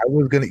that. I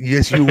was going to.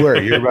 Yes, you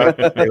were. You're about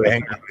to say,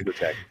 hang on, let me go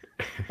check.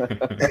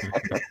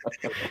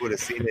 We would have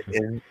seen it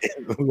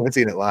we would have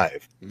seen it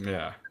live.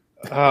 Yeah.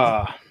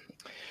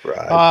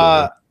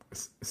 Right.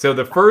 So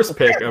the first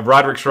pick of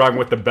Roderick Strong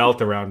with the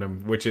belt around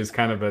him, which is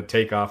kind of a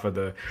takeoff of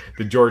the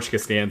George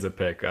Costanza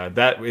pick,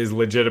 that was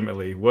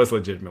legitimately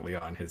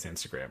on his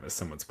Instagram, as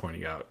someone's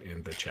pointing out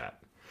in the chat.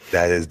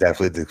 That is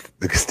definitely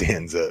the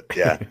Costanza.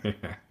 Yeah.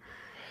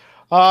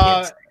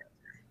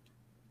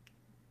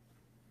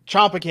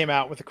 Ciampa came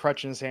out with a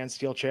crutch in his hand,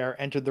 steel chair,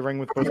 entered the ring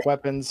with both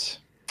weapons.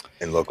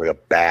 And looked like a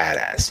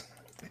badass.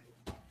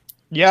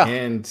 Yeah.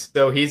 And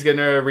so he's going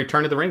to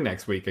return to the ring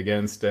next week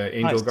against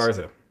Angel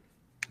Garza.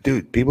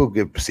 Dude, people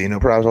give Cena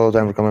props all the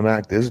time for coming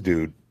back. This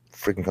dude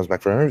freaking comes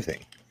back for everything.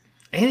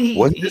 And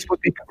wasn't this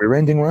what the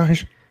career-ending,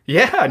 Raj?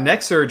 Yeah,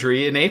 neck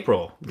surgery in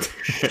April.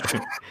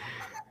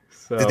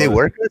 So, did they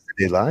work this? Did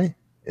they lie?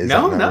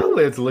 No,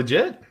 it's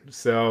legit.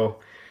 So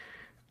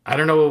I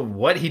don't know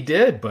what he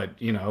did, but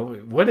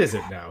what is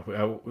it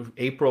now?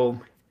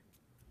 April,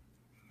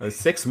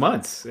 6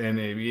 months, and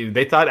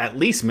they thought at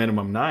least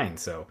minimum 9.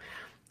 So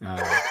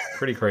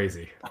pretty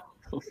crazy.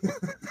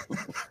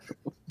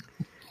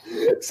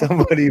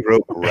 Somebody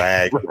wrote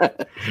rag.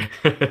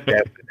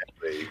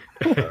 Definitely.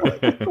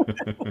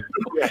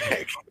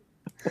 Rag.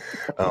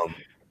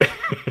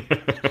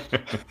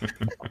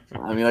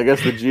 I mean, I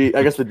guess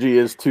the G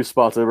is 2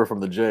 spots over from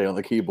the J on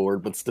the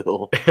keyboard, but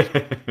still.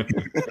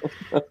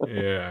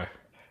 Yeah.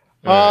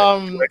 Do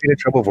I get in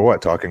trouble for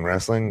what? Talking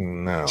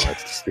wrestling? No,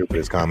 that's the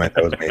stupidest comment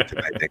that was made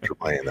tonight. Thanks for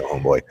playing the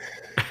homeboy.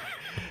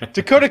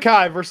 Dakota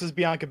Kai versus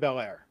Bianca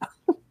Belair.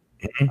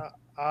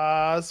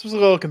 This was a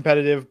little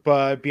competitive,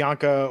 but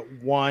Bianca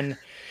won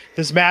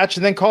this match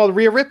and then called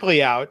Rhea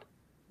Ripley out,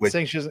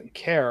 saying she doesn't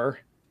care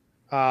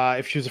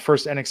if she was the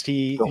first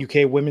NXT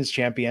UK Women's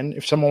Champion.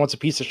 If someone wants a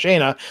piece of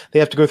Shayna, they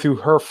have to go through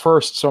her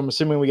first. So I'm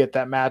assuming we get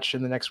that match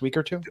in the next week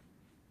or two.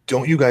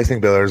 Don't you guys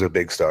think Belair's a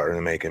big star in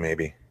the making,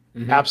 maybe?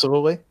 Mm-hmm.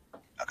 Absolutely.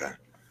 Okay.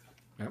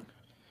 Yep.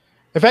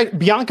 In fact,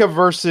 Bianca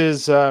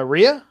versus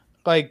Rhea,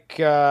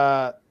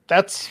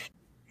 that's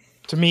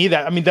to me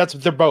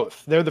they're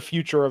both. They're the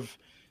future of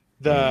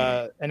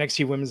the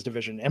NXT Women's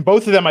division, and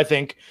both of them, I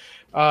think,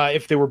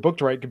 if they were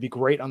booked right, could be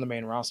great on the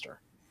main roster.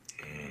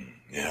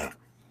 Yeah.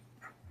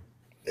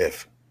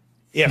 If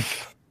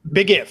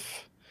big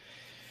if.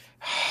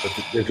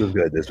 But this was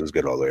good. This was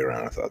good all the way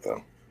around, I thought,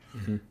 though.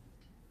 Mm-hmm.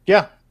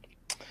 Yeah.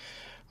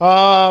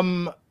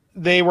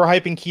 They were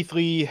hyping Keith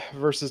Lee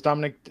versus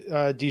Dominic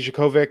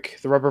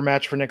Dijakovic, the rubber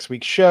match for next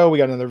week's show. We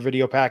got another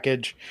video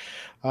package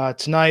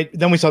tonight.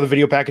 Then we saw the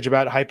video package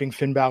about hyping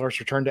Finn Balor's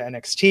return to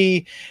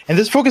NXT. And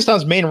this focused on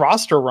his main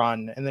roster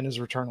run and then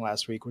his return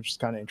last week, which is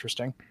kind of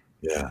interesting.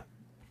 Yeah.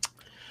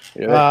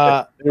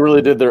 Yeah, they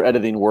really did their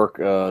editing work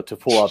to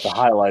pull out the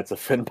highlights of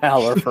Finn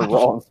Balor for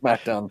Raw and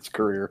SmackDown's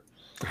career.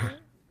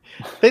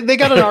 They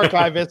got an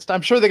archivist.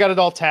 I'm sure they got it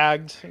all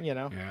tagged,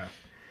 Yeah.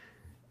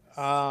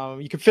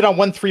 You could fit on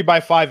one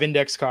 3x5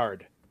 index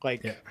card,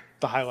 the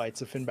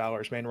highlights of Finn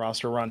Balor's main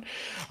roster run.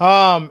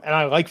 And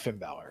I like Finn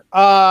Balor.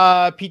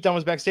 Pete Dunne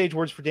was backstage,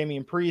 words for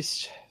Damian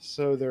Priest.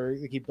 So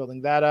they keep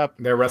building that up.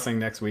 They're wrestling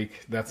next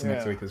week. That's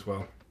next week as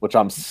well. Which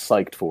I'm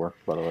psyched for,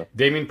 by the way.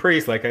 Damian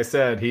Priest, like I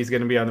said, he's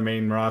going to be on the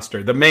main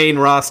roster. The main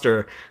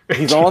roster.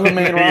 He's on the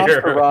main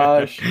roster,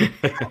 Raj.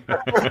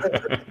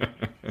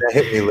 That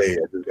hit me late.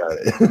 I just got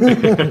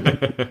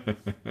it.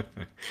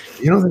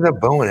 You don't think that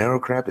bow and arrow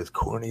crap is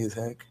corny as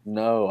heck?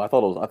 No, I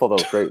thought that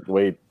was great. The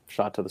way he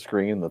shot to the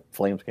screen, the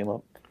flames came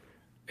up.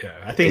 Yeah,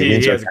 I think he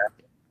has. Are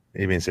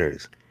you being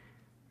serious?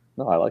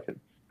 No, I like it.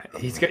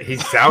 He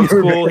sounds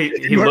cool.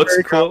 He looks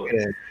cool.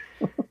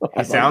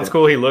 He sounds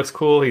cool. He looks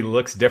cool. He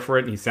looks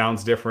different. He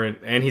sounds different,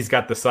 and he's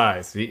got the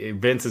size.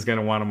 Vince is going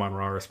to want him on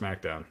Raw or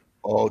SmackDown.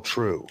 All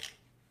true.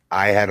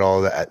 I had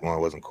all that. Well,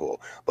 it wasn't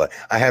cool, but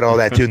I had all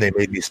that too, and they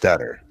made me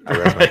stutter.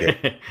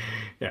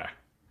 Yeah.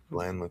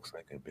 Glenn looks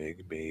like a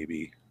big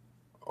baby.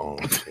 Oh,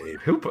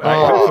 who put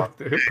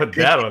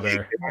that on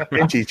there?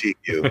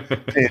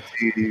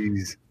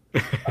 Panties.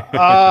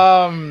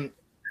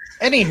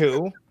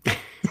 Anywho.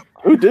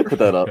 Who did put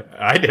that up?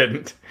 I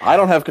didn't. I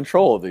don't have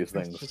control of these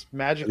things. Just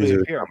magically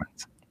appear.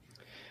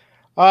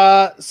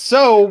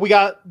 So we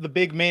got the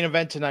big main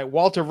event tonight: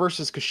 Walter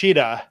versus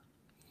Kushida.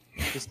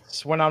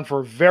 This went on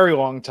for a very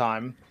long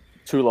time.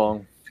 Too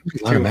long.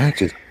 A lot of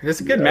matches. It's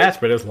a good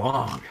match, but it's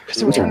long. Because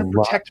they were trying to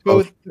protect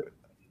both.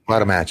 A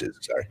lot of matches.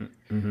 Sorry.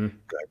 Mm-hmm.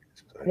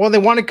 Well, they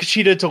wanted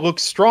Kushida to look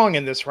strong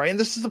in this, right? And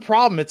this is the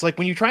problem. It's like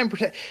when you try and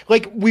protect,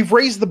 like we've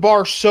raised the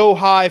bar so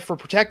high for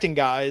protecting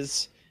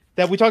guys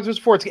that we talked about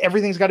before. It's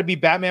everything's got to be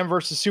Batman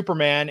versus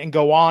Superman and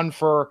go on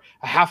for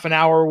a half an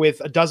hour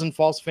with a dozen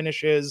false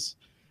finishes.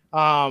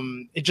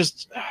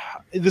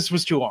 This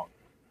was too long.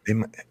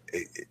 Am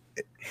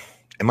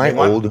I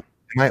old?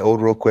 Am I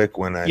old real quick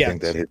when I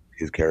think that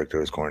his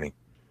character is corny?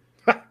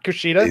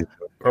 Kushida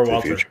or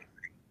Walter?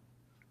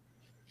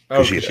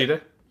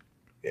 Kushida?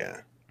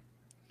 Yeah.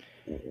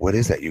 What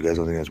is that? You guys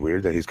don't think that's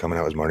weird that he's coming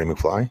out as Marty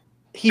McFly?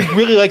 He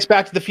really likes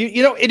Back to the Future.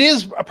 You know, it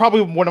is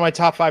probably one of my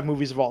top 5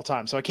 movies of all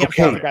time, so I can't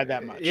fault the guy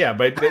that much. Yeah,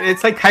 but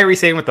it's like Kyrie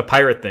saying with the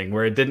pirate thing,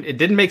 where it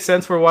didn't make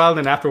sense for a while, and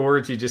then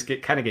afterwards you just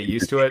get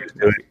used to it.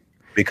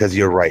 Because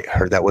you're right.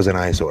 That was an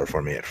eyesore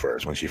for me at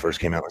first when she first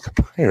came out as a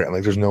pirate. I'm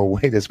like, there's no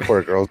way this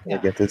poor girl's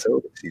gonna get this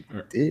over. She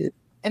did.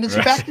 And it's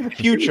Back to the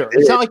Future.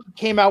 It's not like he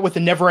came out with a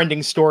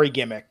never-ending story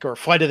gimmick or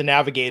Flight of the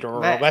Navigator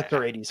or a lesser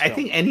 80s film. I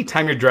think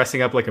anytime you're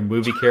dressing up like a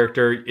movie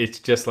character, it's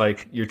just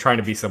like you're trying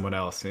to be someone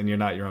else and you're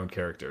not your own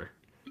character.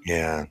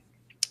 Yeah.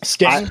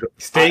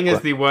 Sting is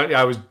the one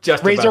I was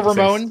just Razor about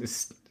to Ramon.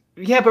 Say.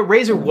 Yeah, but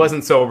Razor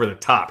wasn't so over the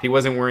top. He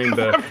wasn't wearing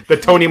the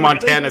Tony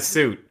Montana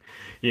suit.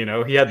 You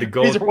know, he had the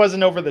gold. Razor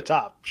wasn't over the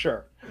top,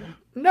 sure.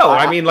 No,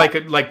 I mean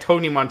like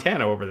Tony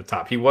Montana over the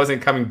top. He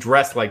wasn't coming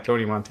dressed like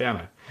Tony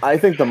Montana. I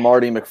think the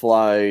Marty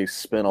McFly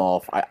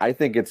spinoff, I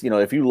think it's,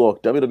 if you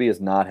look, WWE has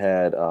not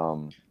had,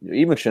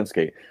 even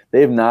Shinsuke,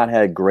 they have not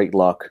had great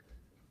luck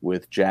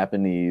with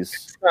Japanese.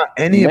 It's not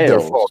any of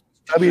their fault.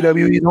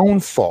 WWE's own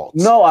fault.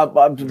 No,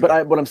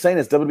 what I'm saying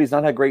is WWE's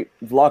not had great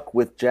luck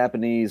with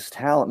Japanese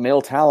talent,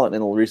 male talent in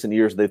the recent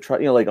years. They've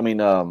tried,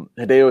 Hideo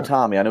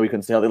Itami. I know we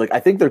couldn't say how I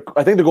think they're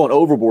going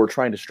overboard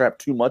trying to strap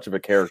too much of a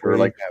character.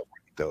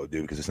 Though,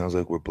 dude, because it sounds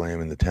like we're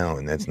blaming the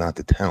talent. That's not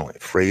the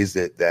talent. Phrase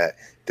that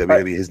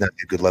WWE has not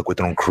had good luck with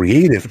their own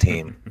creative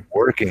team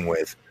working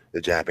with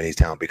the Japanese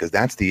talent, because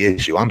that's the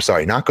issue. I'm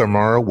sorry,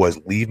 Nakamura was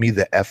leave me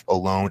the F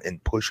alone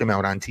and push him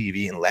out on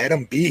TV and let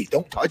him be.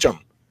 Don't touch him.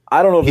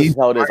 I don't know if this is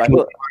how it is.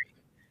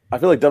 I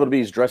feel like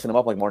WWE is dressing him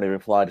up like Marty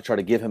McFly to try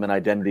to give him an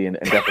identity and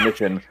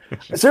definition.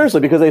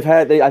 Seriously, because I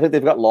think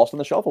they've got lost in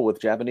the shuffle with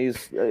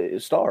Japanese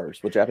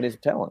stars, with Japanese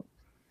talent.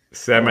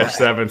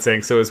 Samh7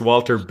 saying, so is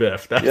Walter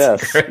Biff.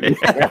 That's great.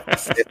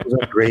 It was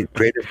a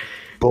greatest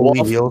bully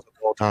heels of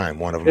all time.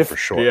 One of them for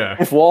sure. Yeah.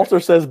 If Walter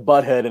says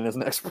butthead in his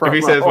next promo. If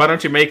he says, why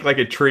don't you make like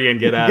a tree and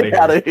get out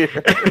of here?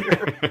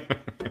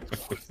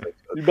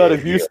 You're about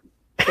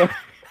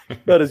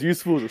as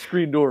useful as a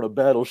screen door in a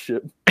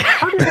battleship.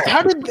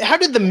 How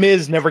did the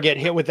Miz never get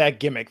hit with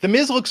that gimmick? The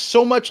Miz looks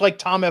so much like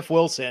Tom F.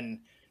 Wilson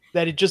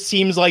that it just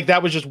seems like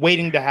that was just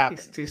waiting to happen.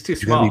 He's too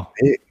small.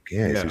 He's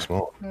too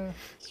small.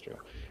 That's true.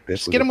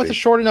 Just get him with a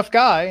short enough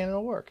guy and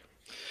it'll work.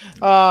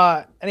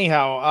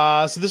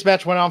 Anyhow, so this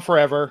match went on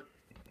forever.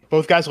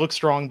 Both guys look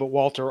strong, but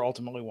Walter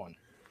ultimately won.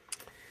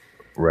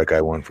 Red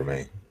guy won for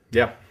me.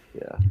 Yeah.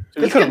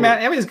 It's a good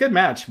match. I mean, it's a good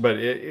match, but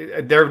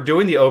they're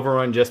doing the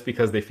overrun just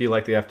because they feel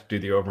like they have to do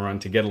the overrun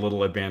to get a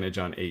little advantage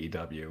on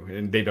AEW,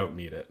 and they don't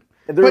need it.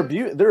 And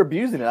they're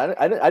abusing it.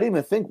 I didn't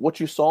even think what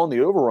you saw in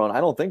the overrun.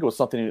 I don't think it was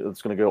something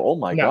that's going to go, oh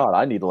my God,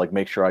 I need to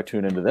make sure I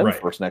tune into them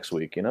first next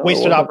week.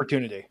 Wasted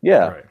opportunity.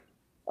 Yeah. Right.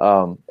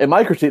 And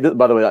my critique,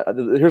 by the way,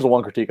 here's the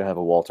one critique I have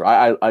of Walter.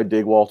 I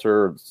dig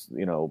Walter,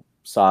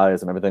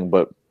 size and everything,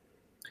 but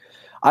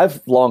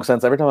I've long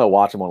since every time I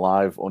watch him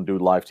on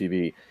Dude Live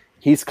TV,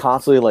 he's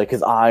constantly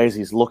his eyes,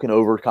 he's looking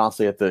over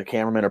constantly at the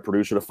cameraman or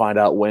producer to find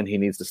out when he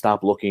needs to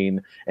stop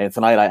looking. And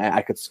tonight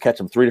I could catch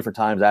him 3 different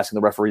times asking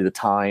the referee the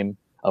time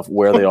of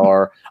where they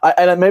are.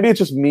 And maybe it's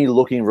just me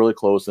looking really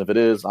close. And if it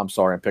is, I'm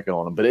sorry, I'm picking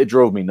on him, but it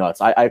drove me nuts.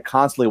 I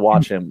constantly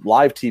watch him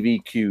live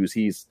TV cues.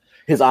 He's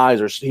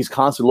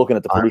constantly looking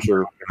at the producer.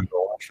 I'm gonna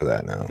go watch for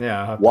that now.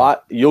 Yeah.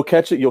 You'll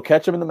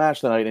catch him in the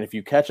match tonight. And if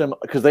you catch him,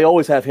 because they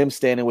always have him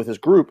standing with his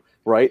group,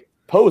 right?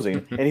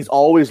 Posing, and he's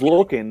always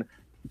looking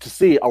to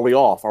see, are we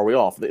off? I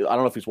don't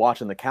know if he's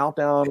watching the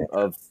countdown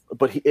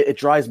but it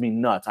drives me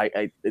nuts.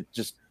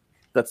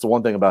 that's the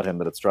one thing about him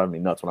that it's driving me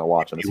nuts when I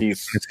watch him. You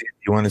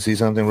want to see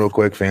something real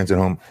quick, fans at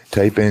home?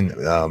 Type in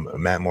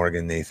Matt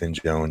Morgan, Nathan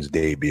Jones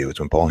debut. It's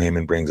when Paul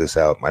Heyman brings us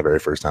out my very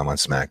first time on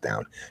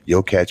SmackDown.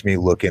 You'll catch me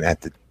looking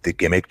at the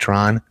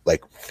Gimmick-tron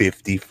like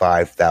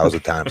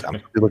 55,000 times.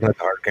 I'm looking at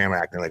the hard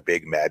camera, acting like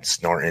Big Mad,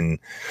 snorting,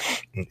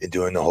 and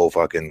doing the whole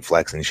fucking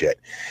flex and shit.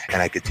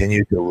 And I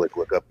continue to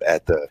look up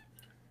at the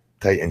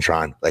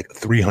Titantron like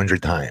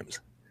 300 times.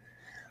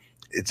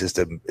 It's just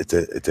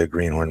it's a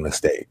greenhorn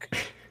mistake.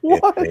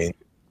 What?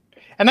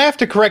 And I have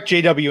to correct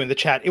JW in the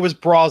chat. It was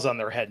bras on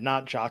their head,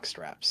 not jock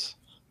straps.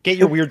 Get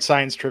your weird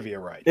science trivia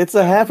right. It's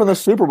a half in the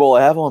Super Bowl.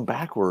 I have on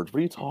backwards. What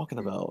are you talking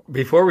about?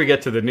 Before we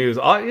get to the news,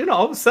 all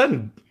of a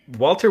sudden,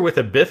 Walter with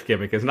a Biff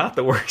gimmick is not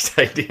the worst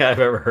idea I've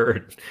ever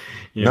heard.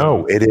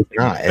 No, it is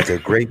not. It's a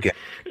great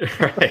gimmick.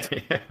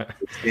 Right. Yeah.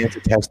 It stands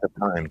the test of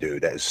time,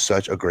 dude. That is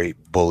such a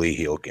great bully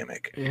heel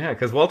gimmick. Yeah,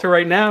 because Walter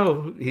right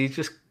now, he's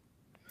just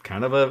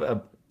kind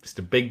of just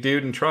a big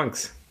dude in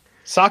trunks.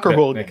 Soccer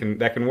hooligan.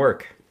 That can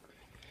work.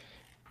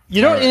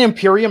 You know, in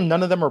Imperium,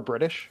 none of them are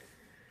British.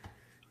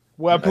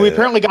 Well, we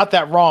apparently got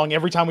that wrong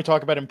every time we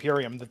talk about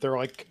Imperium, that they're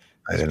like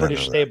this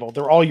British stable.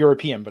 They're all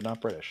European, but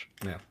not British.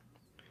 Yeah.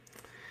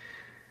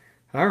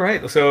 All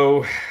right.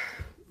 So,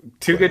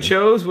 two good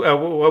shows.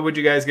 What would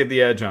you guys get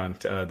the edge on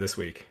this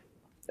week?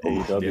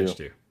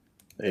 AEW.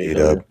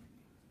 AEW.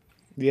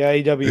 The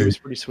AEW was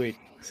pretty sweet.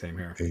 Same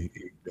here.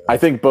 I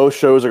think both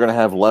shows are going to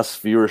have less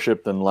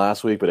viewership than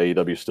last week, but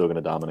AEW is still going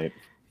to dominate.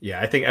 Yeah,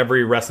 I think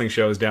every wrestling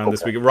show is down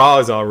this week. Raw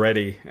is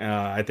already.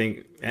 I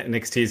think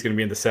NXT is going to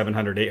be in the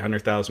 700,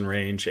 800,000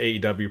 range.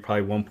 AEW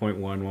probably 1.1,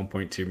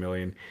 1.2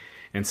 million.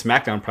 And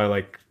SmackDown probably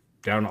like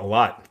down a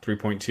lot,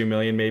 3.2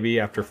 million maybe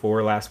after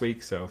 4 last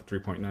week, so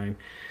 3.9.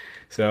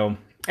 So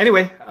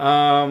anyway,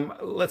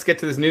 let's get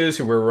to this news.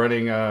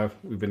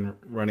 We've been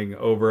running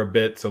over a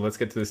bit, so let's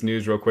get to this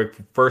news real quick.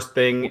 First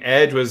thing,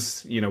 Edge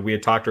was, we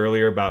had talked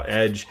earlier about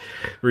Edge.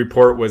 The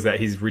report was that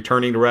he's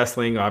returning to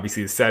wrestling.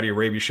 Obviously, the Saudi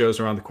Arabia show's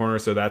around the corner,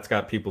 so that's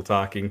got people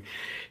talking.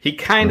 He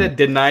kind of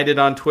denied it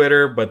on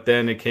Twitter, but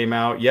then it came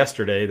out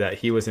yesterday that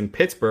he was in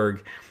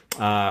Pittsburgh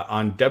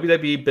on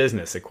WWE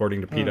Business,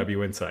 according to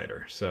PW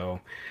Insider. So,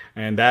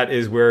 and that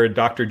is where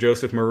Dr.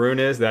 Joseph Maroon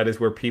is. That is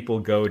where people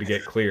go to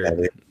get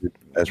cleared.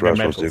 That's where I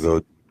was supposed to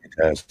go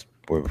test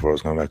before I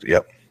was coming back.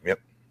 Yep.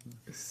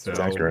 So, that's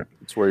accurate.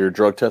 It's where your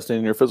drug testing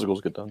and your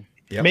physicals get done.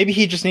 Yep. Maybe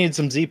he just needed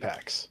some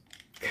Z-Packs.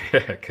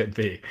 Could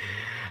be.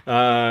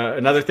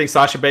 Another thing,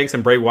 Sasha Banks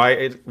and Bray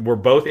Wyatt were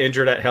both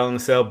injured at Hell in a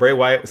Cell. Bray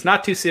Wyatt was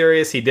not too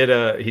serious. He did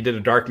a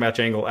dark match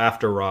angle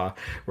after Raw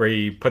where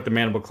he put the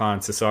mandible claw on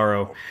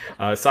Cesaro.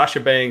 Sasha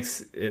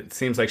Banks, it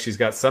seems like she's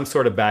got some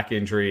sort of back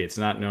injury. It's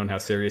not known how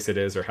serious it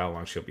is or how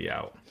long she'll be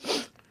out.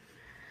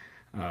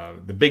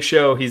 The Big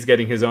Show, he's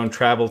getting his own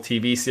travel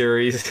TV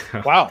series.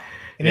 Wow.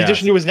 In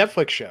addition to his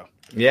Netflix show.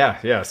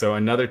 Yeah. So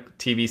another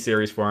TV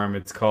series for him.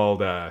 It's called,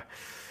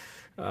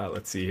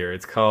 let's see here.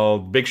 It's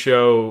called Big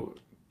Show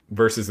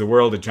versus the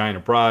World, A Giant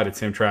Abroad. It's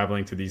him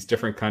traveling to these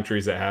different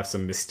countries that have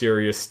some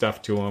mysterious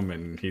stuff to him,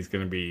 and he's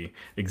going to be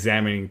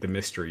examining the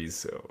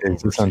mysteries.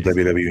 Is this on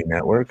WWE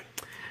Network?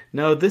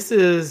 No, this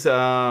is,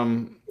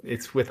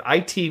 it's with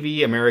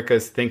ITV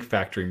America's Think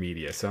Factory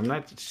Media. So I'm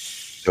not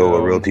sure. So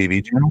a real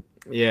TV channel?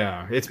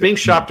 Yeah, it's being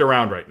shopped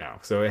around right now,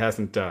 so it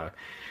hasn't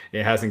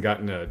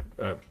gotten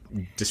a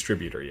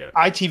distributor yet.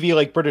 ITV,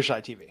 like British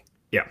ITV.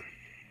 Yeah.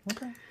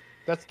 Okay.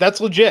 That's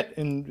legit.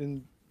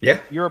 In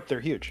Europe, they're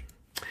huge.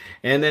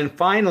 And then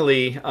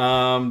finally,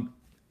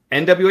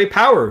 NWA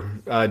Power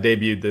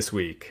debuted this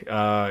week.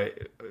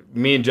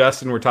 Me and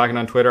Justin were talking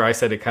on Twitter. I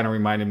said it kind of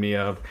reminded me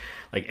of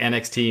like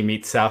NXT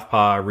meets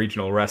Southpaw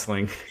regional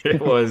wrestling.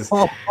 It was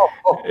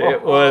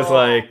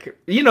like,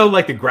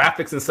 like the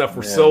graphics and stuff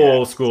were so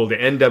old school. The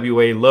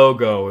NWA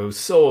logo, it was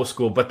so old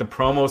school. But the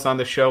promos on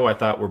the show I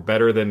thought were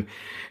better than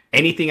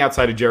anything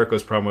outside of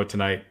Jericho's promo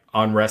tonight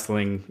on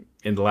wrestling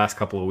in the last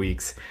couple of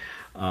weeks.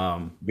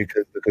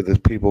 Because there's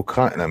people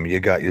cutting them. You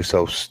got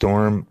yourself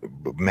Storm,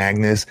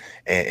 Magnus,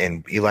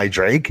 and Eli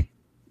Drake.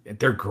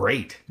 They're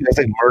great. That's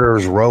like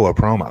Murderer's Row of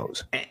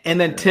promos. And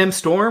then Tim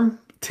Storm,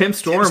 he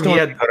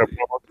had got a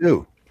promo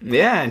too.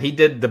 Yeah, and he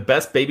did the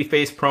best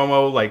babyface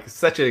promo, like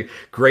such a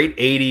great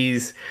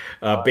 80s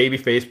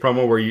babyface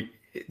promo where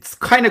it's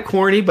kind of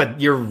corny, but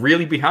you're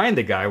really behind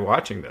the guy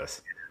watching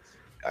this.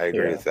 I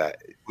agree with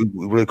that.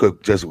 Really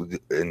quick, just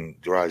in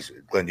Raj,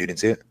 Glenn, you didn't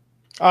see it?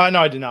 No,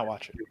 I did not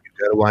watch it. You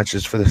gotta watch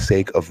this for the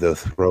sake of the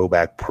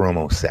throwback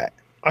promo set.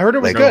 I heard it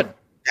was good.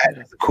 That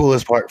is the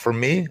coolest part for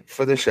me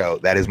for the show.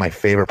 That is my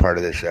favorite part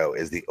of the show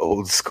is the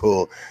old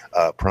school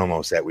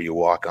promo set where you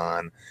walk on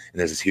and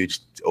there's this huge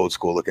old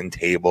school looking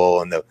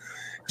table and the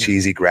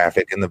cheesy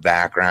graphic in the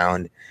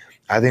background.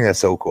 I think that's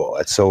so cool.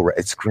 It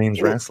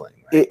screams wrestling.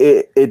 Right?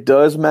 It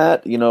does,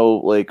 Matt.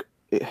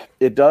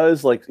 It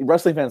does. Like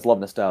wrestling fans love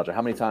nostalgia.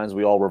 How many times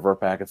we all revert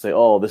back and say,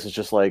 "Oh, this is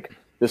just like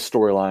this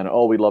storyline."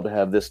 Oh, we'd love to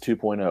have this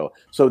 2.0.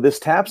 So this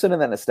taps into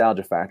that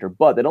nostalgia factor,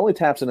 but it only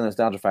taps into the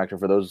nostalgia factor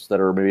for those that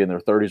are maybe in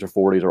their 30s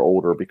or 40s or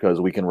older, because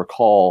we can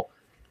recall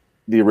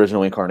the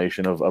original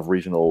incarnation of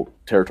regional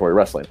territory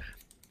wrestling.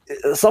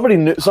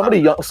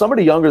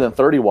 somebody younger than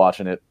 30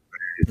 watching it.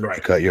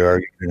 Right. Cut your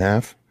argument in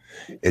half.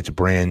 It's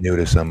brand new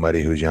to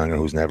somebody who's younger,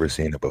 who's never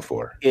seen it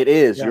before. It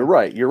is. Yeah.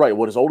 You're right.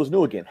 What is old is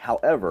new again.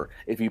 However,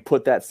 if you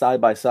put that side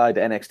by side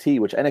to NXT,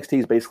 which NXT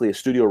is basically a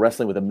studio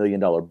wrestling with $1 million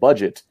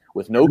budget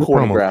with no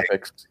corny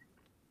graphics.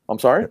 I'm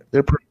sorry?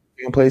 They're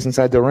taking place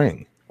inside the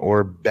ring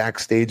or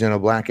backstage in a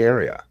black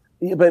area.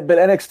 Yeah, but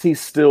NXT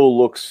still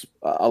looks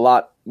a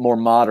lot more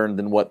modern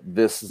than what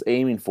this is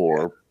aiming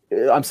for.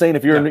 I'm saying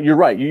if you're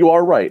right. You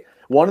are right.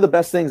 One of the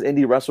best things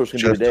indie wrestlers can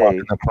do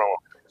today.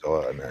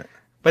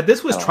 But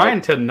this was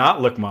trying to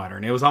not look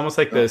modern. It was almost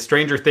like the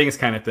Stranger Things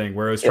kind of thing,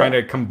 where it was trying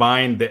to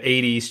combine the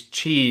 80s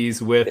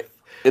cheese with...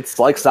 It's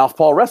like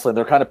Southpaw Wrestling.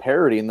 They're kind of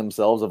parodying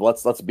themselves of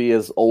let's be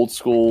as old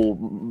school,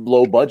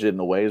 low budget in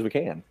a way as we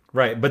can.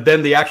 Right, but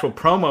then the actual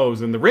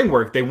promos and the ring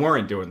work, they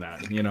weren't doing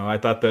that. I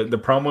thought the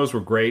promos were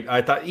great.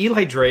 I thought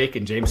Eli Drake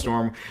and James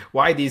Storm,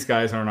 why these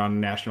guys aren't on a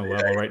national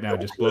level right now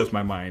just blows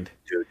my mind.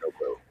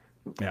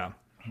 Yeah.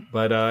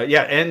 But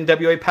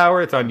NWA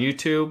Power, it's on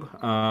YouTube.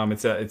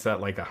 It's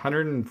at like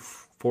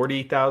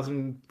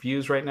 140,000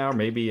 views right now.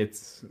 Maybe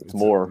it's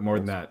more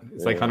than that.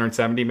 It's like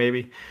 170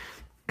 maybe.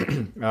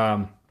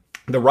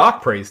 The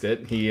Rock praised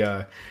it.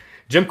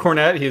 Jim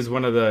Cornette, he's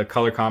one of the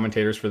color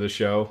commentators for the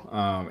show,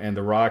 and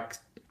The Rock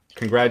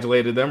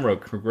congratulated them,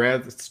 wrote,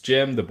 "Congrats,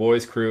 Jim, the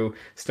boys crew.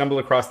 Stumbled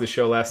across the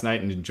show last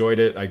night and enjoyed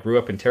it. I grew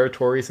up in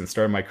Territories and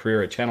started my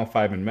career at Channel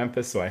 5 in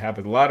Memphis, so I have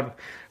a lot of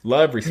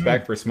love,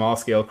 respect for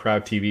small-scale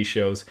crowd TV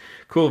shows.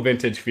 Cool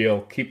vintage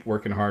feel. Keep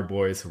working hard,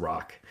 boys.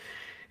 Rock."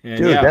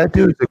 And that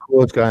dude's the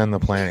coolest guy on the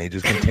planet. He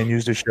just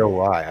continues to show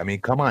why. I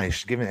mean, come on,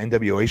 he's giving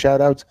NWA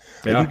shout-outs.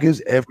 He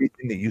gives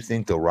everything that you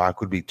think The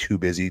Rock would be too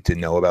busy to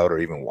know about or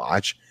even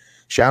watch.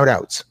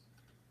 Shout-outs.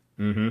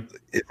 Mm-hmm.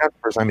 It's not the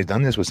first time he's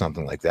done this with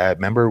something like that.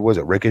 Remember, was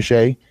it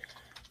Ricochet?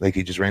 Like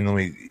he just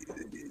randomly.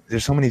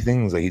 There's so many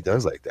things that he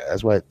does like that.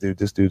 That's why, dude,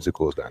 this dude's the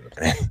coolest guy on the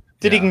planet.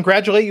 Did he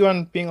congratulate you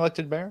on being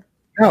elected mayor?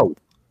 No.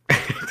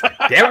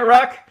 Damn it,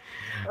 Rock.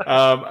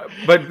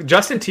 But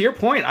Justin, to your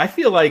point, I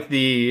feel like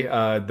the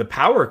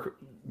Power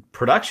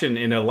production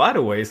in a lot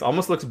of ways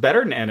almost looks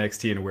better than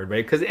NXT in a weird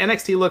way, because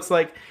NXT looks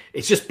like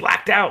it's just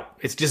blacked out.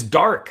 It's just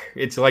dark.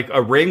 It's like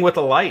a ring with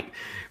a light.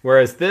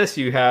 Whereas this,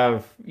 you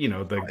have,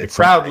 the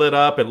crowd lit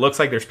up. It looks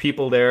like there's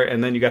people there.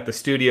 And then you got the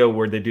studio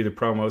where they do the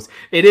promos.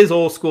 It is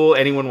old school.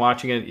 Anyone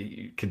watching it,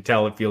 you can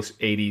tell it feels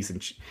 80s. And,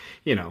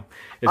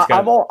 it's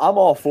got... I'm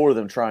all for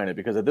them trying it,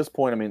 because at this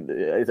point, I mean,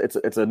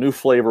 it's a new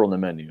flavor on the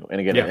menu. And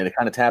again, and it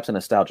kind of taps into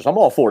nostalgia. So I'm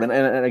all for it.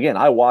 And again,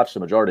 I watched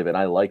the majority of it.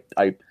 And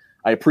I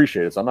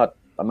appreciate it. So I'm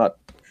not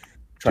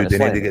trying to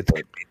slam it.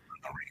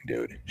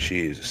 Dude,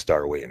 she is a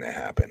star waiting to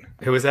happen.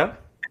 Who is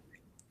that?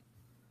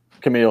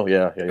 Camille,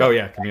 yeah. Oh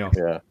yeah, Camille.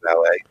 Yeah.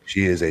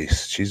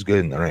 She's good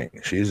in the ring.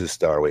 She's a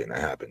star waiting to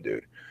happen,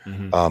 dude.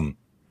 Mm-hmm.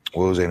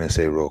 What was I gonna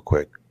say real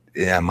quick?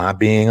 Yeah, am I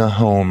being a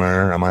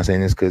homer? I'm not saying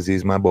this because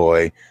he's my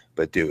boy,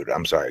 but dude,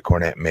 I'm sorry.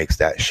 Cornette makes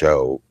that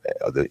show,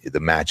 the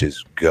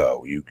matches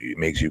go. It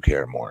makes you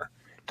care more.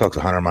 Talks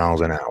 100 miles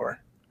an hour.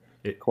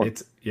 He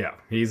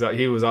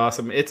was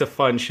awesome. It's a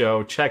fun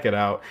show. Check it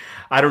out.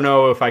 I don't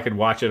know if I could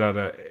watch it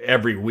on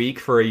every week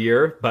for a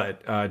year,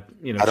 but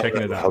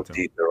checking it out. How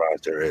deep the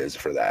roster is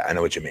for that. I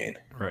know what you mean.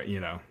 Right.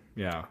 Yeah.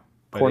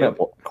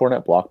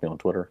 Cornette blocked me on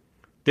Twitter.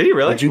 Did he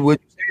really? What'd you say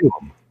to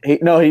him? He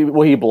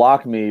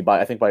blocked me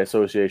by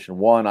association.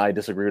 One, I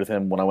disagreed with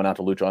him when I went out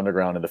to Lucha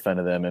Underground and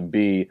defended them, and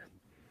B,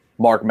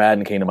 Mark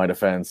Madden came to my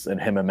defense, and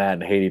him and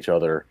Madden hate each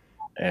other.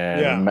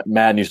 And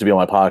Madden used to be on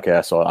my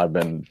podcast, so I've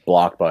been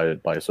blocked by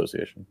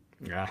association.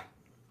 Yeah.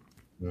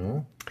 Mm-hmm.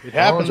 It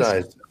happens.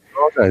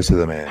 Apologize to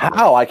the man.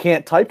 How? I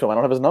can't type to him. I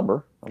don't have his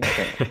number.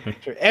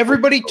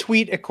 Everybody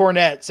tweet at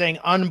Cornette saying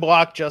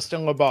unblock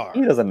Justin LaBar.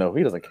 He doesn't know.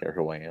 He doesn't care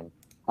who I am.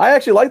 I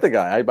actually like the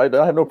guy. I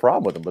have no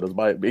problem with him,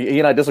 but he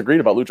and I disagreed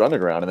about Lucha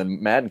Underground, and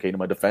then Madden came to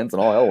my defense,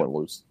 and all hell went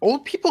loose.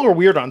 Old people are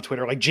weird on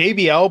Twitter. Like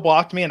JBL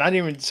blocked me,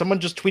 and someone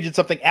just tweeted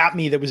something at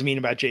me that was mean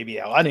about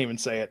JBL. I didn't even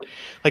say it.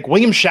 Like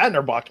William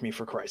Shatner blocked me,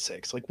 for Christ's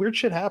sakes. Like weird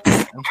shit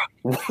happens.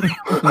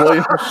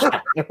 William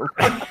Shatner.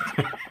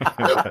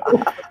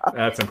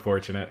 That's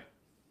unfortunate.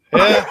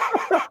 Yeah.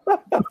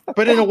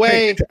 But in a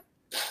way,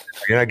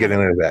 you're not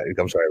getting into that.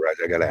 I'm sorry,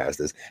 Roger. I gotta ask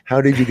this.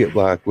 How did you get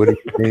blocked? What did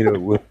you say?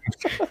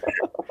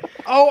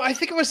 Oh, I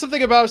think it was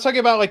something about, I was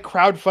talking about like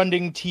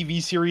crowdfunding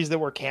TV series that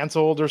were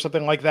canceled or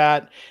something like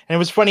that. And it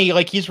was funny,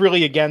 like he's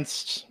really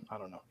against, I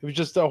don't know. It was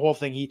just a whole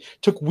thing. He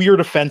took weird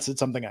offense at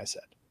something I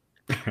said.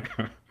 I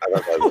thought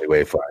that was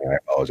way funny. I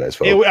apologize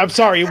for I'm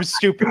sorry. It was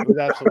stupid. It was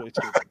absolutely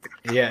stupid.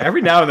 Yeah,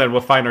 every now and then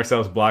we'll find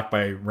ourselves blocked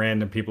by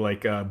random people.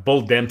 Like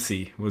Bull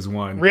Dempsey was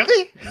one.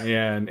 Really?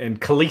 Yeah,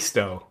 and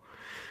Kalisto.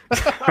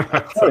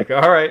 It's like,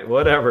 all right,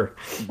 whatever.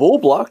 Bull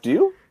blocked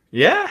you?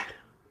 Yeah.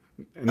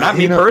 Not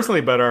me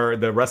personally,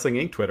 but the Wrestling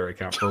Inc. Twitter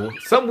account for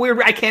some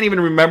weird. I can't even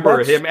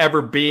remember him ever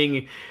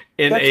being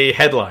in a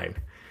headline.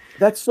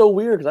 That's so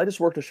weird, because I just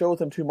worked a show with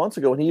him 2 months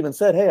ago, and he even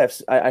said, "Hey,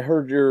 I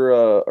heard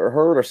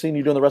or seen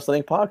you doing the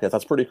Wrestling Inc. podcast.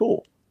 That's pretty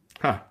cool."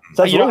 Huh?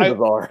 So that's really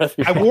bizarre.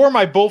 I wore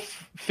my Bull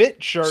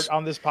Fit shirt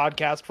on this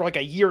podcast for like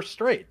a year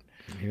straight.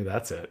 Maybe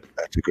that's it.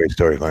 That's a great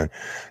story, Glenn.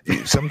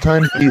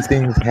 Sometimes these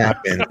things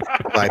happen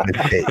by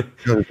mistake.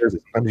 Sometimes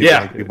you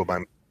like people by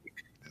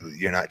mistake.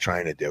 You're not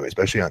trying to do it,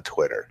 especially on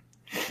Twitter.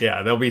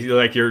 Yeah, they'll be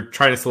like you're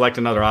trying to select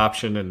another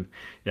option and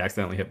you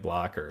accidentally hit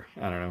block, or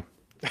I don't know.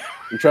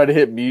 You try to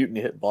hit mute and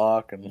you hit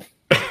block, and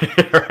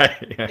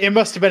right, yeah. It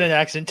must have been an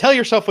accident. Tell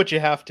yourself what you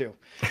have to.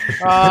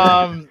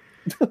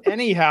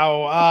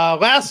 Anyhow,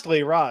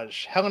 lastly,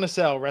 Raj, Hell in a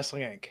Cell,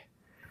 Wrestling Inc.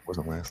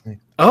 Wasn't last night?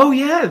 Oh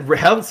yeah,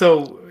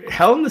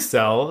 Hell in the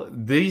Cell.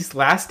 These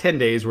last 10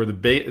 days were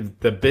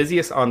the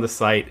busiest on the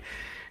site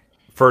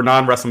for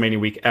non-WrestleMania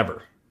week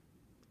ever.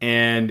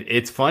 And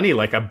it's funny,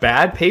 like a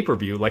bad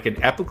pay-per-view, like an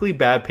epically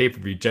bad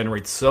pay-per-view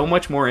generates so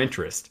much more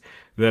interest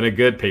than a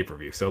good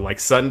pay-per-view. So like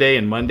Sunday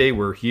and Monday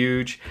were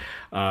huge.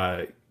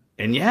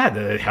 And yeah,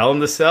 the Hell in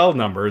the Cell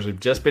numbers have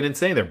just been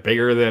insane. They're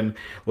bigger than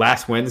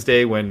last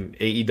Wednesday when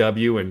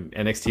AEW and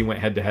NXT went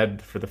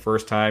head-to-head for the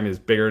first time. Is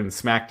bigger than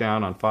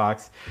SmackDown on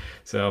Fox.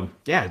 So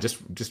yeah,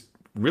 just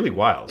really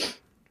wild.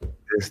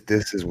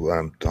 This is what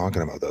I'm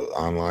talking about, though.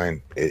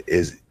 Online, it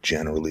is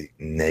generally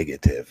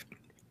negative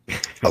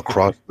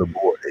across the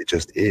board. It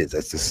just is.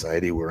 That's the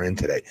society we're in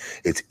today.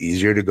 It's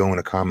easier to go in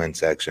a comment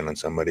section on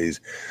somebody's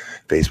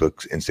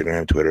Facebook,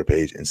 Instagram, Twitter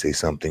page and say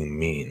something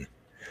mean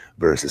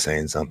versus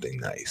saying something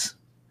nice.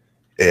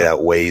 It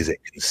outweighs it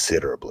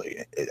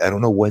considerably. I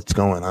don't know what's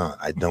going on.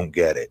 I don't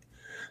get it.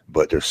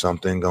 But there's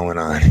something going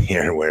on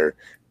here where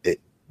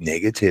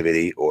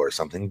negativity or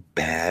something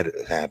bad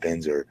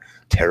happens or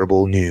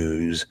terrible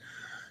news,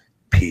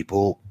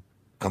 people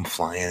come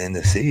flying in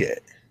to see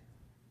it.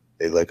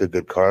 They like a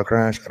good car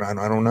crash. I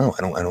don't know.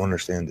 I don't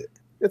understand it.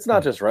 It's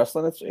not just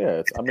wrestling.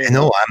 I mean,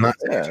 no, I'm not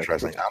saying it's just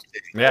wrestling.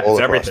 It's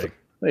everything.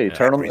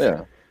 Turn them.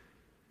 Yeah.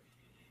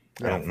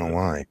 I don't know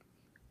why.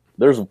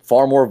 There's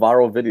far more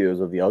viral videos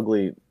of the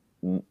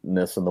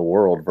ugliness in the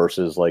world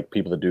versus like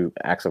people that do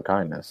acts of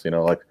kindness. You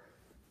know, like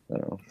I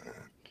don't know.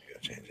 You gotta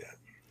change that.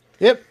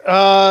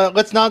 Yep.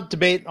 Let's not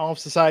debate all of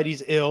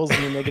society's ills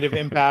and the negative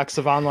impacts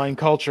of online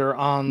culture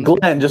on.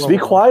 Glenn, just be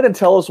quiet and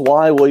tell us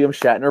why William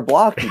Shatner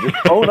blocked you.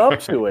 Just own up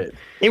to it.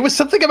 It was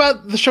something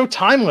about the show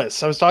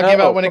Timeless. I was talking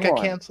about when it got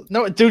canceled.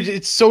 No, dude,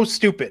 it's so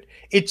stupid.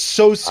 It's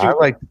so stupid. I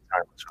like the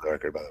Timeless for the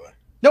record, by the way.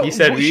 No, you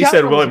said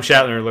William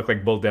Shatner looked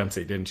like Bull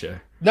Dempsey, didn't you?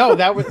 No,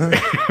 that was.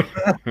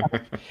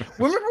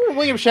 Remember when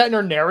William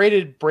Shatner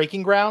narrated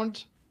Breaking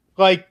Ground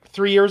like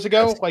 3 years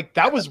ago? Like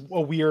that was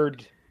a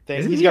weird thing.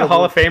 Isn't he a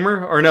Hall of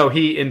Famer? Or no,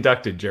 he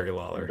inducted Jerry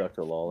Lawler.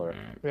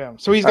 Yeah,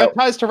 so he's got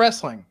ties to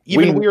wrestling.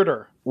 Even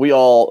weirder. We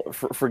all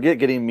forget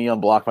getting me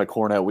unblocked by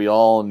Cornette. We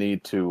all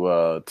need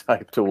to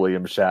type to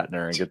William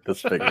Shatner and get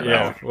this figured out.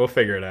 Yeah, we'll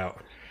figure it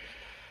out.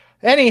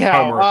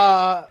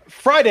 Anyhow,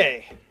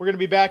 Friday, we're going to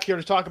be back here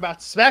to talk about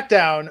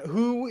SmackDown.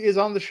 Who is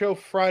on the show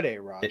Friday,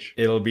 Raj?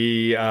 It'll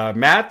be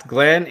Matt,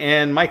 Glenn,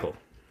 and Michael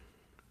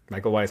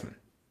Wiseman.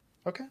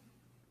 Okay.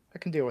 I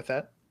can deal with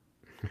that.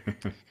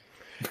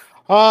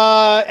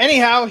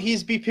 Anyhow,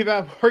 he's BP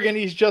Matt Morgan.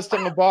 He's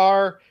Justin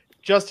LaBar.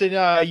 Justin,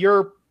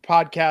 your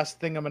podcast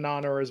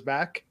Thingamanana is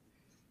back.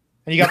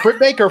 And you got Britt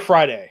Baker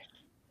Friday.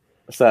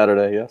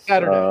 Saturday, yes.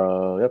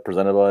 Saturday.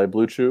 Presented by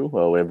Blue Chew.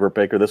 We have Britt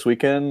Baker this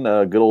weekend.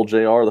 Good old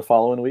JR the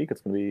following week.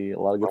 It's going to be a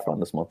lot of good fun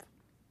this month.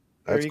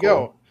 There you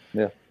go.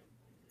 Yeah.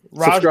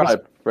 Raj,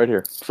 subscribe right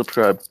here.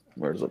 Subscribe.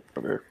 Where is it?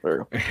 Over here.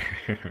 There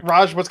you go.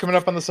 Raj, what's coming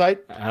up on the site?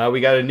 We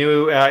got a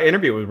new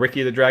interview with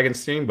Ricky the Dragon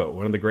Steamboat,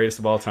 one of the greatest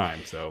of all time.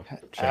 So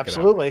check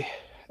absolutely.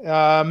 It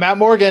out. Matt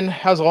Morgan,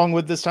 how's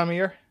Longwood this time of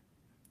year?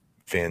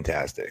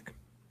 Fantastic.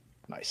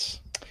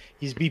 Nice.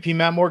 He's BP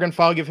Matt Morgan.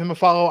 Give him a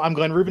follow. I'm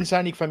Glenn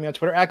Rubenstein. You can find me on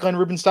Twitter at Glenn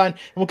Rubenstein. And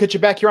we'll catch you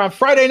back here on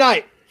Friday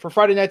night for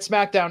Friday Night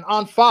SmackDown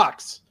on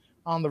Fox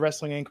on the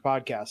Wrestling Inc.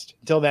 podcast.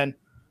 Until then,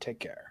 take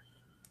care.